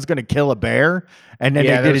where they was going to kill a bear and then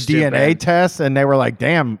Yeah, they did a those DNA stupid. test and they were like,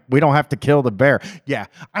 damn, we don't have to kill the bear. Yeah.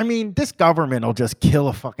 I mean, this government will just kill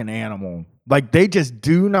a fucking animal. Like they just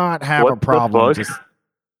do not have What a the problem. fuck? Just,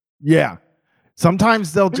 yeah.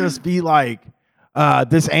 Sometimes they'll just be like,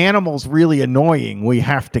 this animal's really annoying. We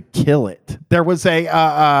have to kill it. There was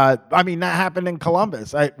I mean, that happened in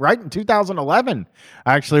Columbus, right in 2011.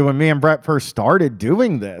 Actually, when me and Brett first started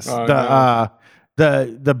doing this, Oh,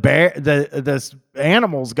 the bear, the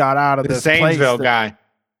animals got out of The this place. Zanesville guy.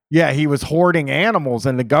 Yeah, he was hoarding animals,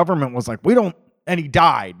 and the government was like, we don't, and he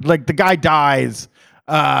died. Like the guy dies.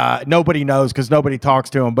 Nobody knows because nobody talks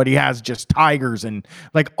to him, but he has just tigers and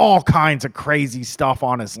like all kinds of crazy stuff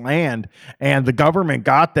on his land. And the government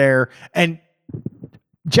got there, and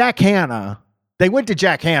Jack Hanna, they went to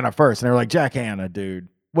Jack Hanna first, and they were like, Jack Hanna, dude,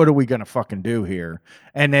 what are we gonna fucking do here?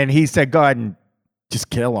 And then he said, go ahead and just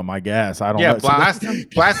kill him, I guess. I don't Yeah, know. So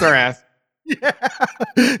blast their ass. yeah,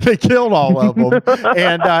 they killed all of them,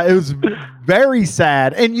 and it was very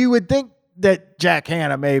sad. And you would think that Jack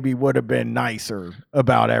Hanna maybe would have been nicer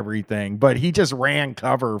about everything, but he just ran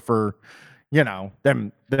cover for,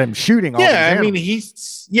 them shooting. All Yeah, these I mean,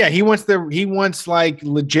 animals. he wants like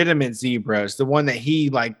legitimate zebras, the one that he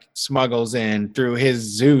like smuggles in through his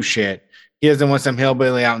zoo shit. He doesn't want some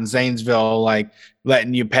hillbilly out in Zanesville like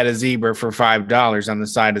letting you pet a zebra for $5 on the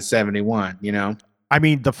side of 71. I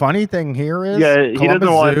mean, the funny thing here is, Yeah, he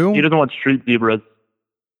Columbus Zoo, doesn't want street zebras.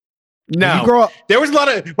 when you No, grow up, there was a lot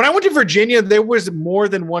of when I went to Virginia, there was more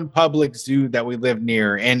than one public zoo that we lived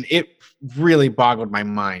near, and it really boggled my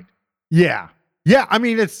mind. yeah. I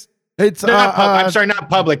mean, it's I'm sorry, not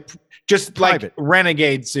public, just private. like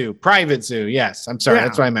renegade zoo, private zoo. Yes, I'm sorry, Yeah.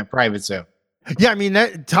 that's what I meant, private zoo. Yeah, I mean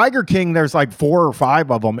that Tiger King. There's like 4 or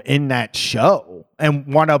 5 of them in that show, and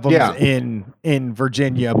one of them Yeah. in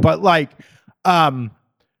Virginia. But like,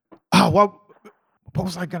 what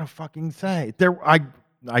was I gonna fucking say?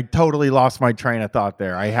 I totally lost my train of thought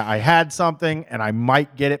there. I had something, and I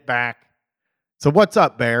might get it back. So what's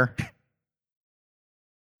up, Bear?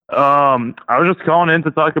 I was just calling in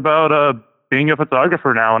to talk about being a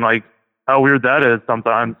photographer now and like how weird that is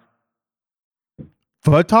sometimes.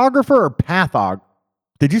 Photographer or pathog?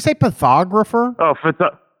 Did you say pathographer? Oh, Is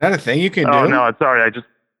that a thing you can oh do? no, sorry, I just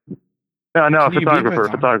no, Can you be photographer,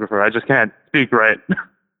 photog- photographer. I just can't speak right.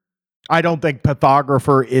 I don't think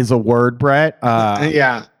pathographer is a word, Brett.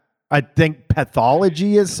 Yeah. I think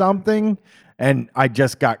pathology is something, and I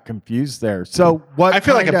just got confused there. So what? I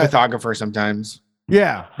feel like a kinda- photographer sometimes.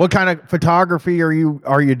 Yeah. What kind of photography are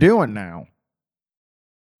you doing now?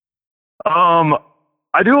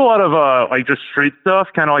 I do a lot of like just street stuff,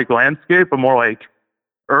 kind of like landscape, but more like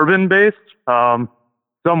urban based. Some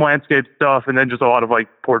landscape stuff, and then just a lot of like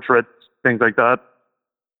portraits, things like that.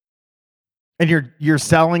 And you're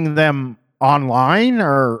selling them online,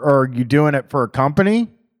 or are you doing it for a company?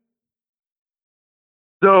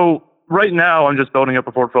 So right now, I'm just building up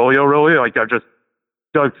a portfolio. Really, like I've just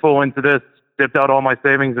dug full into this, dipped out all my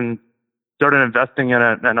savings, and started investing in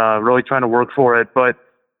it, and really trying to work for it. But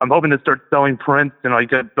I'm hoping to start selling prints and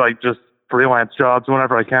like get like just freelance jobs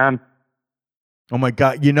whenever I can. Oh my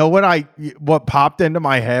God. You know what popped into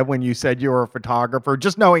my head when you said you were a photographer?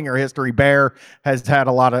 Just knowing your history, Bear has had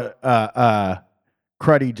a lot of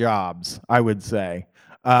cruddy jobs, I would say.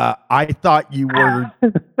 I thought you were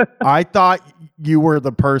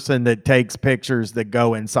the person that takes pictures that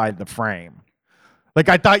go inside the frame. Like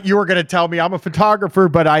I thought you were going to tell me I'm a photographer,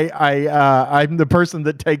 but I'm the person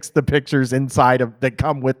that takes the pictures inside of that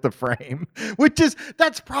come with the frame,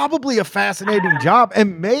 that's probably a fascinating job,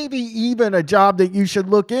 and maybe even a job that you should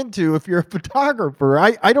look into if you're a photographer.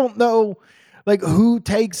 I don't know like who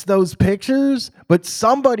takes those pictures, but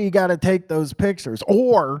somebody got to take those pictures.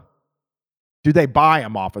 Or do they buy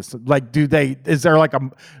them off us? Like, is there like a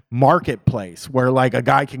marketplace where like a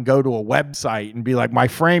guy can go to a website and be like, my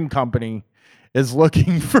frame company is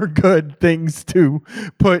looking for good things to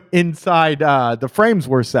put inside the frames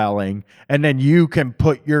we're selling, and then you can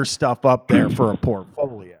put your stuff up there for a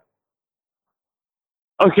portfolio.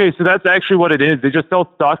 Okay, so that's actually what it is. They just sell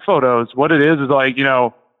stock photos. What it is like, you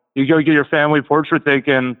go get your family portrait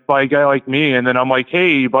taken by a guy like me, and then I'm like,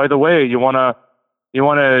 hey, by the way, you wanna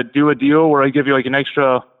do a deal where I give you like an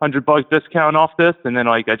extra $100 discount off this, and then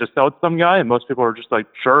like I just sell it to some guy, and most people are just like,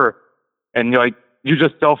 sure, and you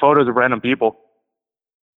just sell photos of random people.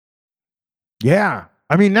 Yeah.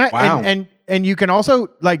 I mean that, Wow. and you can also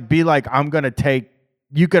like be like, I'm gonna take.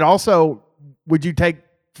 You could also, would you take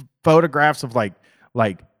photographs of like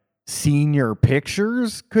senior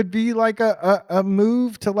pictures? Could be like a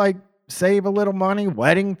move to like save a little money.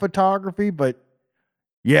 Wedding photography, but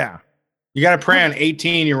yeah, You got to prey on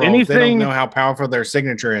 18-year-olds. They Anything- don't know how powerful their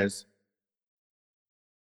signature is.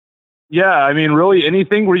 Yeah, I mean, really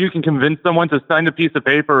anything where you can convince someone to sign a piece of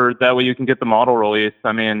paper, that way you can get the model released.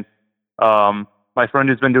 I mean, my friend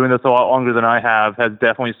who's been doing this a lot longer than I have has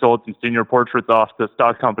definitely sold some senior portraits off to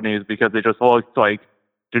stock companies because they just look like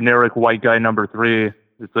generic white guy number 3.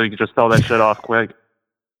 So you can just sell that shit off quick.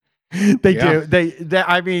 they Yeah. do. They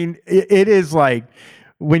I mean, it is like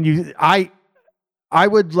when you. I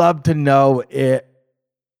would love to know it.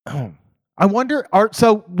 I wonder.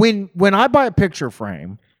 So when I buy a picture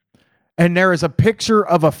frame, and there is a picture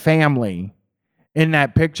of a family in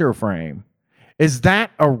that picture frame, is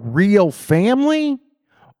that a real family,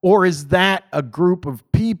 or is that a group of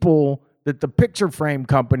people that the picture frame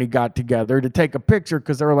company got together to take a picture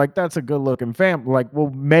because they were like, that's a good looking family. Like,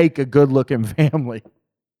 we'll make a good looking family.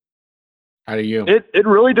 How do you? It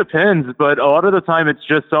really depends, but a lot of the time it's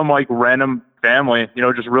just some like random family,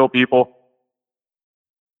 just real people.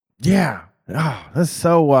 Yeah. Oh, that's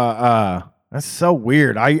so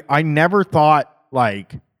weird. I never thought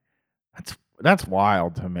like that's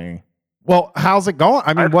wild to me. Well, how's it going?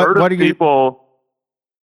 I mean, I've heard what of do you people?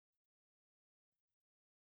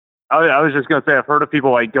 I was just gonna say I've heard of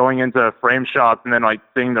people like going into frame shops and then like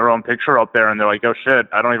seeing their own picture up there and they're like, oh shit,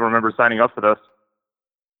 I don't even remember signing up for this.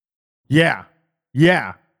 Yeah.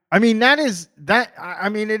 Yeah. I mean, I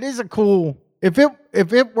mean, it is a cool, if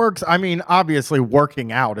it works. I mean, obviously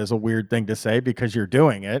working out is a weird thing to say because you're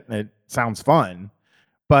doing it and it sounds fun,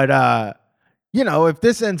 but if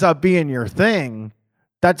this ends up being your thing,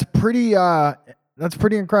 that's pretty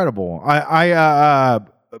incredible.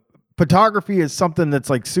 Photography is something that's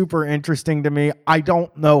like super interesting to me. I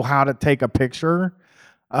don't know how to take a picture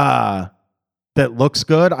that looks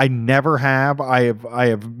good. I never have. I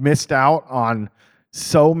have missed out on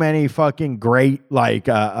so many fucking great like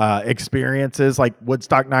experiences. Like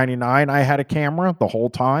Woodstock 99, I had a camera the whole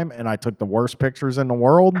time and I took the worst pictures in the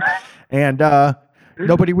world, and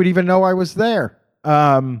nobody would even know I was there.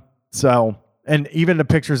 So, and even the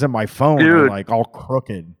pictures in my phone are Dude. like all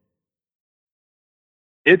crooked.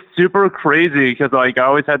 It's super crazy because like I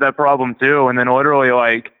always had that problem too, and then literally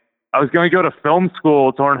like I was gonna go to film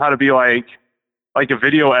school to learn how to be like a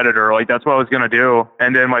video editor. Like that's what I was gonna do,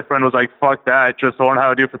 and then my friend was like, "Fuck that, just learn how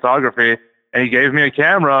to do photography." And he gave me a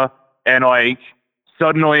camera, and like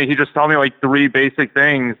suddenly he just taught me like 3 basic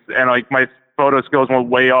things, and like my photo skills went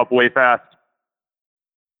way up, way fast.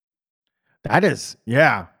 That is,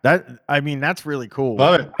 yeah. I mean, that's really cool.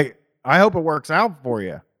 Love it. I hope it works out for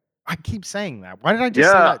you. I keep saying that. Why did I just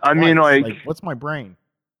say Yeah, that? I mean, twice? like- what's my brain?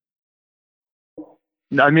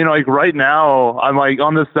 I mean, like right now, I'm like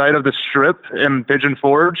on the side of the Strip in Pigeon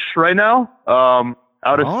Forge right now,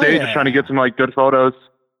 out of Oh, state, yeah. just trying to get some like good photos.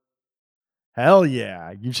 Hell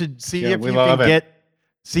yeah! You should see Yeah, if we you love can it.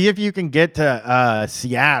 get to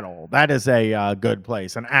Seattle. That is a good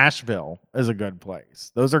place, and Asheville is a good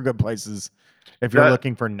place. Those are good places if you're That-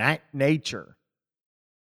 looking for nature.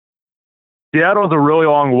 Seattle's a really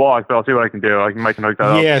long walk, but I'll see what I can do. I can hook that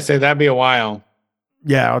up. Yeah, so that'd be a while.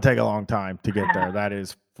 Yeah, it'll take a long time to get there. That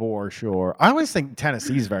is for sure. I always think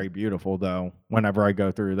Tennessee's very beautiful, though. Whenever I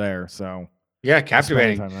go through there, so Yeah, spend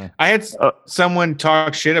captivating. time there. I had someone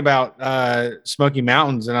talk shit about Smoky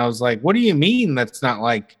Mountains, and I was like, "What do you mean that's not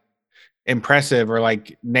like impressive or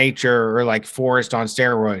like nature or like forest on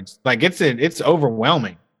steroids? Like it's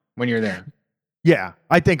overwhelming when you're there." Yeah,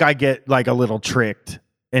 I think I get like a little tricked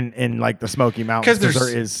in like the Smoky Mountains 'Cause because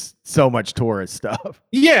there's- there is so much tourist stuff.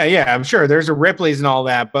 Yeah, I'm sure there's a Ripley's and all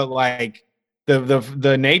that, but like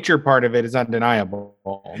the nature part of it is undeniable.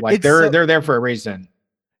 Like It's they're so- there for a reason.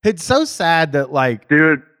 It's so sad that like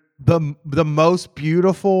Dude, the most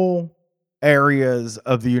beautiful areas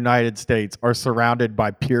of the United States are surrounded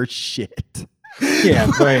by pure shit. Yeah,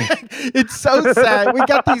 but It's so sad. We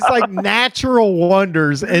got these like natural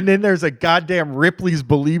wonders, and then there's a goddamn Ripley's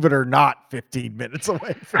Believe It or Not 15 minutes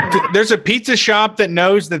away from it. there's a pizza shop that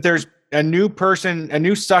knows that there's a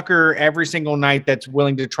new sucker every single night that's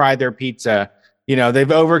willing to try their pizza. They've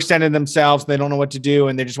overextended themselves. They don't know what to do,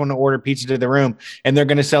 and they just want to order pizza to the room. And they're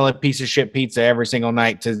going to sell a piece of shit pizza every single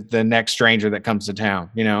night to the next stranger that comes to town.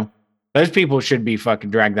 Those people should be fucking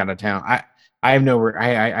dragged out of town. I have no.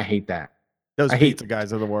 I hate that. Those I hate- pizza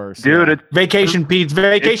guys are the worst. dude, yeah. it's Vacation pizza.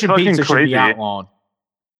 Vacation fucking pizza should be crazy. outlawed.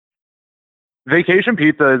 vacation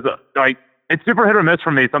pizza is like it's super hit or miss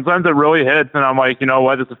for me. Sometimes it really hits, and I'm like, you know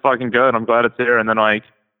what, this is fucking good. I'm glad it's here. And then like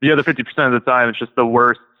the other 50% of the time, it's just the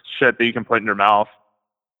worst shit that you can put in your mouth.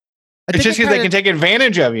 It's just because they can take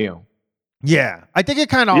advantage of you. Yeah, I think it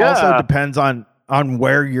kind of also depends on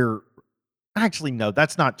where you're. Actually, no,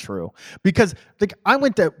 that's not true. Because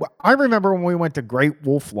I remember when we went to Great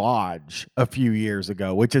Wolf Lodge a few years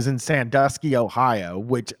ago, which is in Sandusky, Ohio,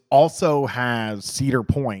 which also has Cedar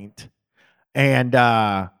Point. And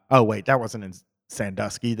oh wait, that wasn't in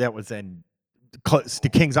Sandusky. That was in close to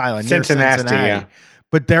Kings Island, Cincinnati. Yeah.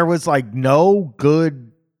 But there was like no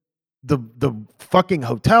good. The fucking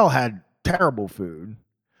hotel had terrible food.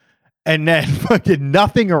 And then fucking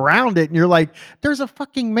nothing around it. And you're like, there's a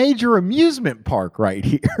fucking major amusement park right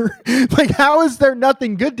here. Like, how is there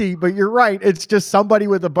nothing good to eat? But you're right. It's just somebody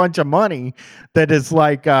with a bunch of money that is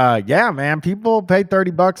like, yeah, man, people pay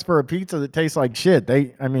 $30 for a pizza that tastes like shit.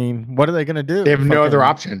 I mean, what are they going to do? They have no other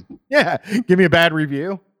option. Yeah. Give me a bad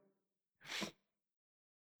review.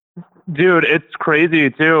 Dude, it's crazy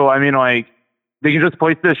too. I mean, like, they can just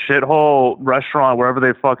place this shithole restaurant wherever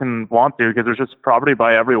they fucking want to because there's just property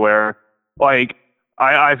by everywhere. Like,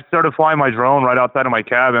 I started flying my drone right outside of my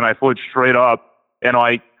cabin. I flew it straight up, and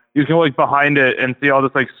like you can look behind it and see all this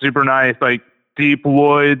like super nice like deep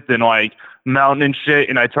woods and like mountain and shit.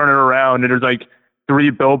 And I turn it around and there's like 3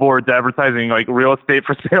 billboards advertising like real estate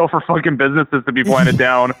for sale for fucking businesses to be planted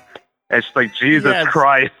down. It's just like Jesus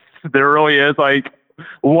Christ, there really is like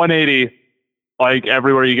 180 like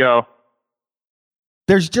everywhere you go.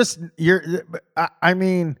 There's just there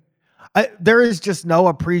is just no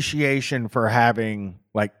appreciation for having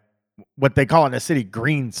like what they call in a city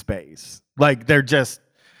green space. Like they're just,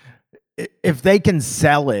 if they can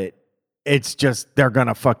sell it, it's just they're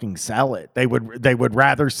gonna fucking sell it. They would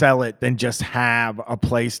rather sell it than just have a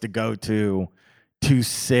place to go to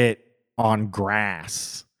sit on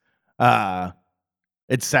grass.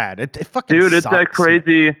 It's sad. It fucking dude. It's sucks. that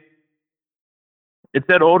crazy. It's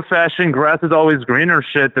that old-fashioned grass is always greener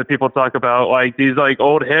shit that people talk about. Like these like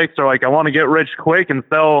old hicks are like, I want to get rich quick and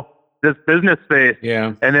sell this business space.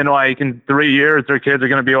 Yeah. And then like in 3 years, their kids are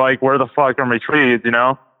going to be like, where the fuck are my trees, you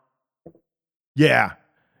know? Yeah.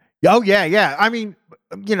 Oh yeah. Yeah. I mean,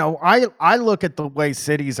 you know, I look at the way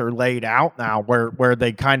cities are laid out now where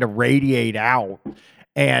they kind of radiate out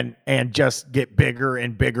and just get bigger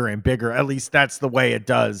and bigger and bigger. At least that's the way it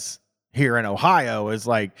does here in Ohio. Is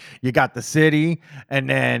like you got the city and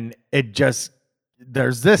then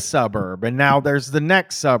there's this suburb and now there's the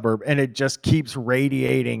next suburb and it just keeps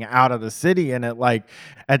radiating out of the city. And it like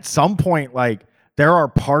at some point, like there are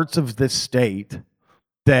parts of this state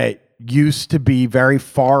that used to be very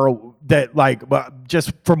far that like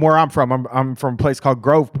just from where I'm from, I'm from a place called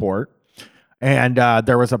Groveport. And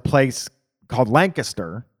there was a place called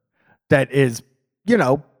Lancaster that is, you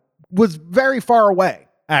know, was very far away.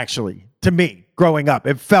 Actually, to me, growing up,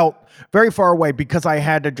 it felt very far away because I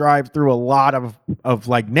had to drive through a lot of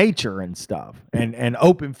like nature and stuff and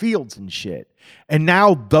open fields and shit. And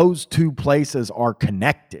now those two places are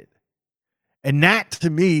connected. And that to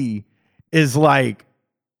me is like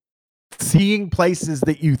seeing places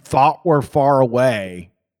that you thought were far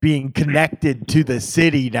away being connected to the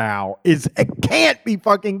city now it can't be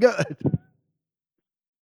fucking good.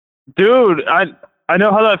 Dude, I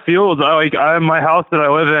know how that feels. My house that I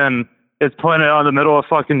live in is planted out in the middle of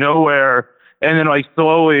fucking nowhere. And then like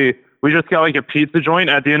slowly we just got like a pizza joint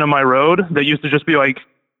at the end of my road that used to just be like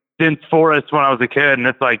dense forest when I was a kid. And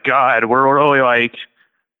it's like, God, we're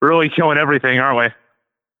really killing everything, aren't we?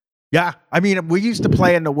 Yeah. I mean, we used to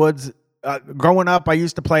play in the woods. Growing up, I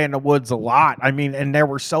used to play in the woods a lot. I mean, and there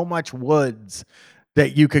were so much woods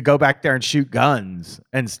that you could go back there and shoot guns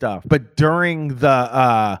and stuff. But during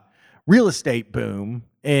the real estate boom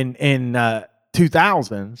in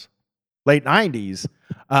 2000s, late 90s,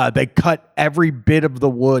 they cut every bit of the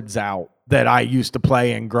woods out that I used to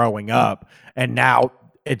play in growing up. And now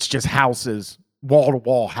it's just houses,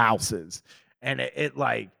 wall-to-wall houses. And it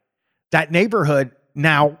like that neighborhood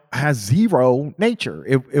now has zero nature.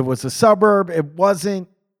 It was a suburb. It wasn't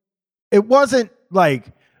like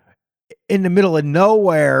in the middle of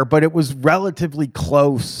nowhere, but it was relatively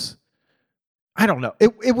close. I don't know.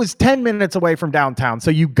 It was 10 minutes away from downtown.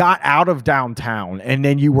 So you got out of downtown and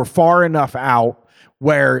then you were far enough out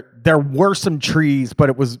where there were some trees, but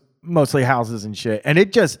it was mostly houses and shit. And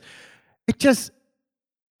it just,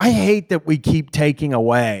 I hate that we keep taking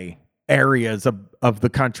away areas of the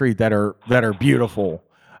country that are beautiful,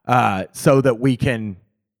 so that we can,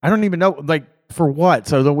 I don't even know, like for what?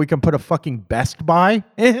 So that we can put a fucking Best Buy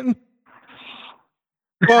in?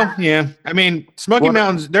 Well, yeah. I mean, Smoky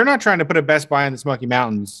Mountains, they're not trying to put a Best Buy in the Smoky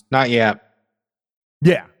Mountains. Not yet.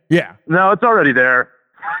 Yeah. Yeah. No, it's already there.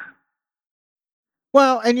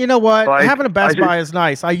 Well, and you know what? Like, Having a Best Buy is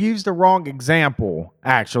nice. I used the wrong example,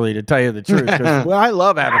 actually, to tell you the truth. 'Cause, well, I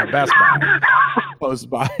love having a Best Buy close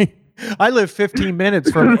by. I live 15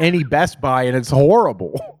 minutes from any Best Buy, and it's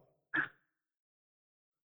horrible.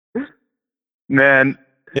 Man,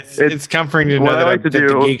 It's comforting to know what I that, like to that the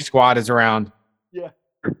do- Geek Squad is around.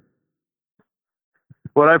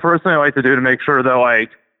 what I personally like to do to make sure that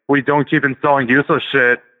like we don't keep installing useless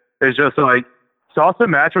shit is just like toss a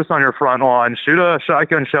mattress on your front lawn, shoot a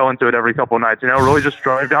shotgun shell into it every couple of nights. You know, really just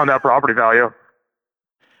drive down that property value.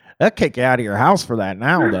 They'll kick you out of your house for that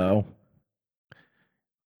now, though.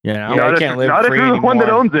 You know? Yeah, I not can't live not free if you're the one that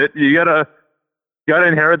anymore. owns it. You gotta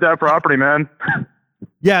inherit that property, man.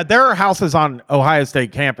 Yeah, there are houses on Ohio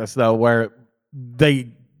State campus, though, where they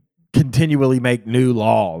continually make new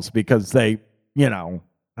laws because they,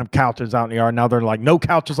 have couches out in the yard. Now they're like, no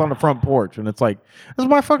couches on the front porch. And it's like, this is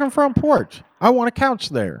my fucking front porch. I want a couch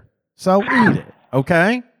there. So eat it.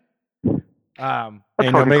 Okay? That's Ain't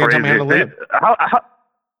fucking nobody gonna tell me how to crazy. live.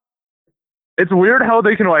 It's weird how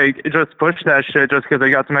they can like just push that shit just because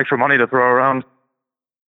they got some extra money to throw around.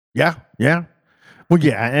 Yeah, yeah. Well,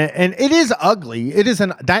 yeah, and it is ugly.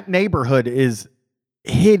 That neighborhood is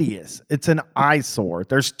hideous. It's an eyesore.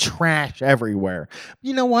 There's trash everywhere.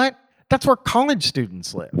 You know what? That's where college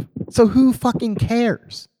students live. So who fucking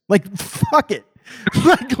cares? Like, fuck it.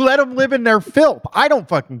 Like, let them live in their filth. I don't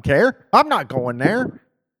fucking care. I'm not going there.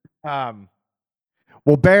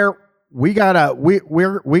 Well, Bear, we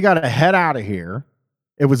gotta head out of here.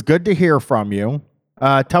 It was good to hear from you.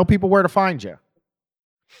 Tell people where to find you.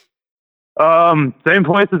 Same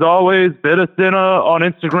place as always, Bitasina on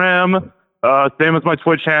Instagram. Same as my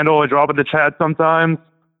Twitch handle. I drop in the chat sometimes.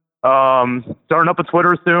 Starting up a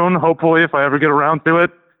Twitter soon, hopefully, if I ever get around to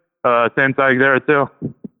it. Same tag there too.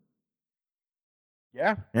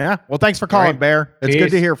 Yeah. Yeah. Well, thanks for calling, All right. Bear. It's Peace.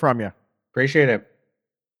 good to hear from you. Appreciate it.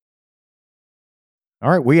 All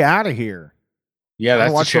right, we out of here. Yeah, that's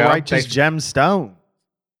the watch show. the Righteous Thanks. Gemstone.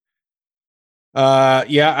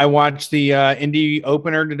 Yeah, I watched the Indy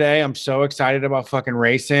opener today. I'm so excited about fucking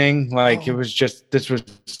racing. Like it was this was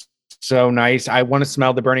so nice. I want to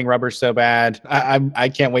smell the burning rubber so bad. I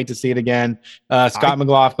can't wait to see it again. Scott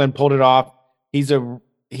McLaughlin pulled it off.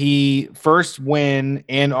 He first win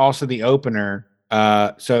and also the opener.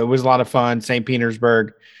 So it was a lot of fun. St.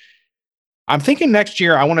 Petersburg. I'm thinking next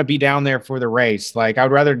year I want to be down there for the race. Like I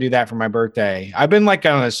would rather do that for my birthday. I've been like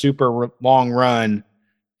on a super long run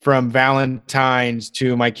from Valentine's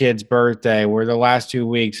to my kid's birthday, where the last 2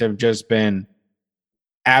 weeks have just been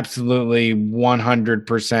absolutely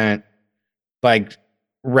 100% like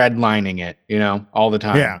redlining it, all the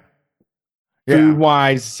time. Yeah. Food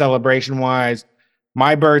wise, celebration wise,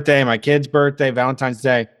 my birthday, my kid's birthday, Valentine's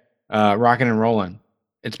Day, rocking and rolling.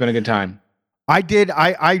 It's been a good time. I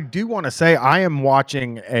do want to say I am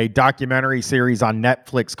watching a documentary series on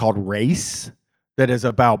Netflix called Race that is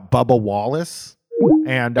about Bubba Wallace.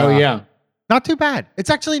 And not too bad. It's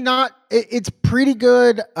actually not. It's pretty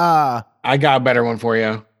good. I got a better one for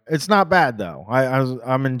you. It's not bad though.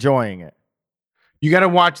 I'm enjoying it. You got to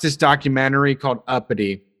watch this documentary called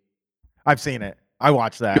Uppity. I've seen it. I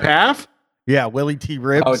watched that. You have? Yeah, Willie T.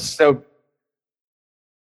 Ribs. Oh, it's so.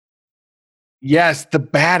 Yes, the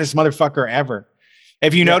baddest motherfucker ever.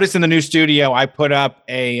 If you notice in the new studio, I put up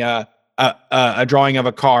a drawing of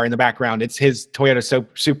a car in the background. It's his Toyota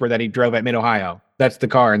Supra that he drove at Mid Ohio. That's the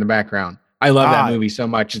car in the background. I love that movie so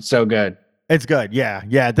much. It's so good. It's good. Yeah.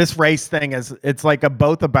 Yeah. This race thing it's like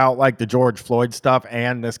both about like the George Floyd stuff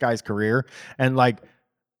and this guy's career. And like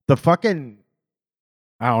the fucking,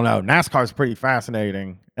 I don't know, NASCAR is pretty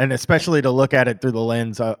fascinating. And especially to look at it through the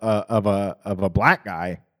lens of a black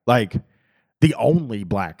guy, like the only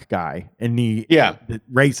black guy in the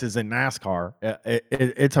races in NASCAR.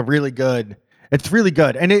 It's a really good. It's really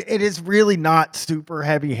good. And it is really not super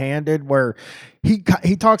heavy handed where he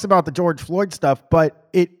talks about the George Floyd stuff, but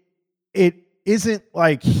it isn't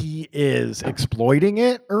like he is exploiting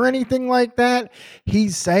it or anything like that.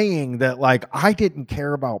 He's saying that like, I didn't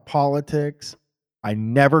care about politics. I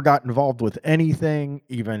never got involved with anything,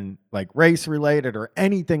 even like race related or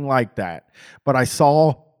anything like that. But I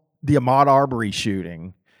saw the Ahmaud Arbery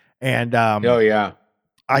shooting and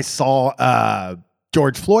I saw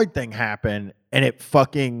George Floyd thing happen, and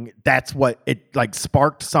that's what it like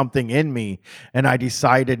sparked something in me. And I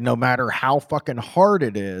decided no matter how fucking hard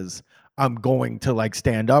it is, I'm going to like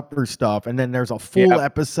stand up for stuff. And then there's a full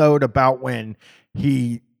episode about when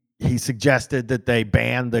he suggested that they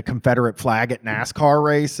ban the Confederate flag at NASCAR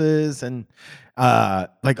races. And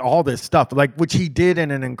like all this stuff, like which he did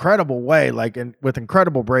in an incredible way, like with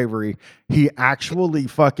incredible bravery. He actually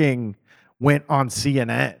fucking went on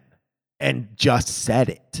CNN and just said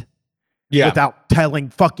it. Yeah. Without telling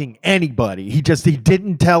fucking anybody. He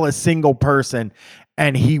didn't tell a single person,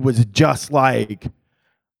 and he was just like,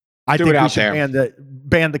 I think we should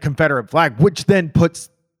ban the Confederate flag, which then puts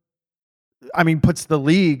the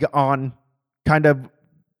league on kind of,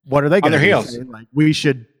 what are they going to do? Like, we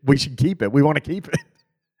should keep it. We want to keep it.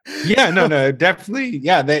 Yeah, no, definitely.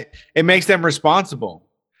 Yeah, it makes them responsible.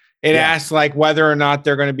 It asks like whether or not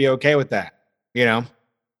they're going to be okay with that, you know?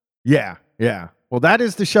 Yeah. Well, that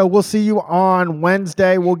is the show. We'll see you on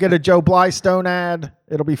Wednesday. We'll get a Joe Blystone ad.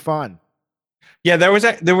 It'll be fun. Yeah, there was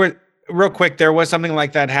something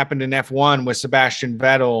like that happened in F1 with Sebastian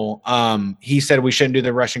Vettel. He said we shouldn't do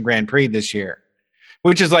the Russian Grand Prix this year,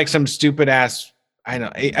 which is like some stupid ass. I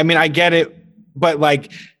know. I mean, I get it, but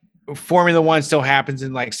like Formula One still happens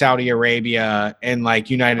in like Saudi Arabia and like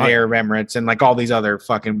United Arab Emirates and like all these other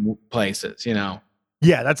fucking places, you know?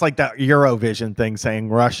 Yeah, that's like that Eurovision thing saying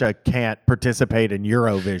Russia can't participate in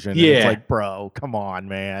Eurovision. Yeah. It's like, bro, come on,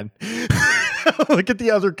 man. Look at the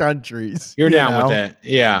other countries. You're down with it.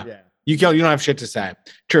 Yeah. You don't have shit to say.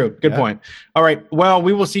 True. Good point. All right. Well,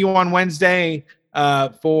 we will see you on Wednesday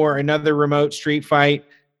for another remote street fight.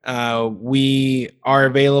 We are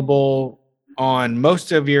available on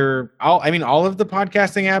most of all of the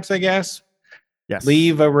podcasting apps, I guess. Yes.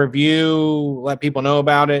 Leave a review, let people know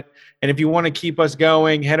about it. And if you want to keep us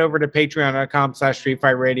going, head over to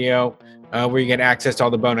patreon.com/streetfightradio, where you get access to all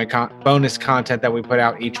the bonus content that we put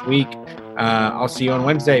out each week. I'll see you on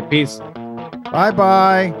Wednesday. Peace.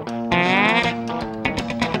 Bye-bye.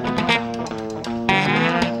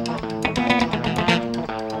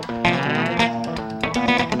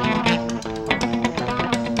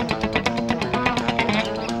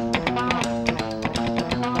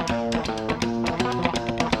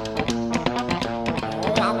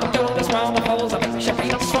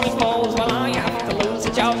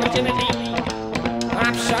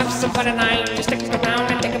 For the night, just stick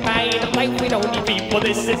around and take a bite of life. We don't need people.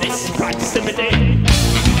 This is proximity.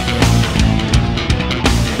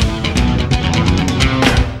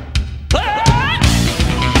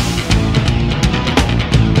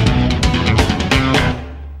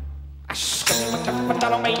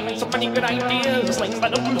 So many good ideas, sling by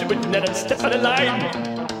the net and step on the line.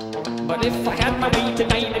 But if I had my way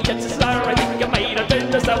tonight, the chances are I think I might have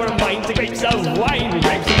turned the sour wine to grapes of wine,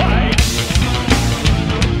 grapes of wine.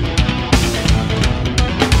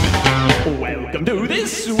 Welcome to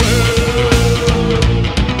this world.